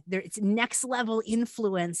being there. It's next level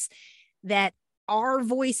influence that our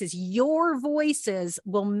voices, your voices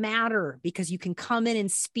will matter, because you can come in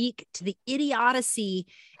and speak to the idiocy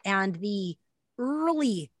and the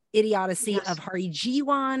early idiocy of Hari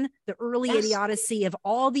Jiwan, the early idiocy of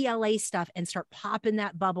all the LA stuff, and start popping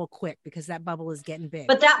that bubble quick, because that bubble is getting big.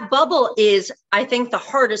 But that bubble is, I think, the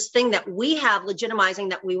hardest thing that we have legitimizing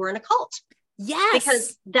that we were in a cult. Yes.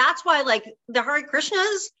 Because that's why, like, the Hare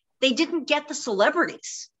Krishnas, they didn't get the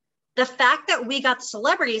celebrities. The fact that we got the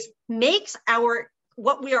celebrities makes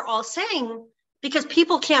what we are all saying, because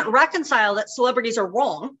people can't reconcile that celebrities are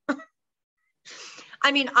wrong.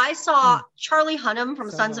 I saw Charlie Hunnam from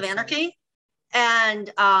Sons of Anarchy,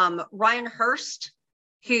 and Ryan Hurst,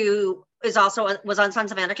 who was on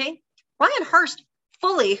Sons of Anarchy. Ryan Hurst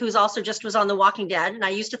who's also just was on The Walking Dead. And I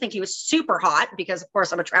used to think he was super hot, because of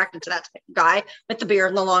course I'm attracted to that guy with the beard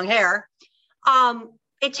and the long hair.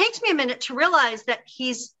 It takes me a minute to realize that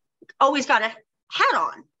he's always got a hat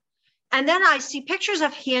on. And then I see pictures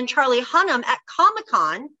of he and Charlie Hunnam at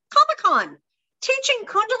Comic-Con, teaching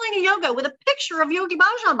Kundalini yoga with a picture of Yogi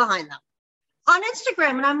Bhajan behind them on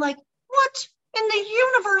Instagram. And I'm like, what in the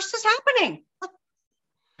universe is happening?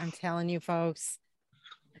 I'm telling you, folks,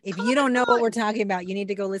 if you don't know what we're talking about, you need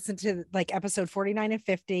to go listen to like episode 49 and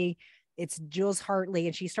 50. It's Jules Hartley,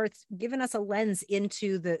 and she starts giving us a lens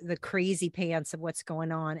into the crazy pants of what's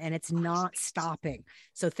going on, and it's not stopping.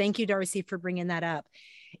 So thank you, Darcy, for bringing that up.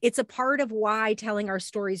 It's a part of why telling our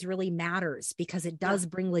stories really matters, because it does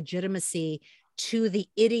bring legitimacy to the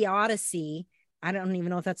idiocy. I don't even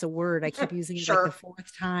know if that's a word. I keep using it like the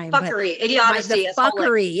fourth time. Fuckery, idiocy. The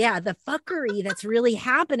fuckery, the fuckery that's really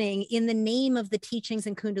happening in the name of the teachings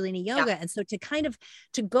in Kundalini yoga. And so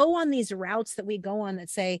to go on these routes that we go on that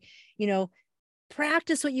say,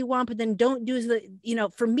 practice what you want, but then don't do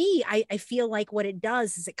for me, I feel like what it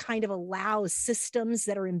does is it kind of allows systems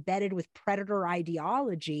that are embedded with predator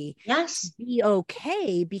ideology to be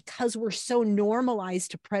okay, because we're so normalized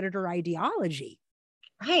to predator ideology.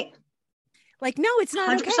 Right. Like, no, it's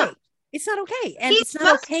not 100%. Okay. It's not okay. And He's it's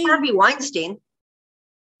not okay. Harvey Weinstein.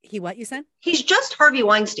 What you said? He's just Harvey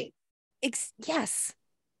Weinstein. Yes.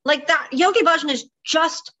 Like that. Yogi Bhajan is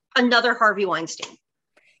just another Harvey Weinstein.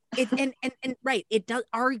 Right. It does.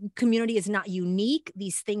 Our community is not unique.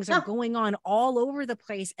 These things are going on all over the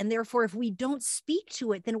place. And therefore, if we don't speak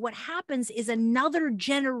to it, then what happens is another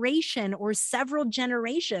generation or several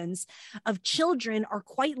generations of children are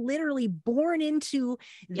quite literally born into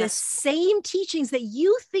the same teachings that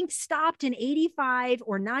you think stopped in 85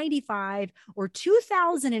 or 95 or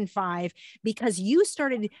 2005, because you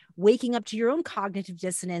started waking up to your own cognitive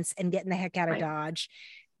dissonance and getting the heck out of Dodge.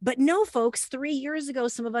 But no, folks, 3 years ago,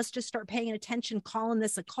 some of us just start paying attention, calling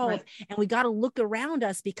this a cult. And we got to look around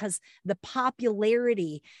us, because the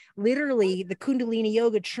popularity, literally the Kundalini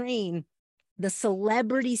yoga train, the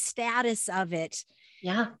celebrity status of it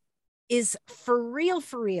is for real.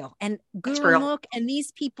 And Gurmukh and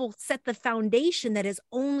these people set the foundation that has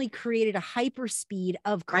only created a hyperspeed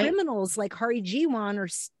of criminals like Hari Jiwan or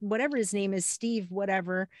whatever his name is, Steve,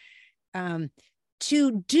 whatever,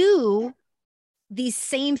 to do these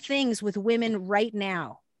same things with women right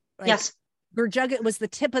now. Gurjugget was the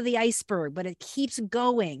tip of the iceberg, but it keeps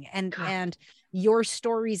going. And your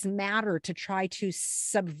stories matter to try to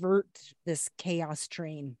subvert this chaos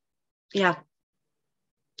train. Yeah,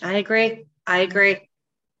 I agree.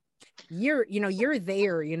 You're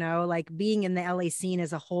there, like being in the LA scene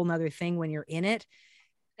is a whole nother thing when you're in it.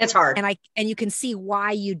 It's hard. And you can see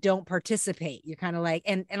why you don't participate. You're kind of like,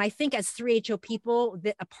 and I think as 3HO people,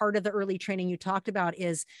 that a part of the early training you talked about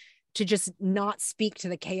is to just not speak to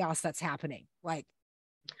the chaos that's happening. Like,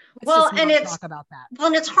 talk about that. Well,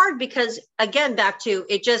 and it's hard because, again, back to,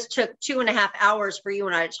 it just took 2.5 hours for you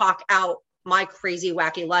and I to talk out my crazy,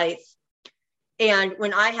 wacky life. And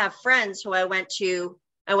when I have friends who I went to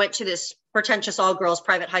this pretentious all girls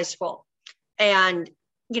private high school, and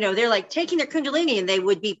they're like taking their Kundalini, and they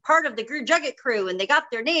would be part of the Gurjugget crew, and they got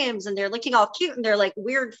their names, and they're looking all cute, and they're like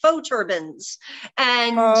weird faux turbans.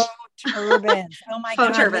 And faux turbans. Oh my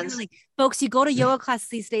God. Turbans. Literally. Folks, you go to yoga class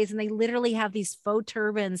these days, and they literally have these faux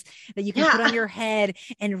turbans that you can put on your head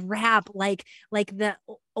and wrap like the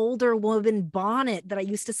older woman bonnet that I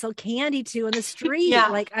used to sell candy to in the street. Yeah.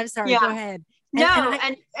 Like, I'm sorry, go ahead.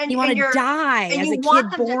 And you want to die as a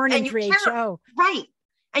kid born in 3HO. Right.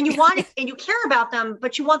 And you want it, and you care about them,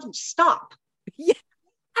 but you want them to stop. Yeah.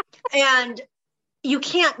 And you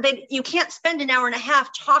can't spend an hour and a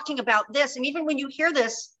half talking about this. And even when you hear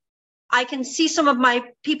this, I can see some of my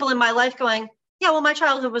people in my life going, yeah, well, my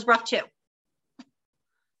childhood was rough too.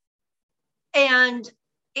 And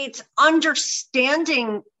it's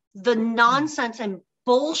understanding the nonsense and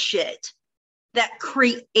bullshit that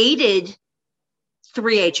created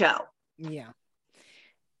 3HO. Yeah.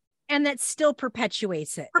 And that still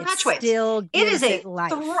perpetuates it. Perpetuates. It still gives it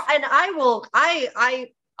life. And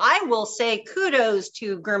I will say kudos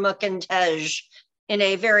to Gurmukh and Tej in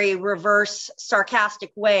a very reverse,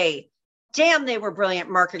 sarcastic way. Damn, they were brilliant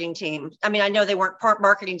marketing team. I mean, I know they weren't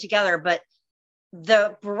marketing together, but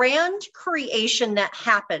the brand creation that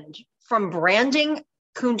happened from branding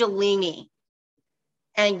Kundalini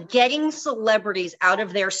and getting celebrities out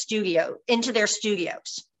of their studio into their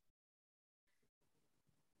studios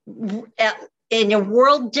in a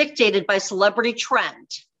world dictated by celebrity trend,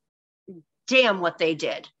 damn what they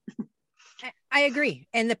did. I agree.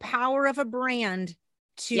 And the power of a brand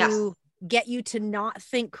to get you to not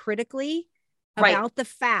think critically about the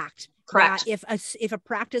fact that if a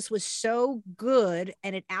practice was so good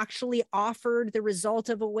and it actually offered the result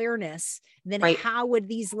of awareness, then how would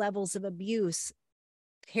these levels of abuse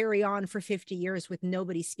carry on for 50 years with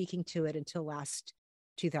nobody speaking to it until last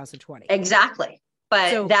 2020? Exactly.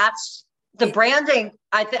 But that's the branding.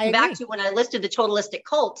 I think back to when I listed the totalistic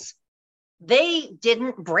cults, they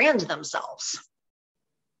didn't brand themselves.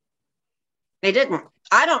 They didn't.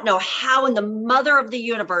 I don't know how in the mother of the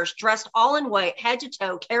universe, dressed all in white, head to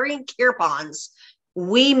toe, carrying kirpans,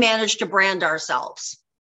 we managed to brand ourselves.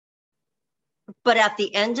 But at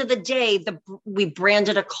the end of the day, we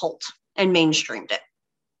branded a cult and mainstreamed it.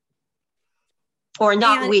 Or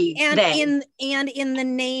not they. In the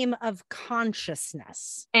name of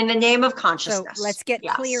consciousness. In the name of consciousness. So let's get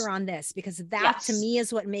clear on this, because that to me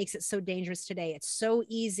is what makes it so dangerous today. It's so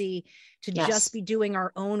easy to just be doing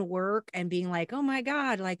our own work and being like, oh my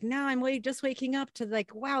God, like now I'm just waking up to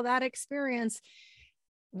like, wow, that experience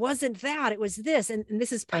wasn't that, it was this. And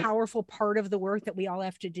this is powerful part of the work that we all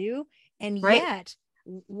have to do. And yet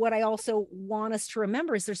what I also want us to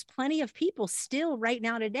remember is there's plenty of people still right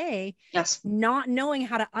now today not knowing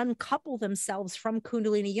how to uncouple themselves from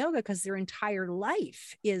Kundalini yoga because their entire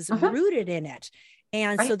life is rooted in it.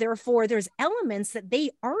 And so therefore there's elements that they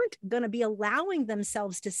aren't going to be allowing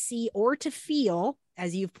themselves to see or to feel,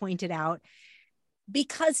 as you've pointed out,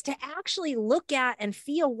 because to actually look at and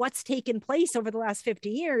feel what's taken place over the last 50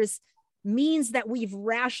 years means that we've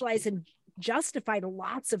rationalized and justified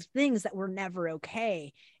lots of things that were never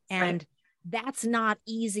okay. And that's not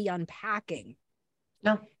easy unpacking.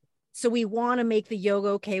 No. So we want to make the yoga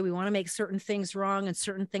okay. We want to make certain things wrong and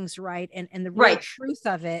certain things right. And the real truth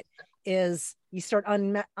of it is you start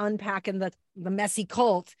unpacking the messy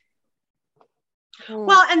cult.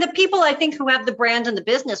 Well, and the people I think who have the brand and the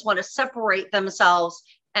business want to separate themselves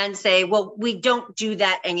and say, well, we don't do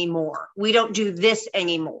that anymore. We don't do this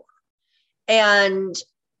anymore. And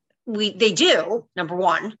they do, number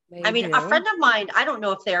one. A friend of mine, I don't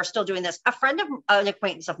know if they are still doing this. A friend of an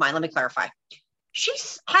acquaintance of mine, let me clarify.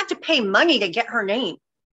 She's had to pay money to get her name.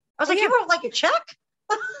 I was like, you wrote like a check?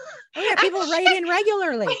 People write in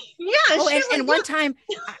regularly. And one time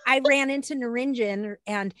I ran into Narinjan,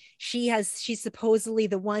 and she's supposedly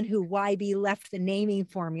the one who YB left the naming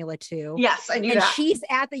formula to. Yes, I knew and that. She's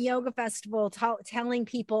at the yoga festival telling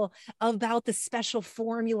people about the special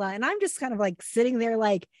formula. And I'm just kind of like sitting there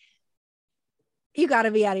like, You got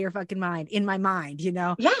to be out of your fucking mind, in my mind,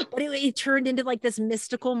 Yeah. but it turned into like this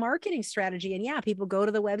mystical marketing strategy. And yeah, people go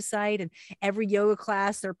to the website and every yoga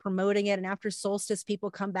class they're promoting it. And after solstice,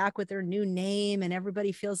 people come back with their new name and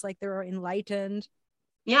everybody feels like they're enlightened.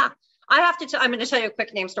 Yeah. I'm going to tell you a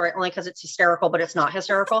quick name story only because it's hysterical, but it's not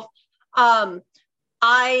hysterical. I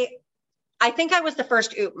think I was the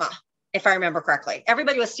first Utma, if I remember correctly.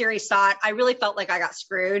 Everybody was Siri Sot. I really felt like I got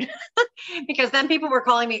screwed because then people were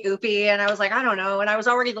calling me Oopie and I was like, I don't know. And I was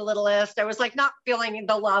already the littlest. I was like not feeling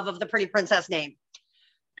the love of the pretty princess name.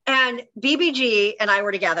 And BBG and I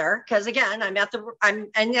were together because again, I'm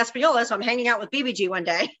in Espanola, so I'm hanging out with BBG one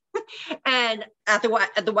day, and at the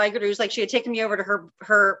Waigaroos, like she had taken me over to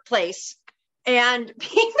her place, and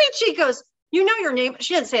BBG goes, "You know your name."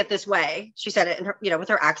 She didn't say it this way. She said it in her, with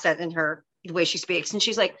her accent and the way she speaks, and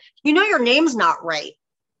she's like, "You know your name's not right,"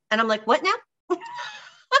 and I'm like, "What now?"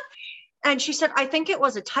 And she said, "I think it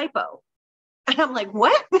was a typo," and I'm like,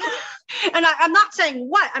 "What?" And I'm not saying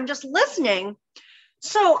what. I'm just listening.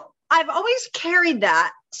 So I've always carried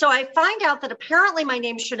that. So I find out that apparently my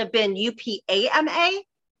name should have been UPAMA.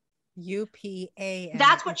 UPAMA.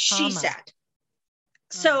 That's what she said.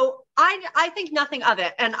 So I think nothing of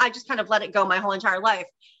it. And I just kind of let it go my whole entire life.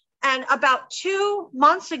 And about 2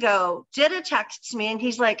 months ago, Dida texts me and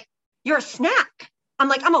he's like, "You're a snack." I'm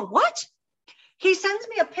like, "I'm a what?" He sends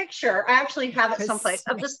me a picture. I actually have it someplace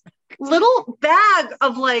of this little bag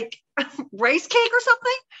of like rice cake or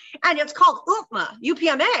something. And it's called Utma,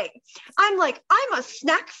 UPMA. I'm like, I'm a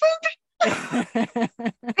snack food.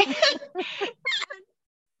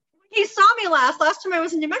 He saw me last time I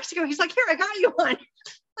was in New Mexico. He's like, "Here, I got you one."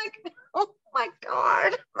 Like, oh my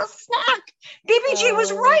God, a snack. BBG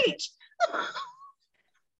was right.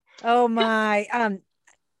 Oh my.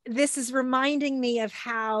 This is reminding me of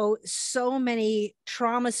how so many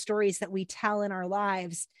trauma stories that we tell in our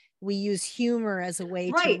lives, we use humor as a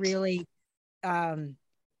way to really find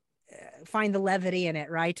the levity in it,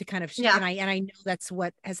 right? To kind of, and I know that's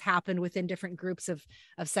what has happened within different groups of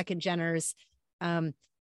second geners. And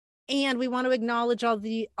we want to acknowledge all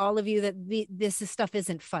of you that this stuff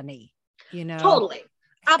isn't funny, Totally.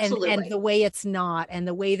 Absolutely. And the way it's not, and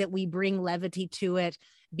the way that we bring levity to it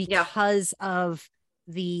because of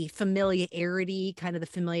the familiarity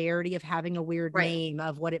of having a weird name,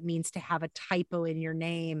 of what it means to have a typo in your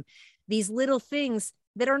name, these little things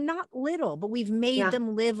that are not little, but we've made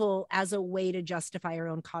them little as a way to justify our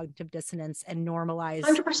own cognitive dissonance and normalize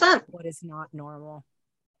 100% what is not normal.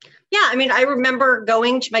 Yeah. I mean, I remember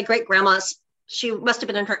going to my great grandma's. She must have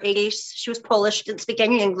been in her 80s. She was Polish, didn't speak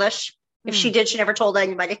any English. If she did, she never told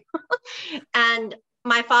anybody. And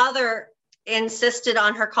my father insisted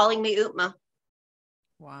on her calling me Utma.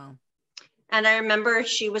 Wow. And I remember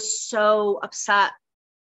she was so upset.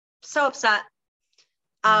 She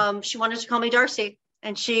wanted to call me Darcy,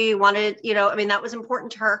 and she wanted, that was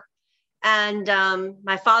important to her. And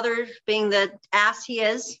my father, being the ass he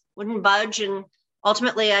is, wouldn't budge. And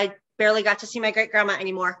ultimately I barely got to see my great grandma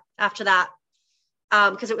anymore after that.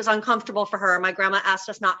 Because it was uncomfortable for her. My grandma asked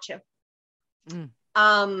us not to.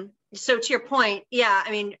 So to your point,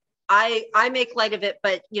 I mean, I make light of it,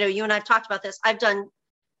 but you and I've talked about this. I've done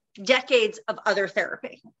decades of other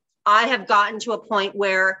therapy. I have gotten to a point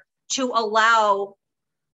where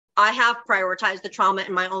I have prioritized the trauma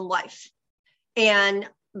in my own life. And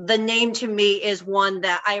the name to me is one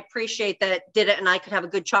that I appreciate that did it, and I could have a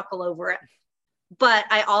good chuckle over it. But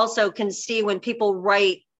I also can see when people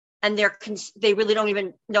write and they really don't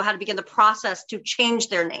even know how to begin the process to change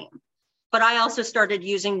their name. But I also started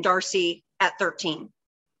using Darcy at 13.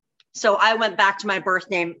 So I went back to my birth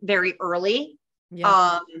name very early.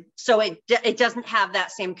 So it doesn't have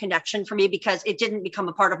that same connection for me because it didn't become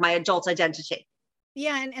a part of my adult identity.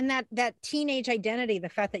 Yeah. And that teenage identity, the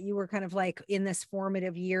fact that you were kind of like in this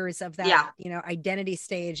formative years of that, identity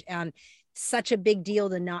stage, and such a big deal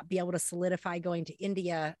to not be able to solidify going to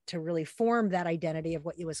India to really form that identity of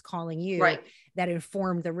what it was calling you, that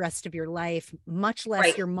informed the rest of your life, much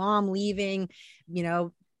less your mom leaving,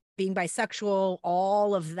 being bisexual,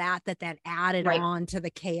 all of that added on to the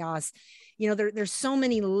chaos. There's so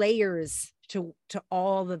many layers to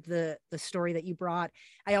all of the story that you brought.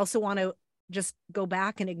 I also want to just go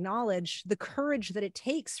back and acknowledge the courage that it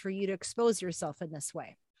takes for you to expose yourself in this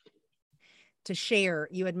way, to share.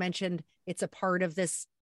 You had mentioned it's a part of this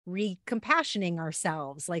recompassioning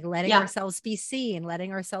ourselves, like letting ourselves be seen,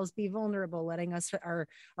 letting ourselves be vulnerable, letting us our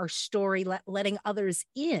story, letting others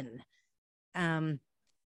in. So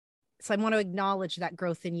I want to acknowledge that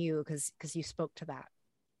growth in you because you spoke to that.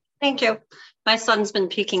 Thank you. My son's been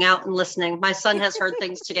peeking out and listening. My son has heard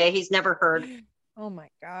things today he's never heard. Oh my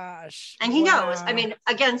gosh. And he knows. I Wow. mean,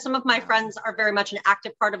 again, some of my friends are very much an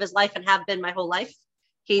active part of his life and have been my whole life.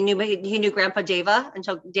 He knew Grandpa Deva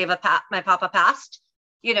until my papa passed,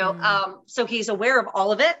 so he's aware of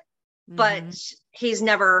all of it, but he's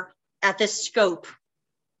never at this scope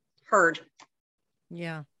heard.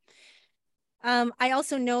 Yeah. I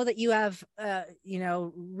also know that you have,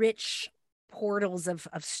 rich portals of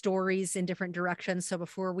stories in different directions. So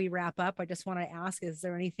before we wrap up, I just want to ask, is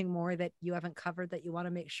there anything more that you haven't covered that you want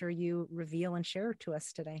to make sure you reveal and share to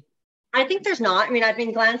us today? I think there's not. I mean, I've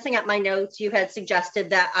been glancing at my notes. You had suggested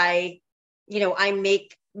that I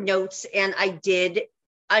make notes, and I did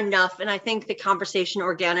enough. And I think the conversation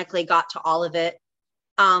organically got to all of it.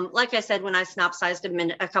 Like I said, when I synopsized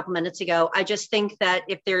a couple minutes ago, I just think that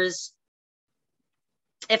if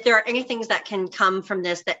there are any things that can come from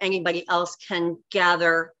this that anybody else can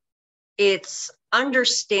gather, it's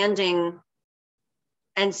understanding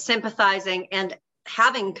and sympathizing and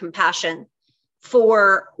having compassion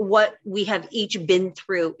for what we have each been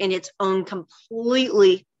through in its own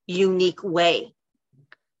completely unique way.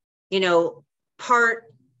 Part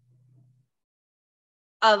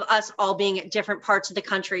of us all being at different parts of the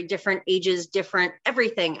country, different ages, different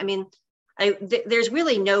everything. I mean, there's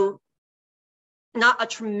really not a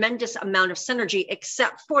tremendous amount of synergy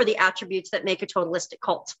except for the attributes that make a totalistic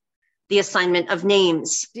cult. The assignment of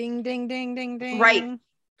names. Ding, ding, ding, ding, ding. Right.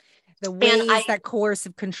 The ways that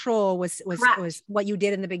coercive control was what you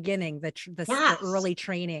did in the beginning, the early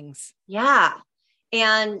trainings. Yeah.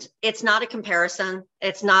 And it's not a comparison.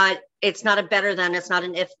 It's not a better than, it's not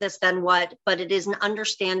an if this, then what, but it is an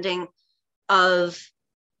understanding of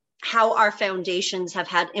how our foundations have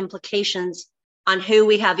had implications on who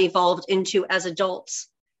we have evolved into as adults.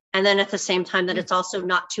 And then at the same time that it's also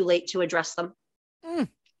not too late to address them.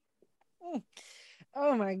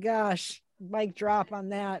 Oh my gosh. Mic drop on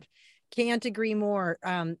that. Can't agree more.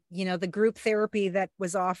 The group therapy that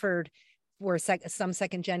was offered where some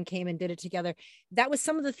second gen came and did it together. That was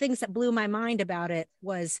some of the things that blew my mind about it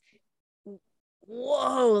was,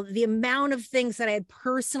 whoa, the amount of things that I had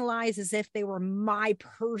personalized as if they were my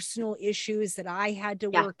personal issues that I had to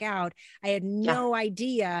work out. I had no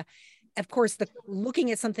idea. Of course, looking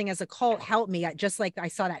at something as a cult helped me. Just like I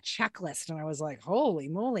saw that checklist and I was like, holy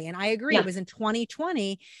moly. And I agree. It was in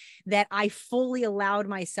 2020 that I fully allowed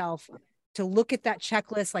myself to look at that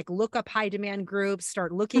checklist, like look up high demand groups,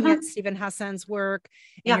 start looking at Steven Hassan's work.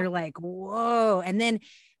 And you're like, whoa. And then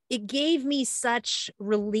it gave me such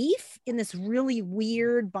relief in this really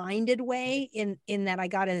weird binded way in that I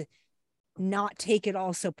got to not take it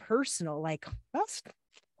all so personal. Like that's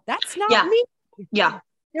not me. Yeah.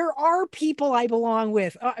 There are people I belong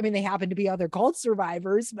with. I mean, they happen to be other cult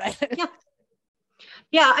survivors, but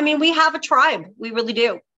yeah. I mean, we have a tribe. We really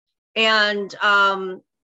do. And,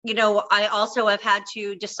 I also have had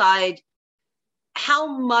to decide how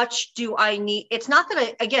much do I need? It's not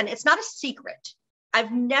that it's not a secret.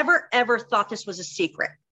 I've never, ever thought this was a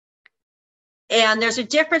secret. And there's a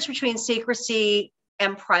difference between secrecy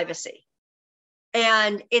and privacy.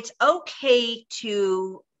 And it's okay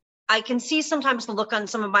I can see sometimes the look on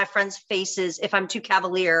some of my friends' faces if I'm too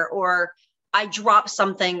cavalier or I drop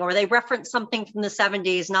something or they reference something from the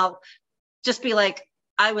 70s and I'll just be like,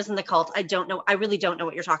 I was in the cult. I don't know. I really don't know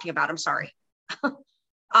what you're talking about. I'm sorry.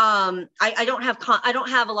 I don't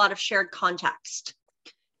have a lot of shared context.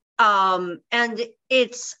 And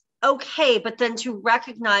it's okay. But then to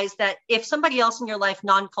recognize that if somebody else in your life,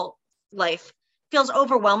 non-cult life, feels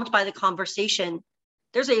overwhelmed by the conversation,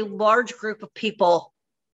 there's a large group of people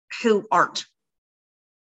who aren't.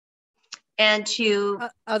 And to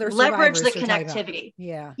leverage the connectivity.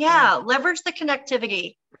 Leverage the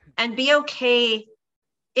connectivity and be okay.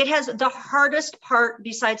 It has the hardest part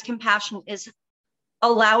besides compassion is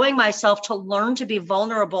allowing myself to learn to be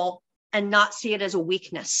vulnerable and not see it as a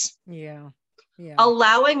weakness.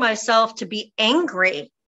 Allowing myself to be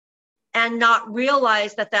angry and not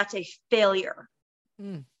realize that that's a failure.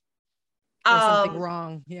 There's something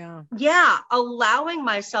wrong. Allowing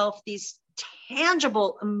myself these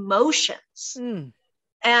tangible emotions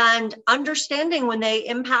and understanding when they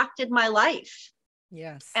impacted my life.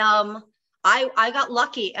 I got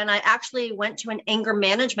lucky and I actually went to an anger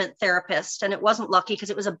management therapist, and it wasn't lucky because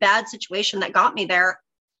it was a bad situation that got me there.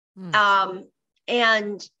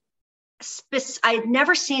 And I'd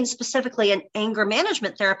never seen specifically an anger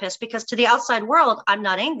management therapist because to the outside world, I'm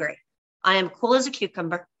not angry. I am cool as a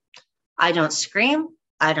cucumber. I don't scream.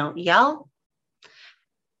 I don't yell.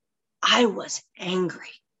 I was angry.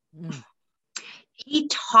 He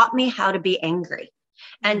taught me how to be angry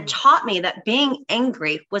and taught me that being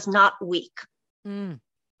angry was not weak.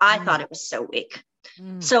 I thought it was so weak.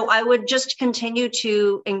 So I would just continue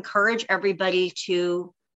to encourage everybody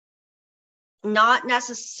to not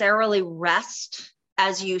necessarily rest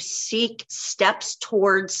as you seek steps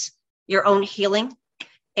towards your own healing.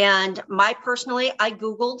 And I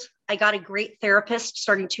got a great therapist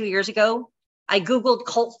starting 2 years ago. I Googled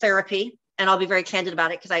cult therapy, and I'll be very candid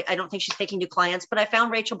about it because I don't think she's taking new clients, but I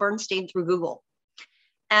found Rachel Bernstein through Google.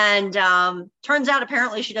 And turns out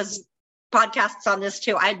apparently she does podcasts on this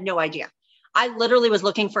too. I had no idea. I literally was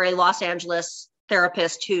looking for a Los Angeles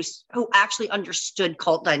therapist who actually understood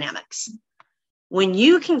cult dynamics. When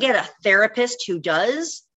you can get a therapist who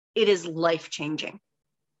does, it is life-changing.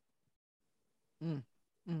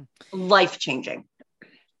 Life-changing.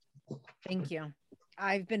 Thank you.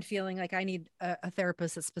 I've been feeling like I need a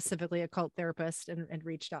therapist that's specifically a cult therapist, and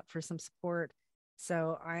reached out for some support.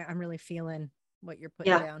 So I'm really feeling what you're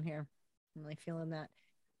putting down here. I'm really feeling that.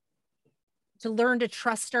 To learn to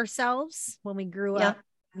trust ourselves when we grew up,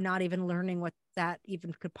 not even learning what that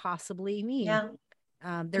even could possibly mean.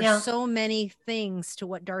 There's so many things to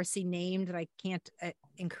what Darcy named that I can't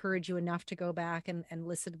encourage you enough to go back and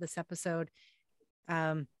listen to this episode.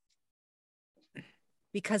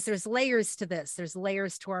 Because there's layers to this. There's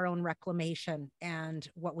layers to our own reclamation and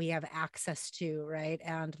what we have access to, right?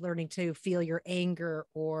 And learning to feel your anger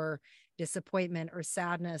or disappointment or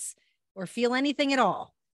sadness or feel anything at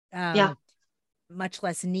all. Much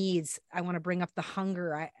less needs. I want to bring up the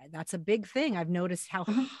hunger. That's a big thing. I've noticed how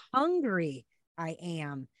hungry I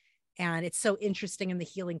am. And it's so interesting in the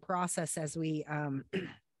healing process as we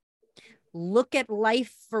look at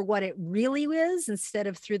life for what it really is instead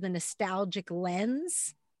of through the nostalgic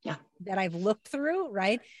lens that I've looked through,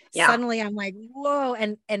 right? Suddenly I'm like, whoa.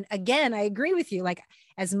 And again, I agree with you. Like,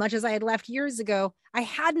 as much as I had left years ago, I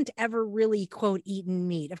hadn't ever really, quote, eaten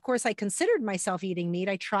meat. Of course, I considered myself eating meat.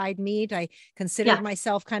 I tried meat. I considered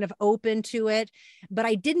myself kind of open to it, but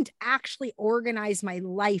I didn't actually organize my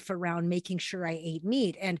life around making sure I ate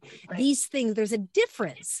meat. And these things, there's a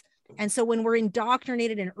difference. And so when we're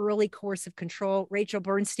indoctrinated in early course of control, Rachel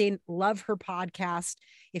Bernstein, love her podcast.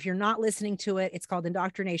 If you're not listening to it, it's called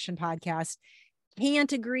Indoctrination Podcast.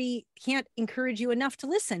 Can't encourage you enough to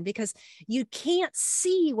listen, because you can't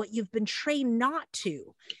see what you've been trained not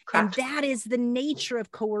to. Correct. And that is the nature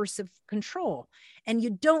of coercive control. And you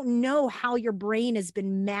don't know how your brain has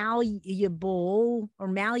been malleable or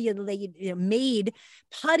made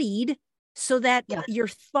puttied so that your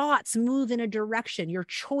thoughts move in a direction, your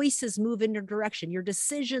choices move in a direction, your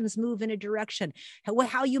decisions move in a direction,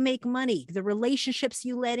 how you make money, the relationships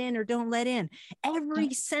you let in or don't let in.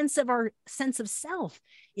 Every sense of self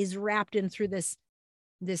is wrapped in through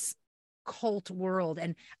this cult world.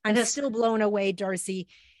 And I'm still blown away, Darcy,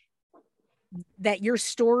 that your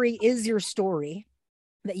story is your story,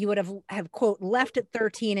 that you would have quote left at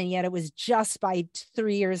 13, and yet it was just by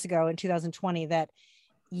 3 years ago in 2020 that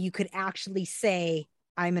you could actually say,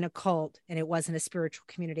 I'm in a cult and it wasn't a spiritual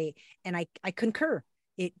community. And I concur.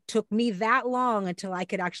 It took me that long until I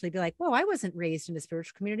could actually be like, well, I wasn't raised in a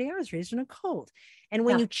spiritual community. I was raised in a cult. And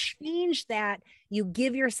when you change that, you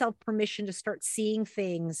give yourself permission to start seeing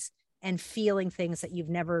things and feeling things that you've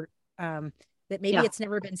never, that maybe it's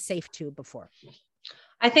never been safe to before.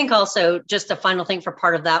 I think also just the final thing for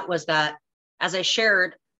part of that was that, as I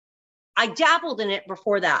shared, I dabbled in it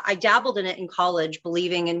before that. I dabbled in it in college,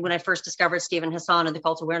 believing in when I first discovered Stephen Hassan and the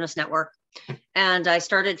Cult Awareness Network. And I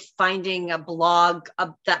started finding a blog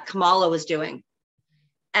that Kamala was doing.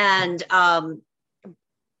 And,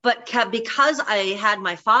 but because I had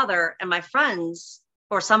my father and my friends,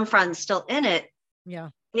 or some friends still in it,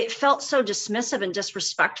 it felt so dismissive and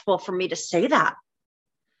disrespectful for me to say that.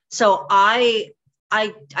 So I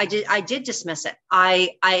did dismiss it.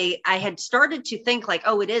 I had started to think like,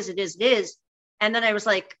 oh, it is. And then I was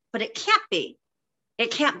like, but it can't be. It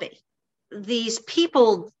can't be. These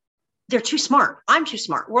people, they're too smart. I'm too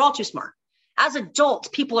smart. We're all too smart. As adults,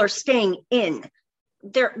 people are staying in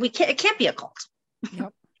there. It can't be a cult.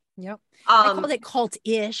 Yep. I called it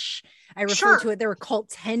cult-ish. I refer to it. There were cult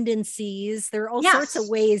tendencies. There are all sorts of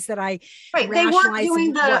ways that I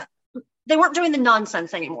rationalize they weren't doing the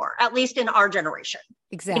nonsense anymore, at least in our generation.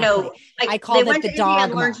 Exactly. You know, like I called it the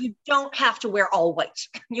dogma. Learned you don't have to wear all white.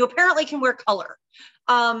 You apparently can wear color.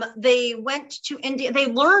 They went to India. They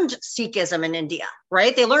learned Sikhism in India,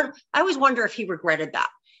 right? I always wonder if he regretted that.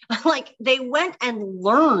 Like, they went and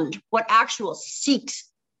learned what actual Sikhs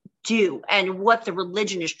do and what the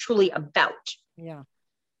religion is truly about. Yeah.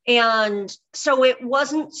 And so it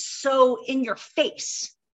wasn't so in your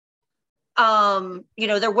face.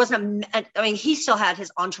 There wasn't he still had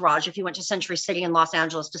his entourage if you went to Century City in Los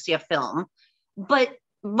Angeles to see a film, but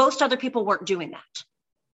most other people weren't doing that.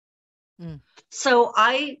 So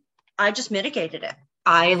I just mitigated it.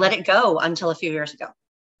 I let it go until a few years ago.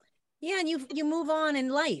 Yeah. And you move on in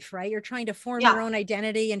life, right? You're trying to form your own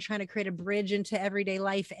identity and trying to create a bridge into everyday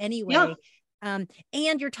life anyway. Yeah.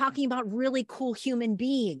 And you're talking about really cool human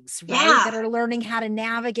beings, right? That are learning how to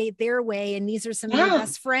navigate their way. And these are some of your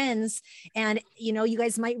best friends. And, you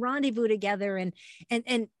guys might rendezvous together, and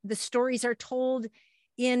the stories are told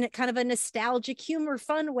in kind of a nostalgic, humor,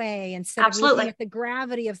 fun way, instead of looking at the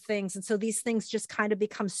gravity of things. And so these things just kind of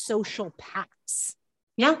become social pacts.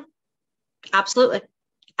 Yeah, absolutely.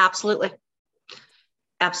 Absolutely.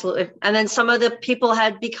 Absolutely. And then some of the people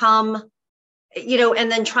had become,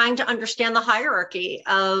 and then trying to understand the hierarchy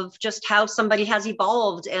of just how somebody has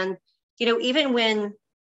evolved. And, even when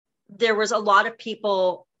there was a lot of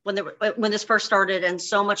people, when this first started, and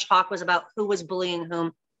so much talk was about who was bullying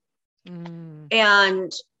whom.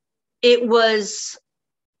 And it was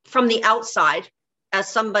from the outside, as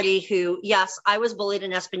somebody who, yes, I was bullied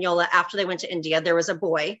in Espanola after they went to India. There was a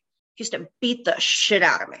boy who used to beat the shit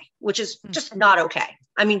out of me, which is just not okay.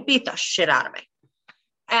 I mean, beat the shit out of me.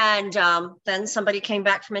 And then somebody came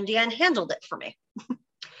back from India and handled it for me.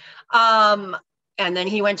 And then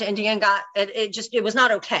he went to India and got it was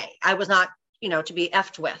not okay. I was not, to be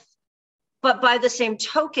effed with. But by the same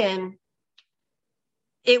token,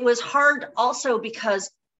 it was hard also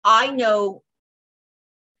because I know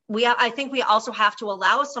I think we also have to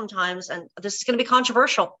allow sometimes, and this is going to be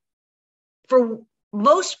controversial, for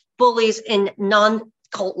most bullies in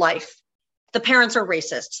non-cult life, the parents are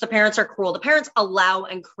racists, the parents are cruel, the parents allow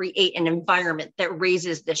and create an environment that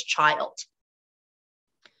raises this child.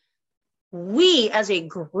 We as a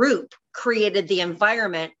group created the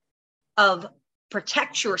environment of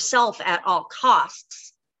protect yourself at all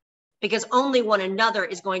costs, because only one another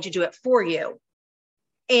is going to do it for you.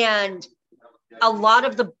 And a lot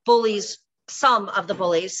of the bullies, some of the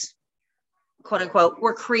bullies, quote unquote,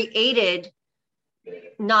 were created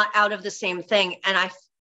not out of the same thing.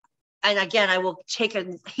 And again, I will take a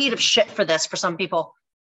heat of shit for this for some people.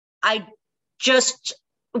 I just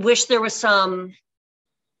wish there was some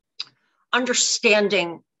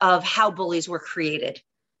understanding of how bullies were created,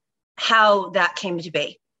 how that came to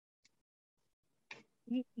be.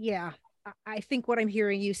 Yeah. I think what I'm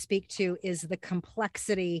hearing you speak to is the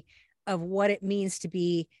complexity of what it means to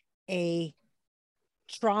be a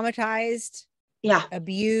traumatized,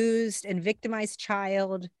 abused, and victimized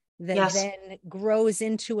child that then grows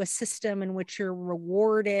into a system in which you're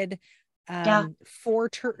rewarded for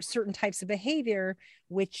certain types of behavior,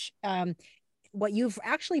 which what you've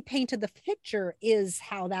actually painted the picture is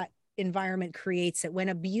how that environment creates it. When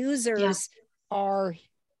abusers are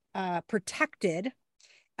protected,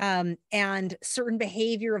 and certain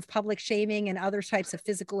behavior of public shaming and other types of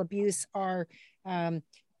physical abuse are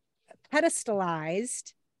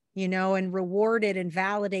pedestalized, and rewarded and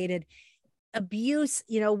validated. Abuse,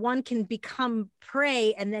 one can become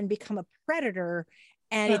prey and then become a predator,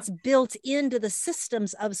 and it's built into the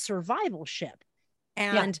systems of survivalship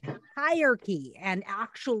and hierarchy and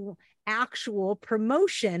actual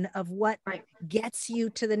promotion of what gets you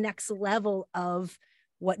to the next level of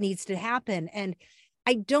what needs to happen. And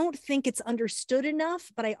I don't think it's understood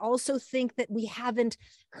enough, but I also think that we haven't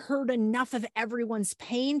heard enough of everyone's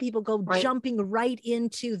pain. People go jumping right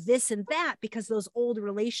into this and that because those old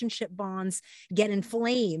relationship bonds get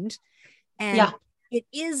inflamed. And it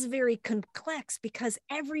is very complex because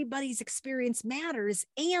everybody's experience matters.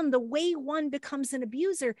 And the way one becomes an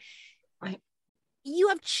abuser, you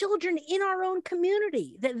have children in our own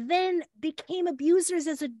community that then became abusers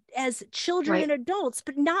as children and adults,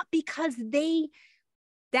 but not because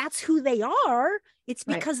that's who they are. It's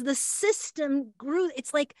because the system grew.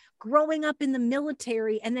 It's like growing up in the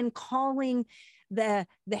military and then calling the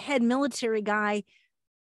head military guy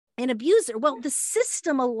an abuser. Well, the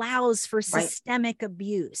system allows for systemic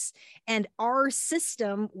abuse, and our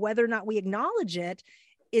system, whether or not we acknowledge it,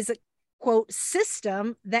 is a quote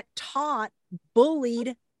system that taught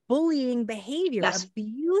bullying behavior,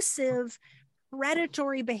 abusive,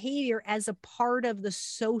 predatory behavior as a part of the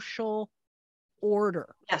social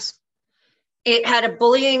order. Yes. It had a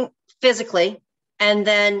bullying physically, and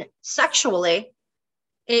then sexually.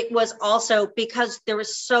 It was also because there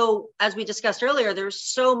was as we discussed earlier, there's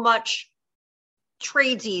so much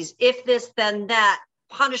tradesies, if this, then that,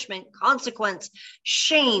 punishment, consequence,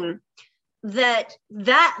 shame, that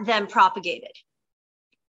then propagated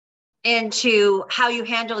into how you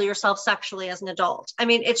handle yourself sexually as an adult. I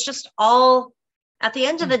mean, it's just all, at the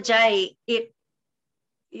end of the day,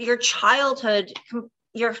 your childhood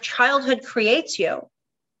creates you.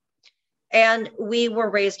 And we were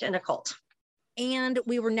raised in a cult. And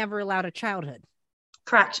we were never allowed a childhood.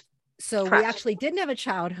 Correct. So we Correct. actually didn't have a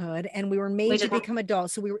childhood, and we were We made to didn't. become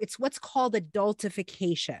adults. So it's what's called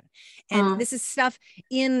adultification. And Mm, this is stuff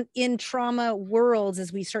in trauma worlds.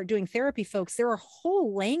 As we start doing therapy, folks, there are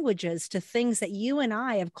whole languages to things that you and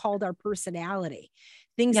I have called our personality,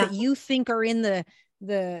 things yeah. that you think are in the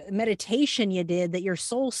meditation you did that your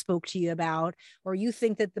soul spoke to you about, or you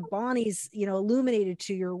think that the Bonnie's, illuminated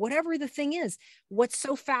to you, or whatever the thing is. What's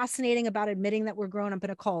so fascinating about admitting that we're growing up in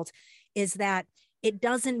a cult is that it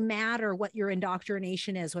doesn't matter what your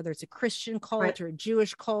indoctrination is, whether it's a Christian cult Right. or a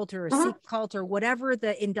Jewish cult or a Mhm. Sikh cult or whatever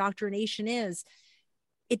the indoctrination is.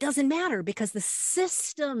 It doesn't matter, because the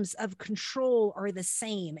systems of control are the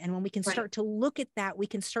same. And when we can Right. start to look at that, we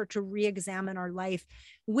can start to re-examine our life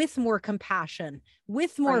with more compassion,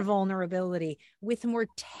 with more Right. vulnerability, with more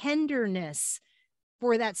tenderness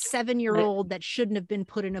for that 7-year-old that shouldn't have been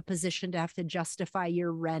put in a position to have to justify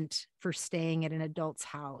your rent for staying at an adult's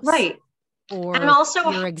house, Right. And or also,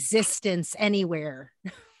 your existence anywhere.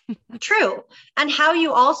 true. And how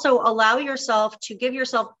you also allow yourself to give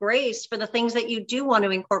yourself grace for the things that you do want to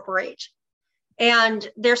incorporate. And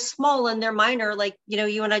they're small and they're minor, like,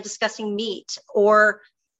 you and I discussing meat, or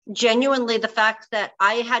genuinely the fact that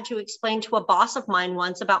I had to explain to a boss of mine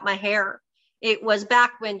once about my hair. It was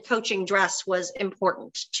back when coaching dress was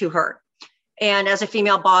important to her. And as a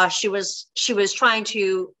female boss, she was trying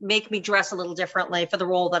to make me dress a little differently for the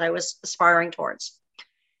role that I was aspiring towards.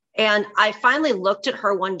 And I finally looked at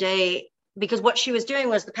her one day, because what she was doing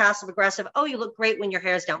was the passive aggressive, oh, you look great when your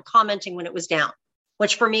hair is down, commenting when it was down,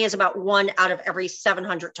 which for me is about 1 out of every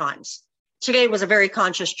 700 times. Today was a very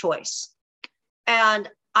conscious choice. And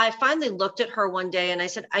I finally looked at her one day and I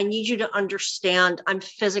said, I need you to understand, I'm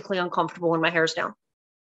physically uncomfortable when my hair's down.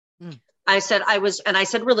 Mm. I said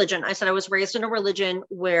religion. I said I was raised in a religion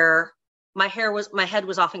where my head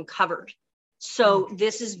was often covered. So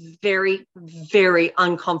this is very, very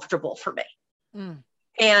uncomfortable for me. Mm.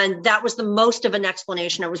 And that was the most of an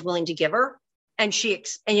explanation I was willing to give her. And she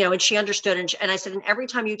understood. And I said, and every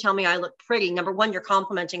time you tell me I look pretty, number one, you're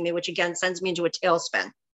complimenting me, which again sends me into a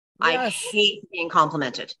tailspin. I Yes. hate being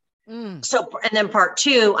complimented. Mm. So, and then part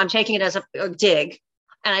two, I'm taking it as a dig.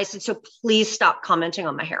 And I said, so please stop commenting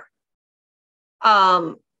on my hair.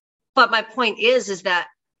 But my point is that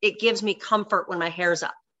it gives me comfort when my hair's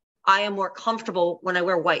up. I am more comfortable when I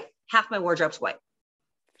wear white. Half my wardrobe's white.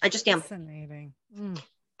 I just am. Fascinating. Mm.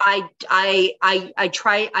 I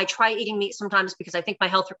try eating meat sometimes because I think my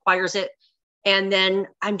health requires it. And then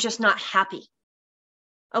I'm just not happy.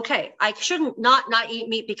 Okay, I shouldn't not eat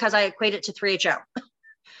meat because I equate it to 3HO.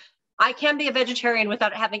 I can be a vegetarian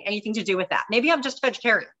without having anything to do with that. Maybe I'm just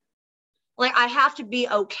vegetarian. Like, I have to be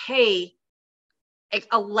okay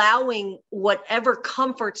allowing whatever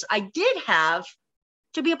comforts I did have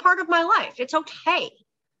to be a part of my life. It's okay.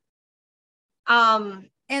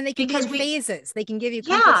 And they can be in phases. They can give you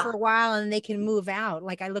comfort for a while and they can move out.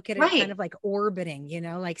 Like, I look at it kind of like orbiting,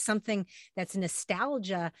 like something that's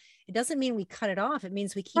nostalgia. It doesn't mean we cut it off. It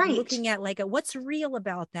means we keep looking at like what's real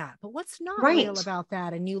about that, but what's not real about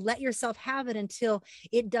that. And you let yourself have it until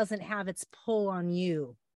it doesn't have its pull on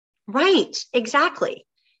you. Right. Exactly.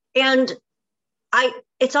 And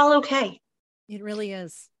it's all okay. It really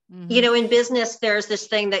is. Mm-hmm. In business, there's this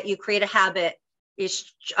thing that you create a habit.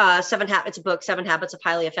 It's it's a book, 7 Habits of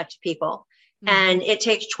Highly Effective People. Mm-hmm. And it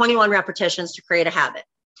takes 21 repetitions to create a habit.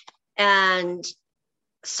 And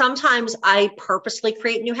sometimes I purposely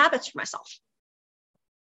create new habits for myself.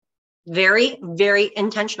 Very, very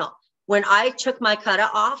intentional. When I took my kata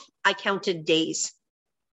off, I counted days,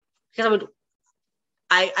 because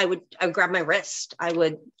I would grab my wrist.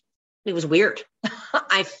 It was weird.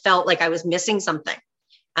 I felt like I was missing something,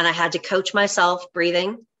 and I had to coach myself,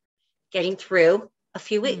 breathing, getting through a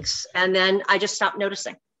few weeks. And then I just stopped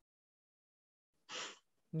noticing.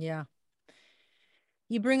 Yeah.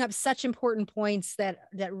 You bring up such important points that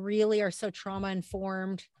really are so trauma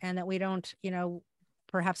informed, and that we don't,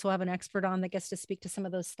 perhaps we'll have an expert on that gets to speak to some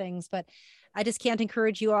of those things, but I just can't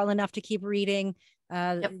encourage you all enough to keep reading.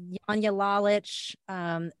 Janja Lalich,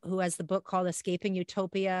 who has the book called Escaping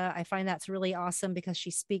Utopia. I find that's really awesome because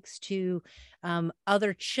she speaks to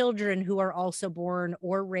other children who are also born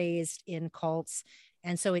or raised in cults.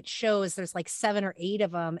 And so it shows there's like 7 or 8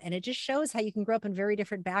 of them. And it just shows how you can grow up in very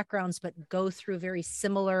different backgrounds, but go through very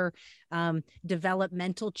similar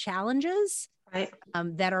developmental challenges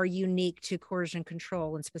that are unique to coercion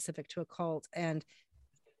control and specific to a cult.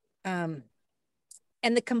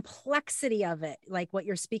 And the complexity of it, like what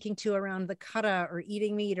you're speaking to around the kata or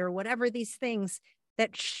eating meat or whatever these things,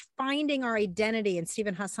 that finding our identity, and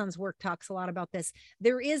Stephen Hassan's work talks a lot about this.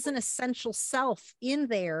 There is an essential self in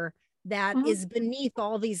there that is beneath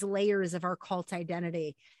all these layers of our cult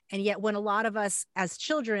identity. And yet when a lot of us as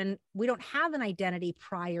children, we don't have an identity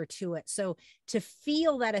prior to it. So to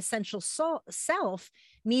feel that essential self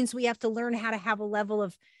means we have to learn how to have a level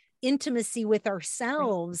of intimacy with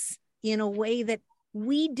ourselves in a way that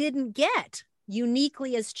we didn't get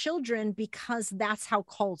uniquely as children, because that's how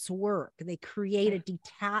cults work. They create a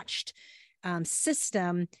detached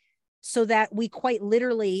system so that we quite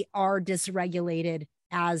literally are dysregulated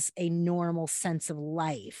as a normal sense of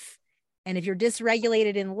life. And if you're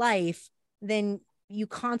dysregulated in life, then you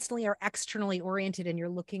constantly are externally oriented and you're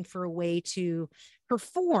looking for a way to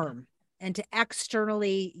perform and to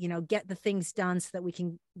externally, get the things done so that we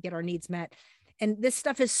can get our needs met. And this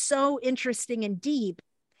stuff is so interesting and deep.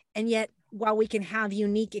 And yet, while we can have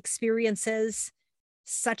unique experiences,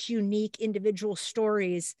 such unique individual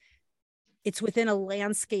stories, it's within a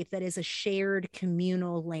landscape that is a shared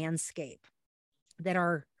communal landscape, that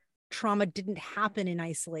our trauma didn't happen in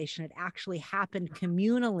isolation. It actually happened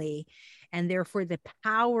communally. And therefore, the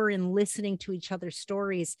power in listening to each other's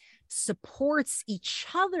stories supports each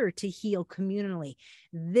other to heal communally.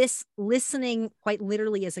 This listening quite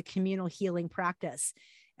literally is a communal healing practice.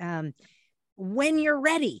 When you're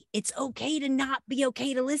ready, it's okay to not be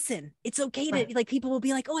okay to listen. It's okay to, like, people will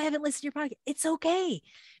be like, oh, I haven't listened to your podcast. It's okay.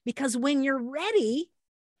 Because when you're ready,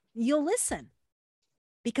 you'll listen.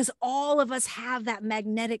 Because all of us have that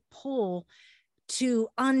magnetic pull to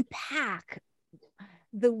unpack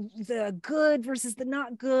the good versus the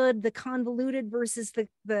not good, the convoluted versus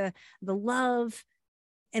the love.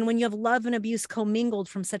 And when you have love and abuse commingled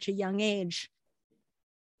from such a young age,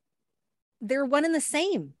 they're one and the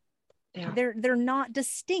same. Yeah. They're not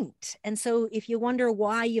distinct. And so if you wonder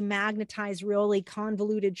why you magnetize really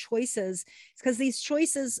convoluted choices, it's because these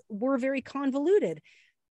choices were very convoluted.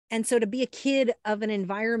 And so to be a kid of an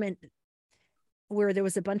environment where there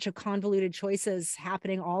was a bunch of convoluted choices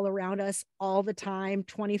happening all around us all the time,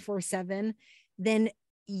 24/7, then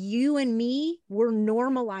you and me were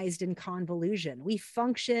normalized in convolution. We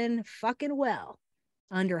function fucking well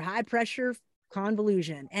under high pressure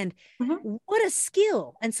convolution. And what a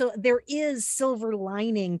skill. And so there is silver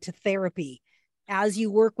lining to therapy. As you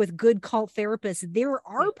work with good cult therapists, there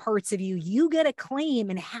are parts of you get to claim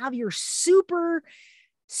and have your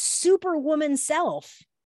superwoman self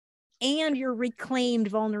and your reclaimed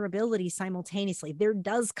vulnerability simultaneously. There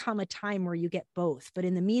does come a time where you get both, but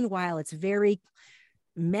in the meanwhile, it's very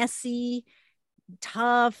messy,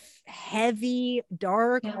 tough, heavy,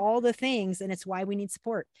 dark, all the things. And it's why we need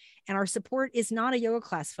support. And our support is not a yoga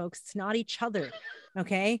class, folks. It's not each other.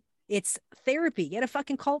 Okay. It's therapy. Get a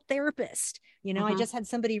fucking cult therapist. I just had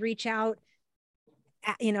somebody reach out,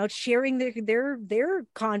 sharing their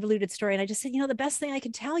convoluted story. And I just said, the best thing I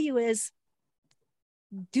can tell you is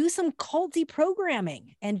do some cult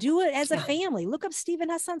deprogramming and do it as a family. Look up Steven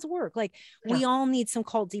Hassan's work. Like, we all need some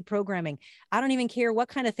cult deprogramming. I don't even care what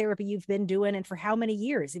kind of therapy you've been doing and for how many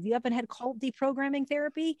years. If you haven't had cult deprogramming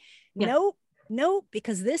therapy, nope,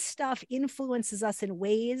 because this stuff influences us in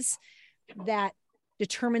ways that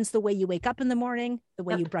determines the way you wake up in the morning, the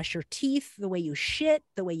way you brush your teeth, the way you shit,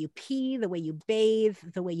 the way you pee, the way you bathe,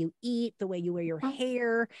 the way you eat, the way you wear your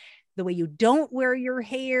hair, the way you don't wear your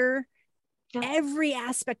hair. Every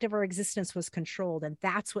aspect of our existence was controlled. And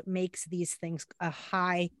that's what makes these things a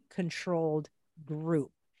high controlled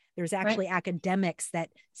group. There's actually academics that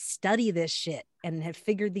study this shit and have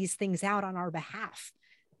figured these things out on our behalf.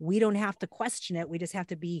 We don't have to question it. We just have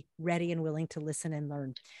to be ready and willing to listen and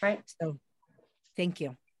learn. So thank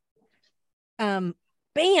you. Bam,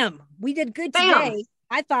 we did good today.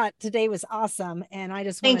 I thought today was awesome. And I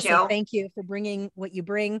just want to say thank you for bringing what you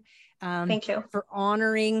bring. Thank you for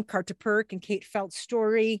honoring Karta Perk and Kate Felt's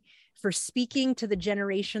story, for speaking to the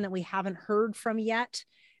generation that we haven't heard from yet.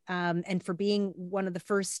 And for being one of the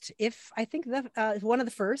first, one of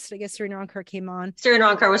the first, I guess Siri Narankar came on. Siri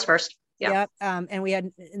Narankar was first. Yep. And we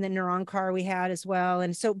had in the Narankar we had as well.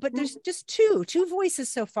 And so, but there's just two voices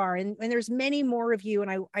so far. And there's many more of you.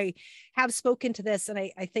 And I have spoken to this, and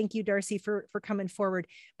I thank you, Darcy, for coming forward.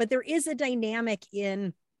 But there is a dynamic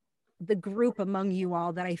in the group among you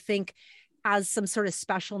all that I think has some sort of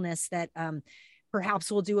specialness that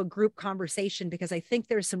perhaps we'll do a group conversation, because I think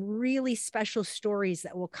there's some really special stories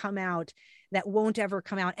that will come out that won't ever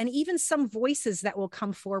come out. And even some voices that will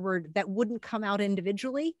come forward that wouldn't come out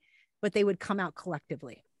individually, but they would come out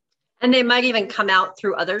collectively. And they might even come out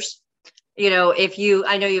through others. I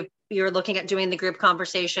know you're looking at doing the group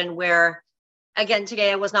conversation where, again,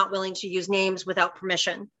 today I was not willing to use names without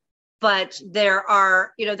permission, but there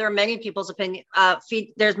are many people's opinion.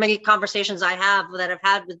 There's many conversations I have that I've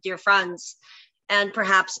had with dear friends, And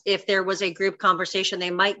perhaps if there was a group conversation,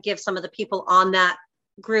 they might give some of the people on that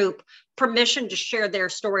group permission to share their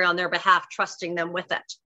story on their behalf, trusting them with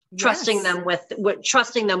it, trusting them with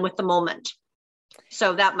the moment.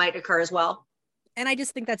 So that might occur as well. And I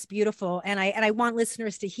just think that's beautiful. And I want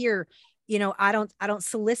listeners to hear, you know, I don't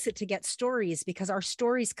solicit to get stories, because our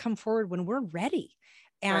stories come forward when we're ready.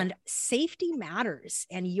 And safety matters,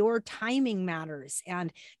 and your timing matters,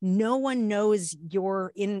 and no one knows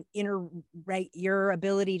your your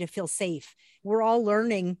ability to feel safe. We're all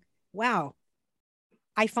learning. Wow,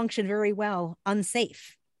 I function very well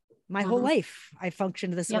unsafe. My whole life I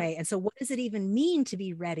functioned this way. And so what does it even mean to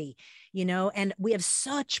be ready? You know, and we have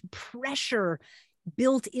such pressure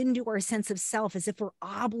built into our sense of self, as if we're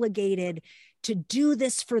obligated to do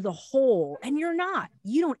this for the whole. And you're not.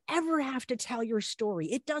 You don't ever have to tell your story.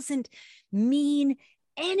 It doesn't mean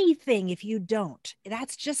anything if you don't.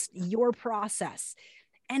 That's just your process.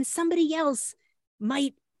 And somebody else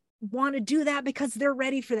might want to do that because they're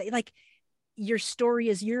ready for that. Like, your story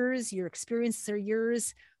is yours, your experiences are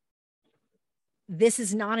yours. This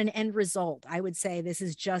is not an end result. I would say this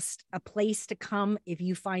is just a place to come if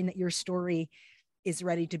you find that your story is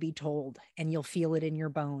ready to be told, and you'll feel it in your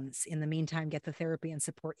bones. In the meantime, get the therapy and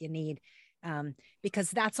support you need,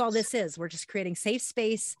 because that's all this is. We're just creating safe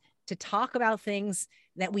space to talk about things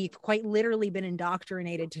that we've quite literally been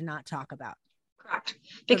indoctrinated to not talk about. Correct.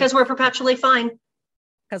 Because we're perpetually fine.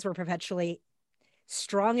 Because we're perpetually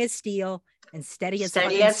strong as steel and steady as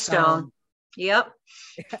stone. Yep.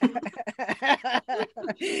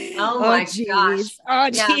 Oh my gosh. Oh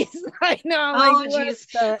geez. Yeah. I know. Oh geez.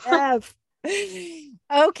 The F.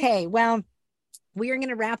 Okay, well, we are going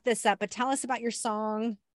to wrap this up, but tell us about your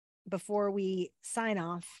song before we sign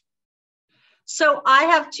off. So I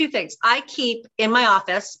have two things. I keep in my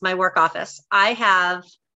office, my work office, I have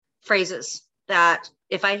phrases that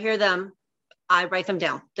if I hear them, I write them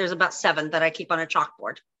down. There's about 7 that I keep on a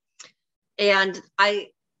chalkboard. And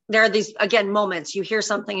there are these, again, moments you hear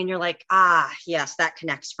something and you're like, yes, that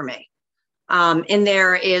connects for me. In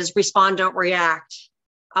there is respond, don't react.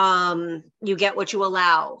 You get what you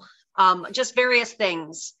allow, just various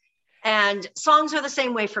things. And songs are the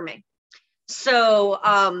same way for me. So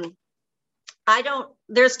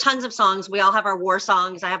there's tons of songs. We all have our war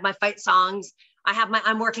songs. I have my fight songs. I have my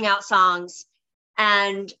I'm working out songs.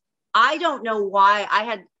 And I don't know why I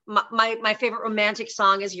had my favorite romantic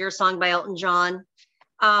song is Your Song by Elton John.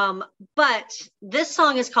 But this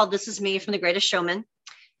song is called This Is Me from The Greatest Showman.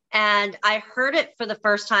 And I heard it for the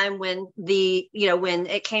first time when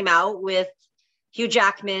it came out with Hugh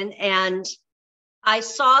Jackman. And I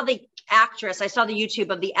saw the YouTube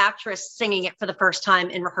of the actress singing it for the first time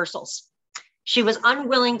in rehearsals. She was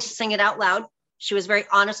unwilling to sing it out loud. She was very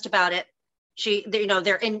honest about it.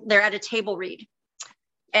 They're at a table read,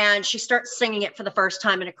 and she starts singing it for the first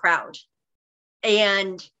time in a crowd.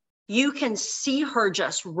 And you can see her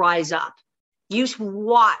just rise up. You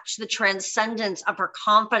watch the transcendence of her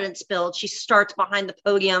confidence build. She starts behind the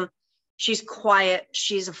podium. She's quiet.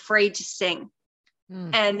 She's afraid to sing.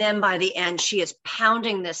 And then by the end, she is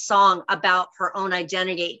pounding this song about her own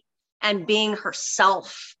identity and being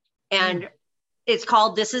herself. And it's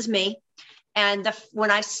called This Is Me. And when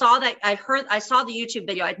I saw that, I saw the YouTube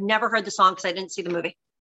video. I'd never heard the song because I didn't see the movie.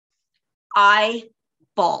 I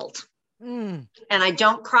bawled. And I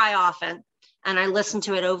don't cry often. And I listened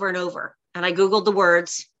to it over and over. And I Googled the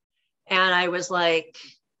words, and I was like,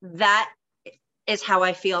 that is how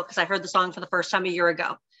I feel, because I heard the song for the first time a year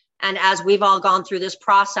ago. And as we've all gone through this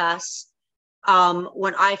process,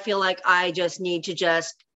 when I feel like I just need to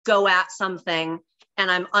just go at something and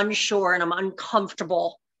I'm unsure and I'm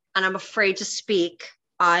uncomfortable and I'm afraid to speak,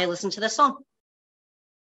 I listen to this song.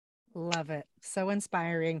 Love it. So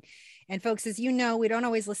inspiring. And folks, as you know, we don't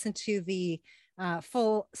always listen to the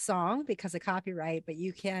full song because of copyright, but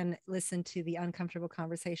you can listen to the Uncomfortable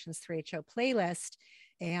Conversations 3HO playlist,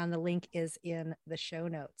 and the link is in the show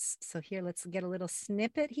notes. So here, let's get a little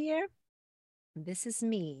snippet here. This is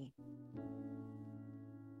me.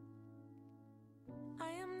 I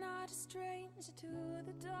am not a stranger to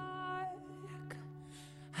the dark.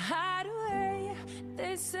 Hide away,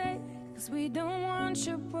 they say, 'cause we don't want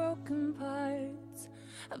your broken parts.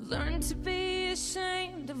 I've learned to be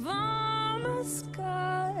ashamed of all my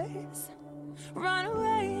scars. Run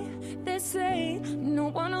away, they say, no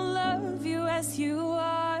one will love you as you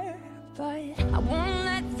are. But I won't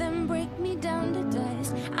let them break me down to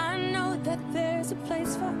dust. I know that there's a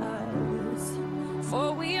place for us,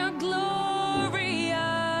 for we are glorious.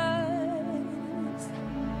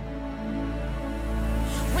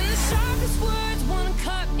 When the sharpest words wanna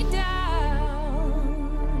cut me down,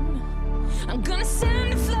 I'm gonna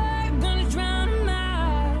send a flag, gonna drown a man.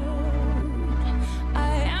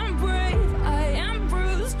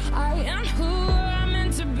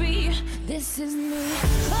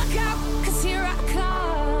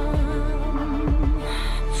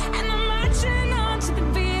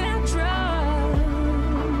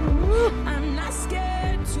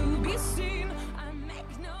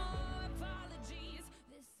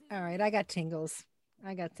 got tingles.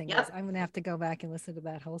 I got tingles. Yep. I'm going to have to go back and listen to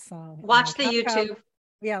that whole song. Watch the YouTube.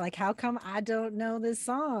 Like, how come I don't know this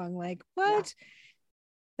song? Like, what? Yeah.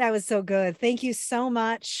 That was so good. Thank you so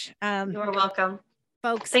much. You're welcome.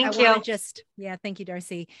 Folks, thank you. Thank you,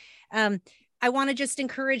 Darcy. I want to just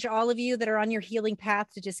encourage all of you that are on your healing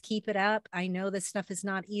path to just keep it up. I know this stuff is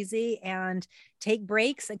not easy, and take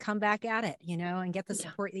breaks and come back at it, and get the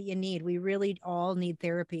support that you need. We really all need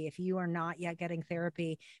therapy. If you are not yet getting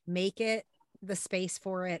therapy, make it the space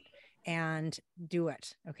for it and do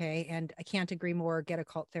it. Okay. And I can't agree more. Get a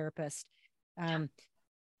cult therapist.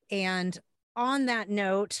 And on that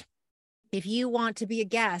note, if you want to be a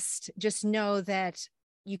guest, just know that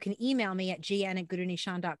you can email me at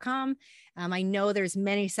gn@gurunishan.com. I know there's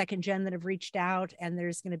many second gen that have reached out, and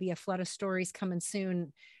there's going to be a flood of stories coming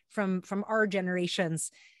soon from our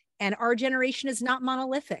generations. And our generation is not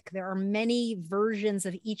monolithic. There are many versions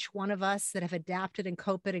of each one of us that have adapted and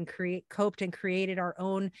coped and created our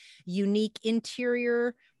own unique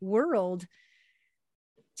interior world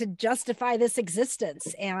to justify this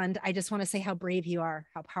existence. And I just want to say how brave you are,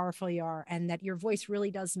 how powerful you are, and that your voice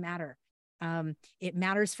really does matter. It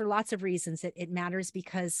matters for lots of reasons. It matters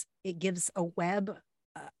because it gives a web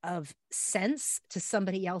of sense to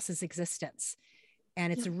somebody else's existence.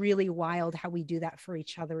 And it's really wild how we do that for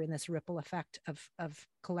each other in this ripple effect of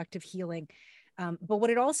collective healing. But what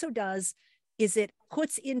it also does is it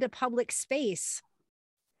puts into public space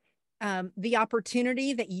the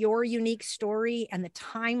opportunity that your unique story and the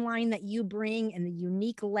timeline that you bring and the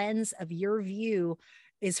unique lens of your view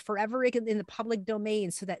is forever in the public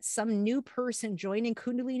domain, so that some new person joining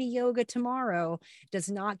Kundalini Yoga tomorrow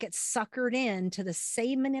does not get suckered into the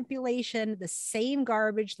same manipulation, the same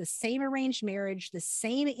garbage, the same arranged marriage, the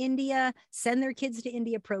same India, send their kids to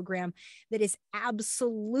India program that is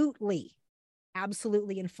absolutely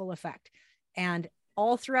in full effect. And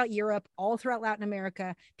all throughout Europe, all throughout Latin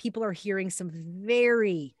America, people are hearing some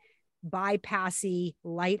very bypassy,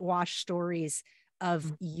 light-wash stories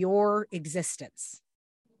of your existence,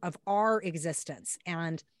 of our existence,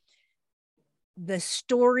 and the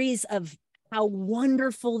stories of how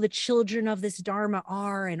wonderful the children of this Dharma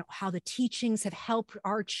are and how the teachings have helped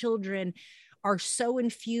our children are so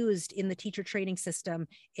infused in the teacher training system.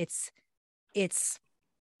 It's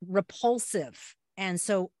repulsive. And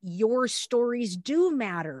so your stories do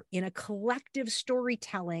matter in a collective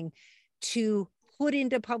storytelling to put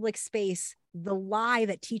into public space the lie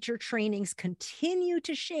that teacher trainings continue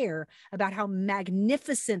to share about how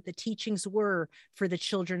magnificent the teachings were for the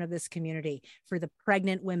children of this community, for the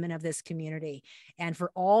pregnant women of this community, and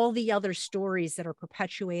for all the other stories that are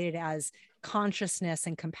perpetuated as consciousness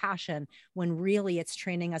and compassion, when really it's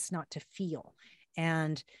training us not to feel.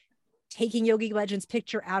 And taking Yogi Legends'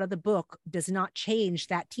 picture out of the book does not change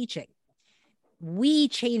that teaching. We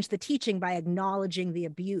change the teaching by acknowledging the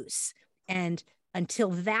abuse. And until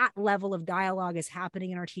that level of dialogue is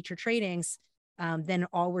happening in our teacher trainings, then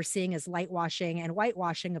all we're seeing is lightwashing and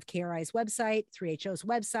whitewashing of KRI's website, 3HO's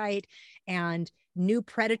website, and new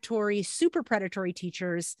predatory, super predatory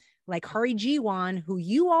teachers like Hari Jiwan, who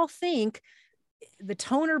you all think the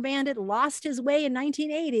toner bandit lost his way in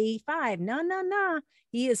 1985. No.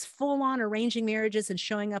 He is full on arranging marriages and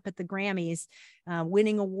showing up at the Grammys,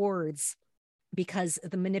 winning awards, because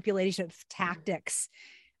the manipulation of tactics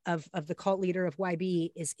of the cult leader of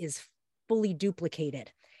YB is fully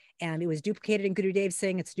duplicated. And it was duplicated in Guru Dev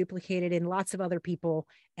Singh. It's duplicated in lots of other people,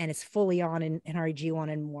 and it's fully on in Hari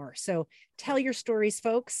Jiwan and more. So tell your stories,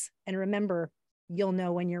 folks. And remember, you'll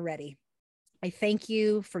know when you're ready. I thank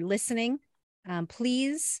you for listening.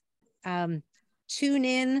 Please tune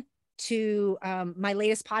in to my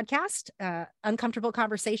latest podcast, Uncomfortable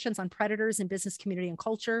Conversations on Predators in Business, Community, and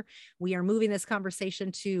Culture. We are moving this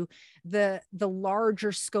conversation to the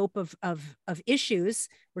larger scope of issues.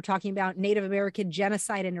 We're talking about Native American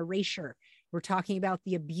genocide and erasure. We're talking about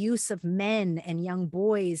the abuse of men and young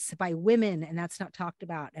boys by women, and that's not talked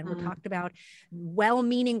about. And we're talking about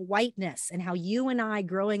well-meaning whiteness and how you and I,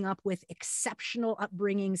 growing up with exceptional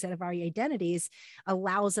upbringings and of our identities,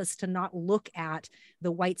 allows us to not look at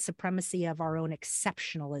the white supremacy of our own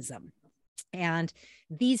exceptionalism. And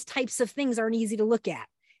these types of things aren't easy to look at.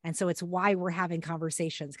 And so it's why we're having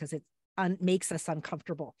conversations, because it makes us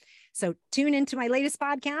uncomfortable. So tune into my latest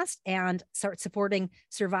podcast and start supporting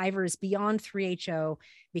survivors beyond 3HO,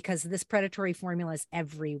 because this predatory formula is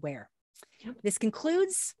everywhere. Yep. This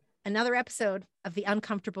concludes another episode of the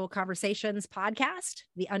Uncomfortable Conversations podcast,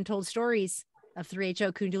 the untold stories of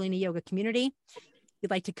 3HO Kundalini Yoga community. If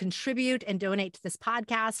you'd like to contribute and donate to this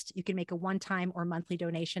podcast, you can make a one-time or monthly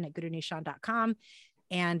donation at gurunishan.com.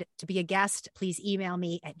 And to be a guest, please email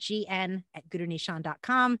me at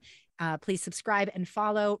gn@gurunishan.com. Please subscribe and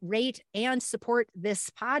follow, rate, and support this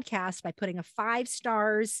podcast by putting a 5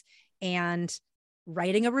 stars and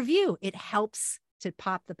writing a review. It helps to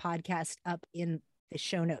pop the podcast up in the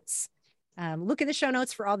show notes. Look in the show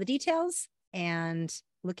notes for all the details, and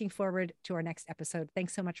looking forward to our next episode.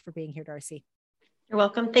 Thanks so much for being here, Darcy. You're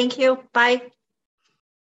welcome. Thank you. Bye.